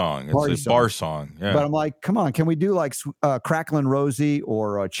party song. It's a bar song. Yeah. But I'm like, come on, can we do like Cracklin' Rosie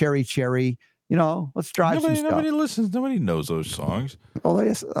or Cherry Cherry? Let's drive some stuff. Nobody listens. Nobody knows those songs. Oh,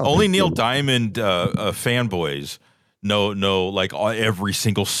 yes. Only Neil Diamond fanboys know like every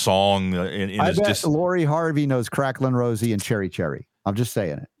single song in I his bet Lori Harvey knows Cracklin' Rosie and Cherry Cherry. I'm just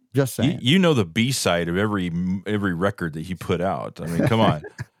saying it. Just saying. You know the B-side of every record that he put out. I mean, come on.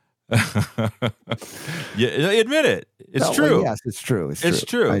 Yeah, admit it. It's true. Well, yes, it's true. It's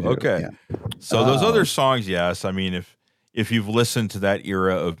true. Okay. Yeah. So those other songs, yes. I mean, if you've listened to that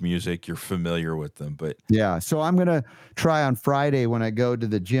era of music, you're familiar with them. But yeah, so I'm gonna try on Friday when I go to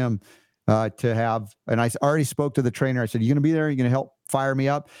the gym to have. And I already spoke to the trainer. I said, "You gonna be there? You gonna help fire me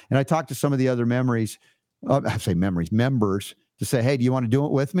up?" And I talked to some of the other members to say, "Hey, do you want to do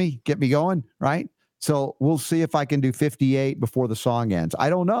it with me? Get me going, right?" So we'll see if I can do 58 before the song ends. I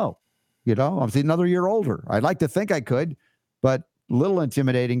don't know. I'm another year older. I'd like to think I could, but a little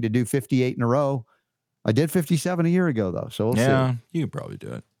intimidating to do 58 in a row. I did 57 a year ago, though. So we'll see. You can probably do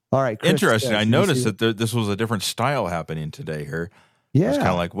it. All right. Chris, interesting. I noticed that this was a different style happening today here. Yeah. It's kind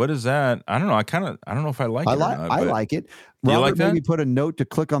of like, what is that? I don't know. I don't know if I like it or not. I like it. Robert, you like that? Maybe put a note to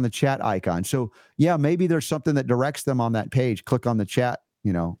click on the chat icon. So yeah, maybe there's something that directs them on that page. Click on the chat,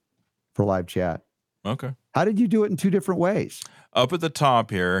 for live chat. Okay. How did you do it in two different ways? Up at the top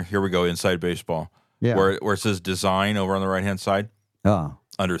here we go, Inside Baseball. Yeah. Where it says design over on the right-hand side. Oh.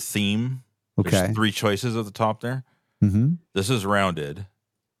 Under theme. Okay. There's 3 choices at the top there. Mm-hmm. This is rounded.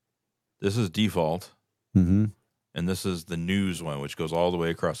 This is default. Mm-hmm. And this is the news one, which goes all the way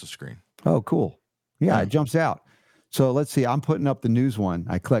across the screen. Oh, cool. Yeah, it jumps out. So let's see. I'm putting up the news one.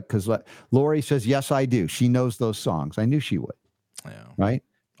 I click because Lori says, yes, I do. She knows those songs. I knew she would. Yeah. Right?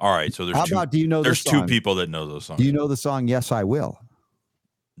 All right. So do you know there's 2 people that know those songs. Do you know the song, Yes, I Will?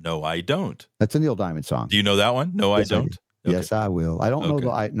 No, I don't. That's a Neil Diamond song. Do you know that one? No, yes, I don't. Okay. Yes, I will. I don't know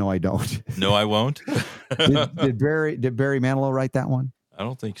no, I don't. No, I won't. did Barry Manilow write that one? I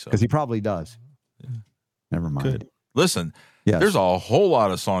don't think so. Because he probably does. Yeah. Never mind. Good. Listen, there's a whole lot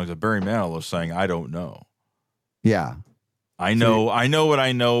of songs that Barry Manilow sang I don't know. Yeah. I know what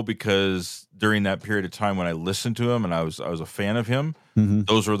I know because during that period of time when I listened to him and I was a fan of him,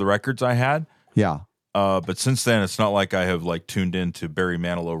 those were the records I had. Yeah. But since then, it's not like I have tuned into Barry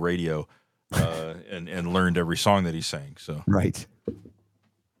Manilow radio and learned every song that he sang. So right.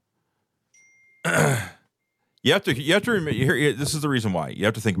 you have to remember here. This is the reason why you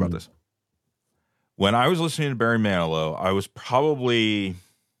have to think about this. When I was listening to Barry Manilow, I was probably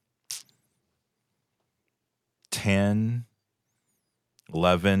 10,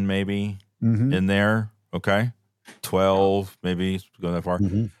 11, maybe in there. Okay. 12, maybe going that far.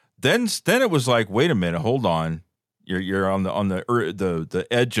 Then it was like, wait a minute, hold on. You're on the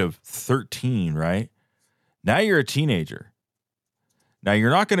edge of 13, right? Now you're a teenager. Now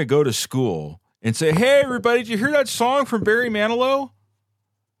you're not going to go to school and say, "Hey, everybody, did you hear that song from Barry Manilow?"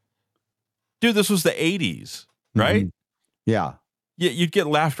 Dude, this was the 80s, right? Yeah. You'd get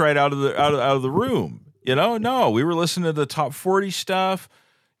laughed right out of the room. No, we were listening to the top 40 stuff.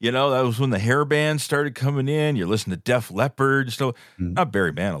 That was when the hair bands started coming in. You're listening to Def Leppard, not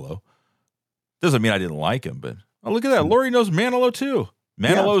Barry Manilow. Doesn't mean I didn't like him, but look at that. Lori knows Manilow too.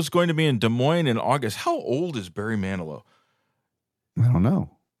 Manilow is going to be in Des Moines in August. How old is Barry Manilow? I don't know.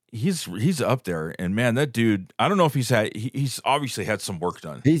 He's up there, and man, that dude. I don't know if he's obviously had some work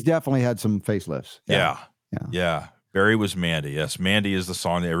done. He's definitely had some facelifts. Yeah. Barry was Mandy. Yes, Mandy is the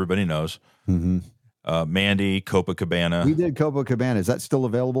song that everybody knows. Mandy, Copacabana. We did Copacabana. Is that still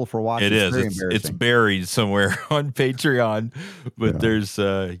available for watching? It is. It's buried somewhere on Patreon. But there's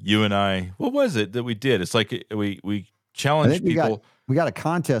you and I. What was it that we did? It's like we challenged people. We got a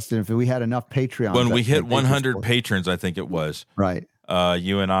contest, and if we had enough Patreons. When we hit 100 patrons, I think it was. Right.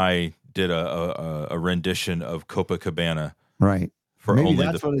 You and I did a rendition of Copacabana. Right. for Maybe only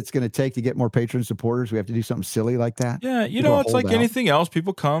that's what it's going to take to get more patron supporters. We have to do something silly like that. Yeah, you People know, it's hold like out. anything else.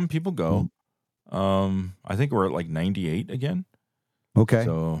 People come, people go. I think we're at like 98 again. Okay.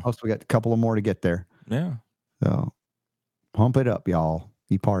 So Also, we got a couple of more to get there. yeah. So pump it up, y'all.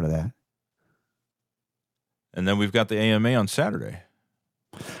 Be part of that. And then we've got the AMA on Saturday.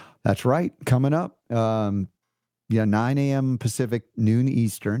 That's right. Coming up. 9 a.m. Pacific, noon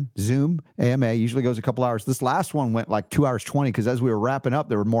Eastern. Zoom AMA usually goes a couple hours. This last one went like 2 hours 20 because as we were wrapping up,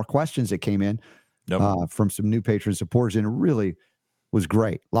 there were more questions that came in from some new patron supporters, and it really was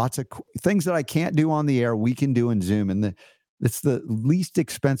great. Lots of things that I can't do on the air, we can do in Zoom, and it's the least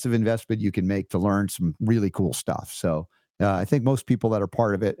expensive investment you can make to learn some really cool stuff. So I think most people that are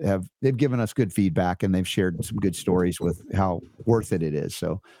part of it they've given us good feedback, and they've shared some good stories with how worth it is.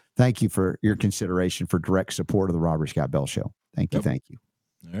 So thank you for your consideration for direct support of the Robert Scott Bell Show. Thank you. Thank you.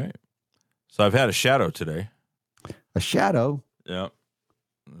 All right. So I've had a shadow today. A shadow? Yeah.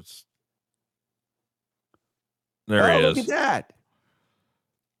 There he is. Look at that.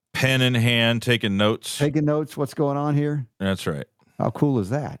 Pen in hand, taking notes. Taking notes. What's going on here? That's right. How cool is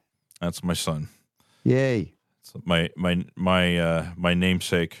that? That's my son. Yay. It's my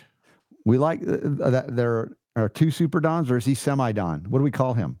namesake. We like that there are two Super Dons, or is he semi-Don? What do we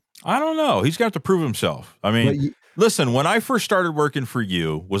call him? I don't know. He's got to prove himself. I mean, listen, when I first started working for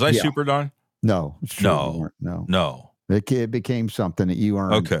you, was I Super Don? No. It's true. No. It became something that you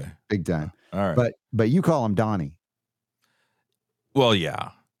earned big time. All right. But you call him Donnie. Well,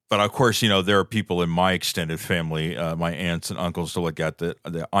 yeah. But of course, there are people in my extended family, my aunts and uncles, to look at that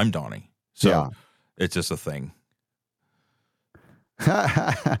I'm Donnie. So it's just a thing.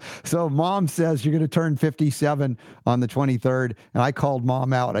 So mom says you're going to turn 57 on the 23rd. And I called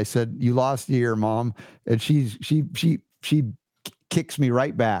mom out. I said, you lost a year, mom. And she kicks me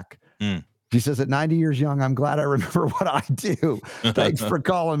right back. She says, at 90 years young, I'm glad I remember what I do. Thanks for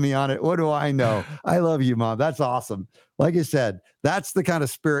calling me on it. What do I know? I love you, mom. That's awesome. Like I said, that's the kind of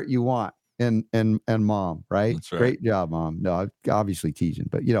spirit you want in mom, right? That's right. Great job, mom. No, I'm obviously teasing,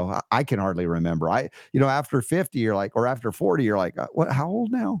 but I can hardly remember. After 50, you're like, or after 40, you're like, what? How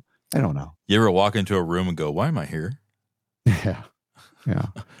old now? I don't know. You ever walk into a room and go, why am I here? Yeah.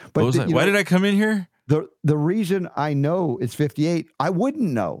 But why did I come in here? The reason I know it's 58, I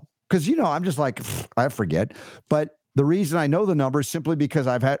wouldn't know. Because, I'm just like, I forget. But the reason I know the number is simply because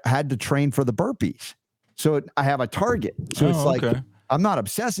I've had to train for the burpees. So I have a target. So it's like, I'm not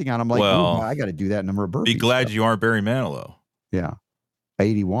obsessing on them. Like, I got to do that number of burpees. Be glad you aren't Barry Manilow. Yeah.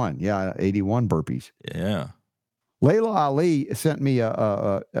 81. Yeah. 81 burpees. Yeah. Layla Ali sent me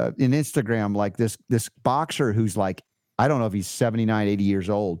an Instagram, like this boxer who's like, I don't know if he's 79, 80 years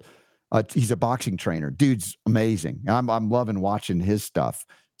old. He's a boxing trainer. Dude's amazing. I'm loving watching his stuff.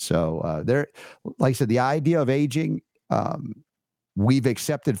 So there, like I said, the idea of aging, we've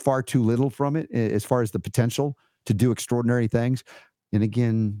accepted far too little from it as far as the potential to do extraordinary things. And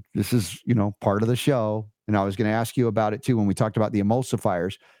again, this is, part of the show. And I was going to ask you about it too when we talked about the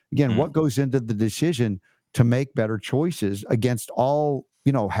emulsifiers. Again, what goes into the decision to make better choices against all,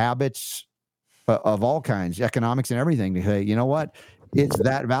 habits of all kinds, economics and everything, to say, you know what, it's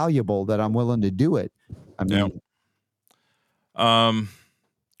that valuable that I'm willing to do it. I mean,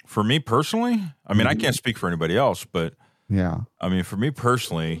 for me personally, I mean, I can't speak for anybody else, but I mean, for me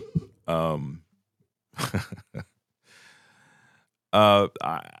personally, I've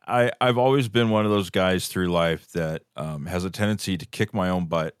always been one of those guys through life that has a tendency to kick my own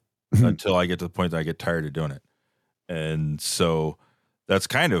butt until I get to the point that I get tired of doing it. And so that's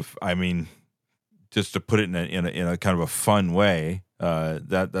kind of, I mean, just to put it in a kind of a fun way,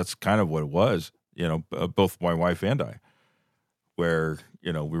 that's kind of what it was, both my wife and I, where,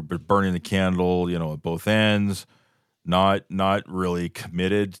 we're burning the candle, at both ends, not really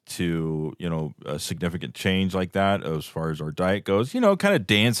committed to, a significant change like that as far as our diet goes, kind of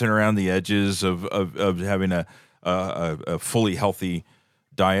dancing around the edges of having a fully healthy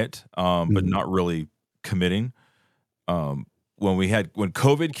diet, but not really committing. When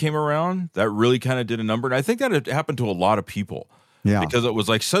COVID came around, that really kind of did a number. And I think that it happened to a lot of people. Yeah. Because it was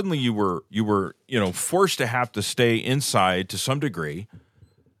like suddenly you were forced to have to stay inside to some degree,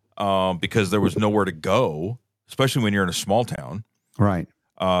 because there was nowhere to go, especially when you're in a small town. Right.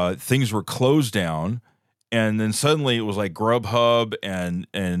 Things were closed down, and then suddenly it was like Grubhub and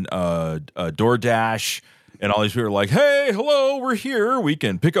DoorDash, and all these people are like, "Hey, hello, we're here. We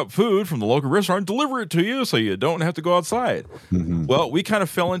can pick up food from the local restaurant, deliver it to you, so you don't have to go outside." Mm-hmm. Well, we kind of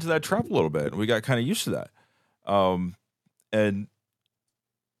fell into that trap a little bit, and we got kind of used to that. And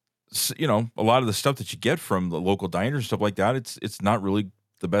a lot of the stuff that you get from the local diners and stuff like that, it's not really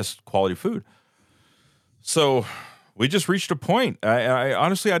the best quality food. So We just reached a point. I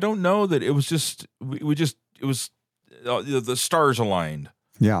honestly, I don't know that it was just, it was the stars aligned.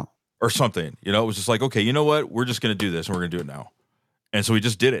 Yeah. Or something, it was just like, okay, you know what? We're just going to do this and we're going to do it now. And so we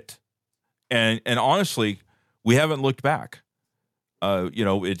just did it. And honestly, we haven't looked back.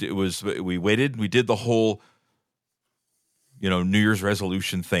 It was, we waited, we did the whole, New Year's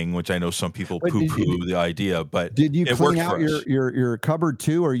resolution thing, which I know some people poo-poo the idea, but did you it clean worked out for us. your cupboard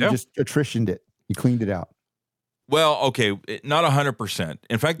too, or you just attritioned it? You cleaned it out? Well, okay, not 100%.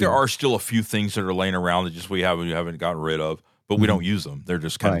 In fact, there are still a few things that are laying around that just we haven't gotten rid of, but we don't use them. They're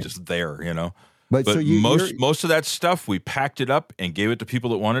just kind of just there, But so most of that stuff, we packed it up and gave it to people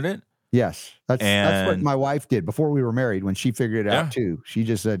that wanted it. Yes, that's what my wife did before we were married. When she figured it out too, she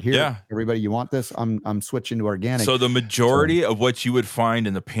just said, "Here, everybody, you want this? I'm switching to organic." So the majority of what you would find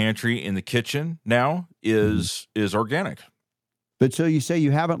in the pantry, in the kitchen now is organic. But so you say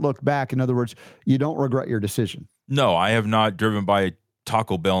you haven't looked back. In other words, you don't regret your decision. No, I have not driven by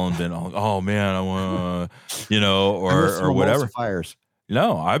Taco Bell and been, oh man, I want to, or whatever. Fires.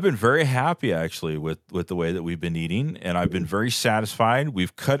 No, I've been very happy actually with the way that we've been eating, and I've been very satisfied.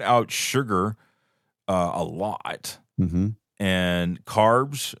 We've cut out sugar a lot, and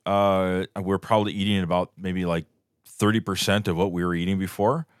carbs. We're probably eating about maybe like 30% of what we were eating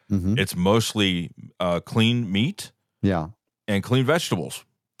before. It's mostly clean meat, and clean vegetables,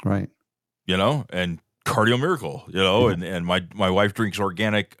 right? And Cardio Miracle, and my wife drinks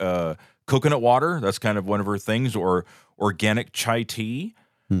organic coconut water. That's kind of one of her things, or organic chai tea.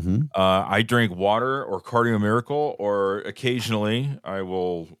 I drink water or Cardio Miracle, or occasionally I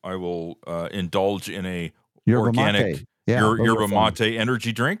will indulge in a organic yerba mate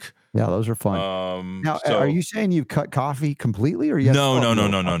energy drink. Yeah, those are fun. Now, are you saying you've cut coffee completely, or no?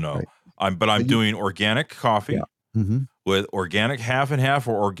 Right. I'm doing organic coffee. Yeah. With organic half and half,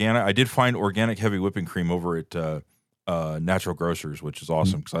 or organic. I did find organic heavy whipping cream over at Natural Grocers, which is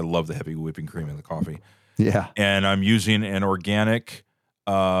awesome because I love the heavy whipping cream in the coffee. Yeah. And I'm using an organic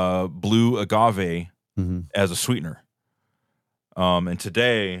blue agave as a sweetener. And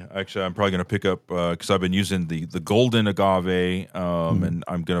today, actually, I'm probably going to pick up, because I've been using the golden agave, and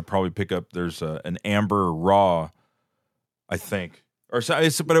I'm going to probably pick up, there's an amber raw, I think. But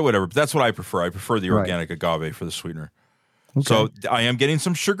whatever. But that's what I prefer. I prefer the organic agave for the sweetener. Okay. So I am getting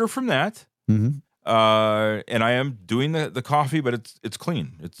some sugar from that. And I am doing the coffee, but it's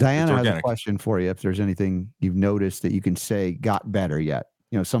clean. Diana has a question for you. If there's anything you've noticed that you can say got better yet,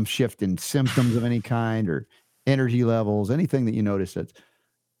 some shift in symptoms of any kind, or energy levels, anything that you notice that's,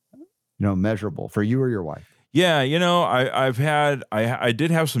 measurable for you or your wife. Yeah. I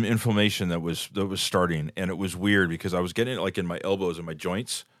did have some inflammation that was starting, and it was weird because I was getting it like in my elbows and my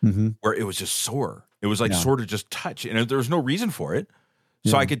joints where it was just sore. It was like sort of just touch, and there was no reason for it.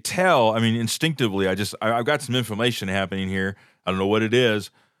 So I could tell, instinctively, I've got some inflammation happening here. I don't know what it is.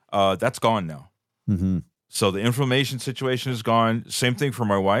 That's gone now. So the inflammation situation is gone. Same thing for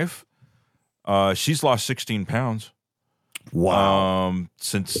my wife. She's lost 16 pounds. Wow.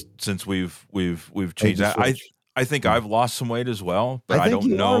 Since we've changed that. I think I've lost some weight as well, but I don't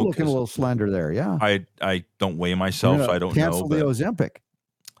know. Are looking a little slender there. Yeah. I don't weigh myself, so I don't know. Cancel the Ozempic.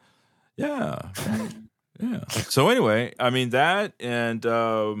 Yeah. Yeah. So anyway, that, and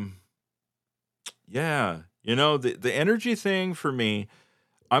the energy thing for me,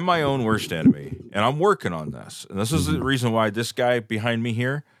 I'm my own worst enemy, and I'm working on this. And this is the reason why this guy behind me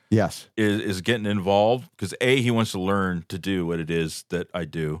here is getting involved, because A, he wants to learn to do what it is that I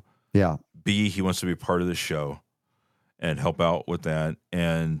do. Yeah. B, he wants to be part of the show and help out with that.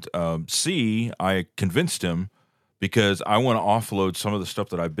 And C, I convinced him because I want to offload some of the stuff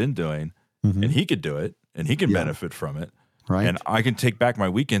that I've been doing, and he could do it, and he can benefit from it. Right. And I can take back my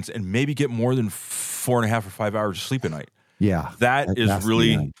weekends and maybe get more than 4.5 or 5 hours of sleep at night. Yeah. That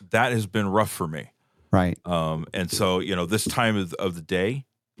has been rough for me. Right. And so, this time of the day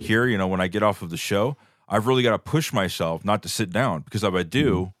here, when I get off of the show, I've really got to push myself not to sit down, because if I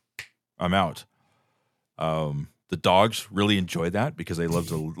do, I'm out. The dogs really enjoy that because they love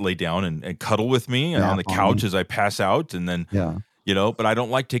to lay down and cuddle with me on the couch as I pass out. And then, but I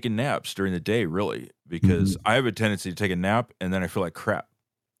don't like taking naps during the day, really, because I have a tendency to take a nap and then I feel like crap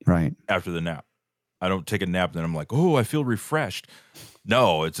after the nap. I don't take a nap and then I'm like, oh, I feel refreshed.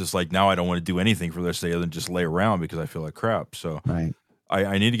 No, it's just like, now I don't want to do anything for the rest of the day other than just lay around because I feel like crap. So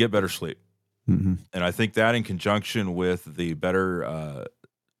I need to get better sleep. And I think that, in conjunction with the better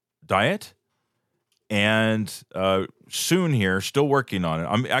diet, and soon here, still working on it.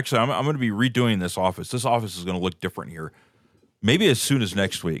 I'm going to be redoing this office. This office is going to look different here. Maybe as soon as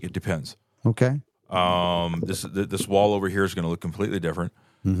next week. It depends. Okay. This wall over here is going to look completely different.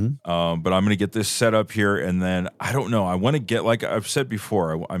 Mm-hmm. But I'm going to get this set up here, and then I don't know. I want to get, like I've said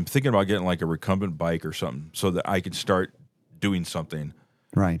before, I'm thinking about getting like a recumbent bike or something so that I can start doing something.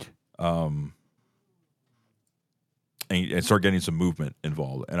 Right. And start getting some movement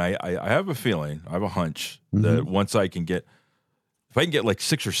involved. And I have a feeling, I have a hunch that once if I can get like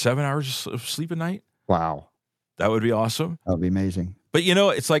 6 or 7 hours of sleep a night, wow, that would be awesome. That would be amazing. But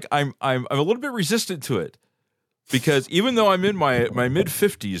it's like I'm a little bit resistant to it because even though I'm in my mid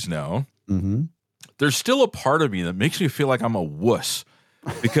 50s now, there's still a part of me that makes me feel like I'm a wuss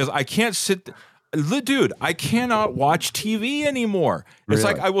because I can't sit. Dude, I cannot watch TV anymore. It's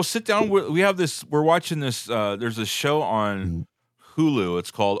like I will sit down. We're watching this. There's a show on Hulu.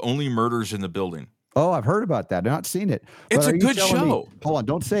 It's called Only Murders in the Building. Oh, I've heard about that. I've not seen it. It's a good show. Hold on.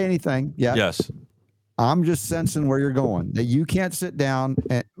 Don't say anything. Yeah. Yes. I'm just sensing where you're going, that you can't sit down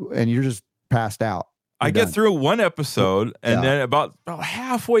and you're just passed out. I get through one episode, and then about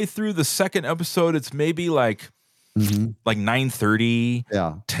halfway through the second episode, it's maybe like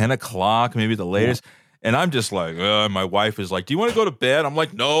 9:30, 10 o'clock, maybe the latest. And I'm just like, my wife is like, do you want to go to bed? I'm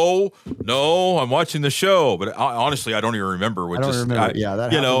like, no, I'm watching the show. But honestly, I don't even remember.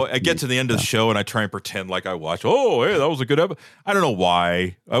 I get to the end of the show and I try and pretend like I watched. Oh, hey, that was a good episode. I don't know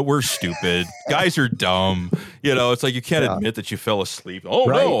why. We're stupid. Guys are dumb. It's like you can't admit that you fell asleep. Oh,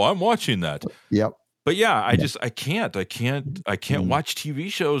 no, I'm watching that. Yep. But I can't watch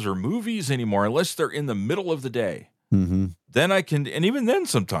TV shows or movies anymore unless they're in the middle of the day. Then I can, and even then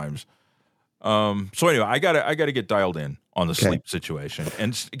sometimes. So anyway, I gotta get dialed in on the sleep situation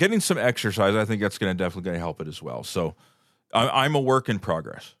and getting some exercise. I think that's definitely gonna help it as well. So I'm a work in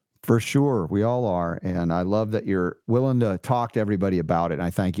progress. For sure. We all are. And I love that you're willing to talk to everybody about it. And I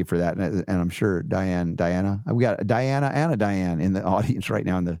thank you for that. And I'm sure Diana, we got Diana and a Diane in the audience right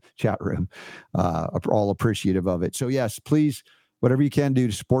now in the chat room, are all appreciative of it. So yes, please, whatever you can do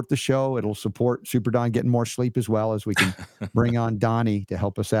to support the show. It'll support Super Don getting more sleep as well as we can bring on Donnie to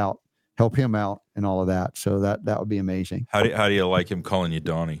help him out and all of that. So that would be amazing. How do you like him calling you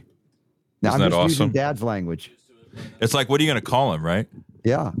Donnie? Now, Isn't I'm that just awesome? using Dad's language. It's like, what are you going to call him, right?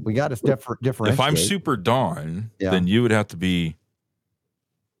 Yeah, we got to differentiate. If I'm Super Don, then you would have to be.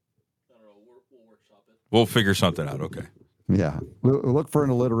 We'll figure something out. Okay. Yeah, we'll look for an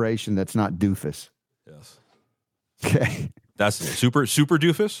alliteration that's not doofus. Yes. Okay. That's super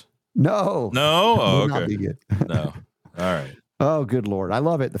doofus. No. Oh, okay. Not be good. No. All right. Oh, good Lord. I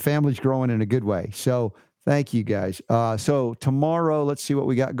love it. The family's growing in a good way. So thank you guys. So tomorrow, let's see what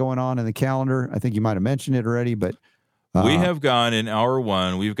we got going on in the calendar. I think you might have mentioned it already, but we have gone in hour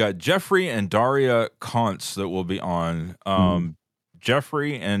one. We've got Jeffrey and Daria Kontz that will be on.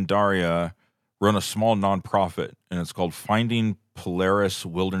 Jeffrey and Daria run a small nonprofit, and it's called Finding Polaris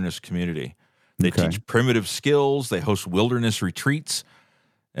Wilderness Community. They teach primitive skills. They host wilderness retreats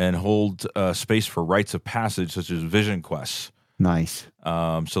and hold space for rites of passage, such as vision quests. Nice.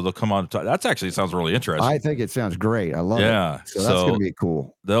 So they'll come on. That's actually sounds really interesting. I think it sounds great. I love it. Yeah. So that's going to be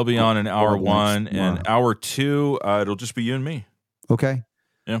cool. They'll be on in hour one, and hour two, it'll just be you and me. Okay.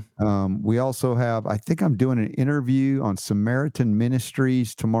 Yeah. We also have, I think I'm doing an interview on Samaritan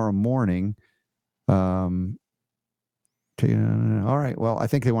Ministries tomorrow morning. All right. Well, I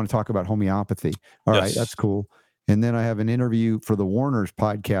think they want to talk about homeopathy. All right. That's cool. And then I have an interview for the Warners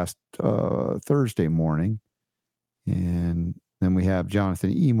podcast Thursday morning. And then we have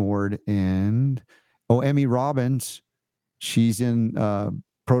Jonathan Emord and Emmy Robbins. She's in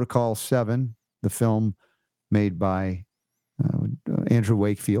Protocol 7, the film made by Andrew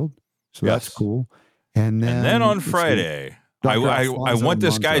Wakefield. So that's cool. And then on Friday, I want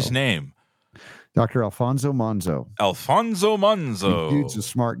this guy's name. Dr. Alfonso Manzo. Alfonso Manzo. Dude's a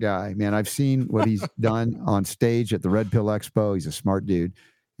smart guy, man. I've seen what he's done on stage at the Red Pill Expo. He's a smart dude.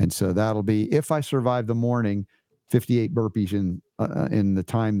 And so that'll be, if I survive the morning, 58 burpees in the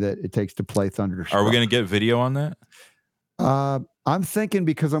time that it takes to play Thunderstruck. Are we going to get video on that? I'm thinking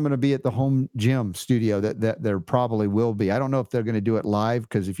because I'm going to be at the home gym studio that there probably will be. I don't know if they're going to do it live,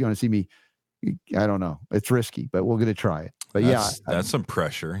 because if you want to see me, I don't know. It's risky, but we're going to try it. But that's some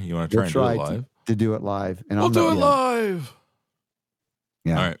pressure. You want to try and do it live? To do it live, and we'll do it live.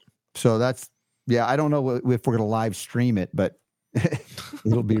 Yeah. All right. So that's I don't know if we're going to live stream it, but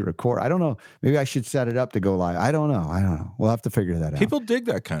it'll be recorded. I don't know. Maybe I should set it up to go live. I don't know. We'll have to figure that out. People dig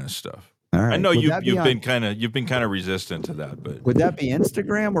that kind of stuff. All right. I know you've been kind of resistant to that, but would that be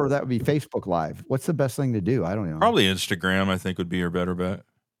Instagram or that would be Facebook Live? What's the best thing to do? I don't know. Probably Instagram, I think, would be your better bet.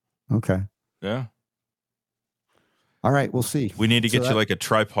 Okay. Yeah. All right, we'll see. We need to get you like a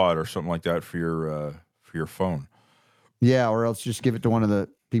tripod or something like that for your phone. Yeah, or else just give it to one of the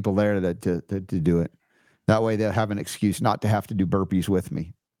people there to do it. That way they'll have an excuse not to have to do burpees with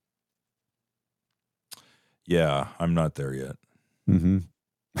me. Yeah, I'm not there yet. Mm-hmm.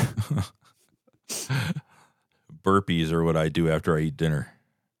 Burpees are what I do after I eat dinner.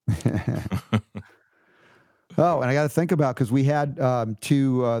 Oh, and I got to think about, because we had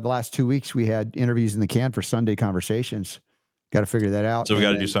the last 2 weeks, we had interviews in the can for Sunday conversations. Got to figure that out. So we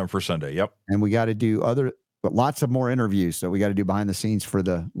got to do something for Sunday. Yep. And we got to do lots of more interviews. So we got to do behind the scenes for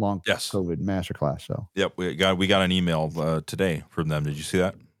the long COVID masterclass. So yep, we got an email today from them. Did you see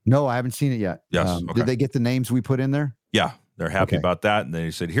that? No, I haven't seen it yet. Yes. Okay. Did they get the names we put in there? Yeah, they're happy about that. And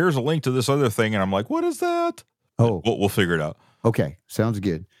they said, "Here's a link to this other thing." And I'm like, "What is that?" Oh, we'll figure it out. Okay, sounds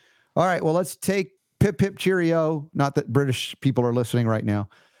good. All right, well, let's take pip pip cheerio. Not that British people are listening right now,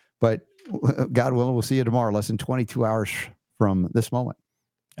 but God willing, we'll see you tomorrow, less than 22 hours from this moment.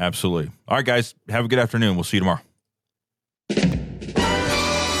 Absolutely. All right, guys, have a good afternoon. We'll see you tomorrow.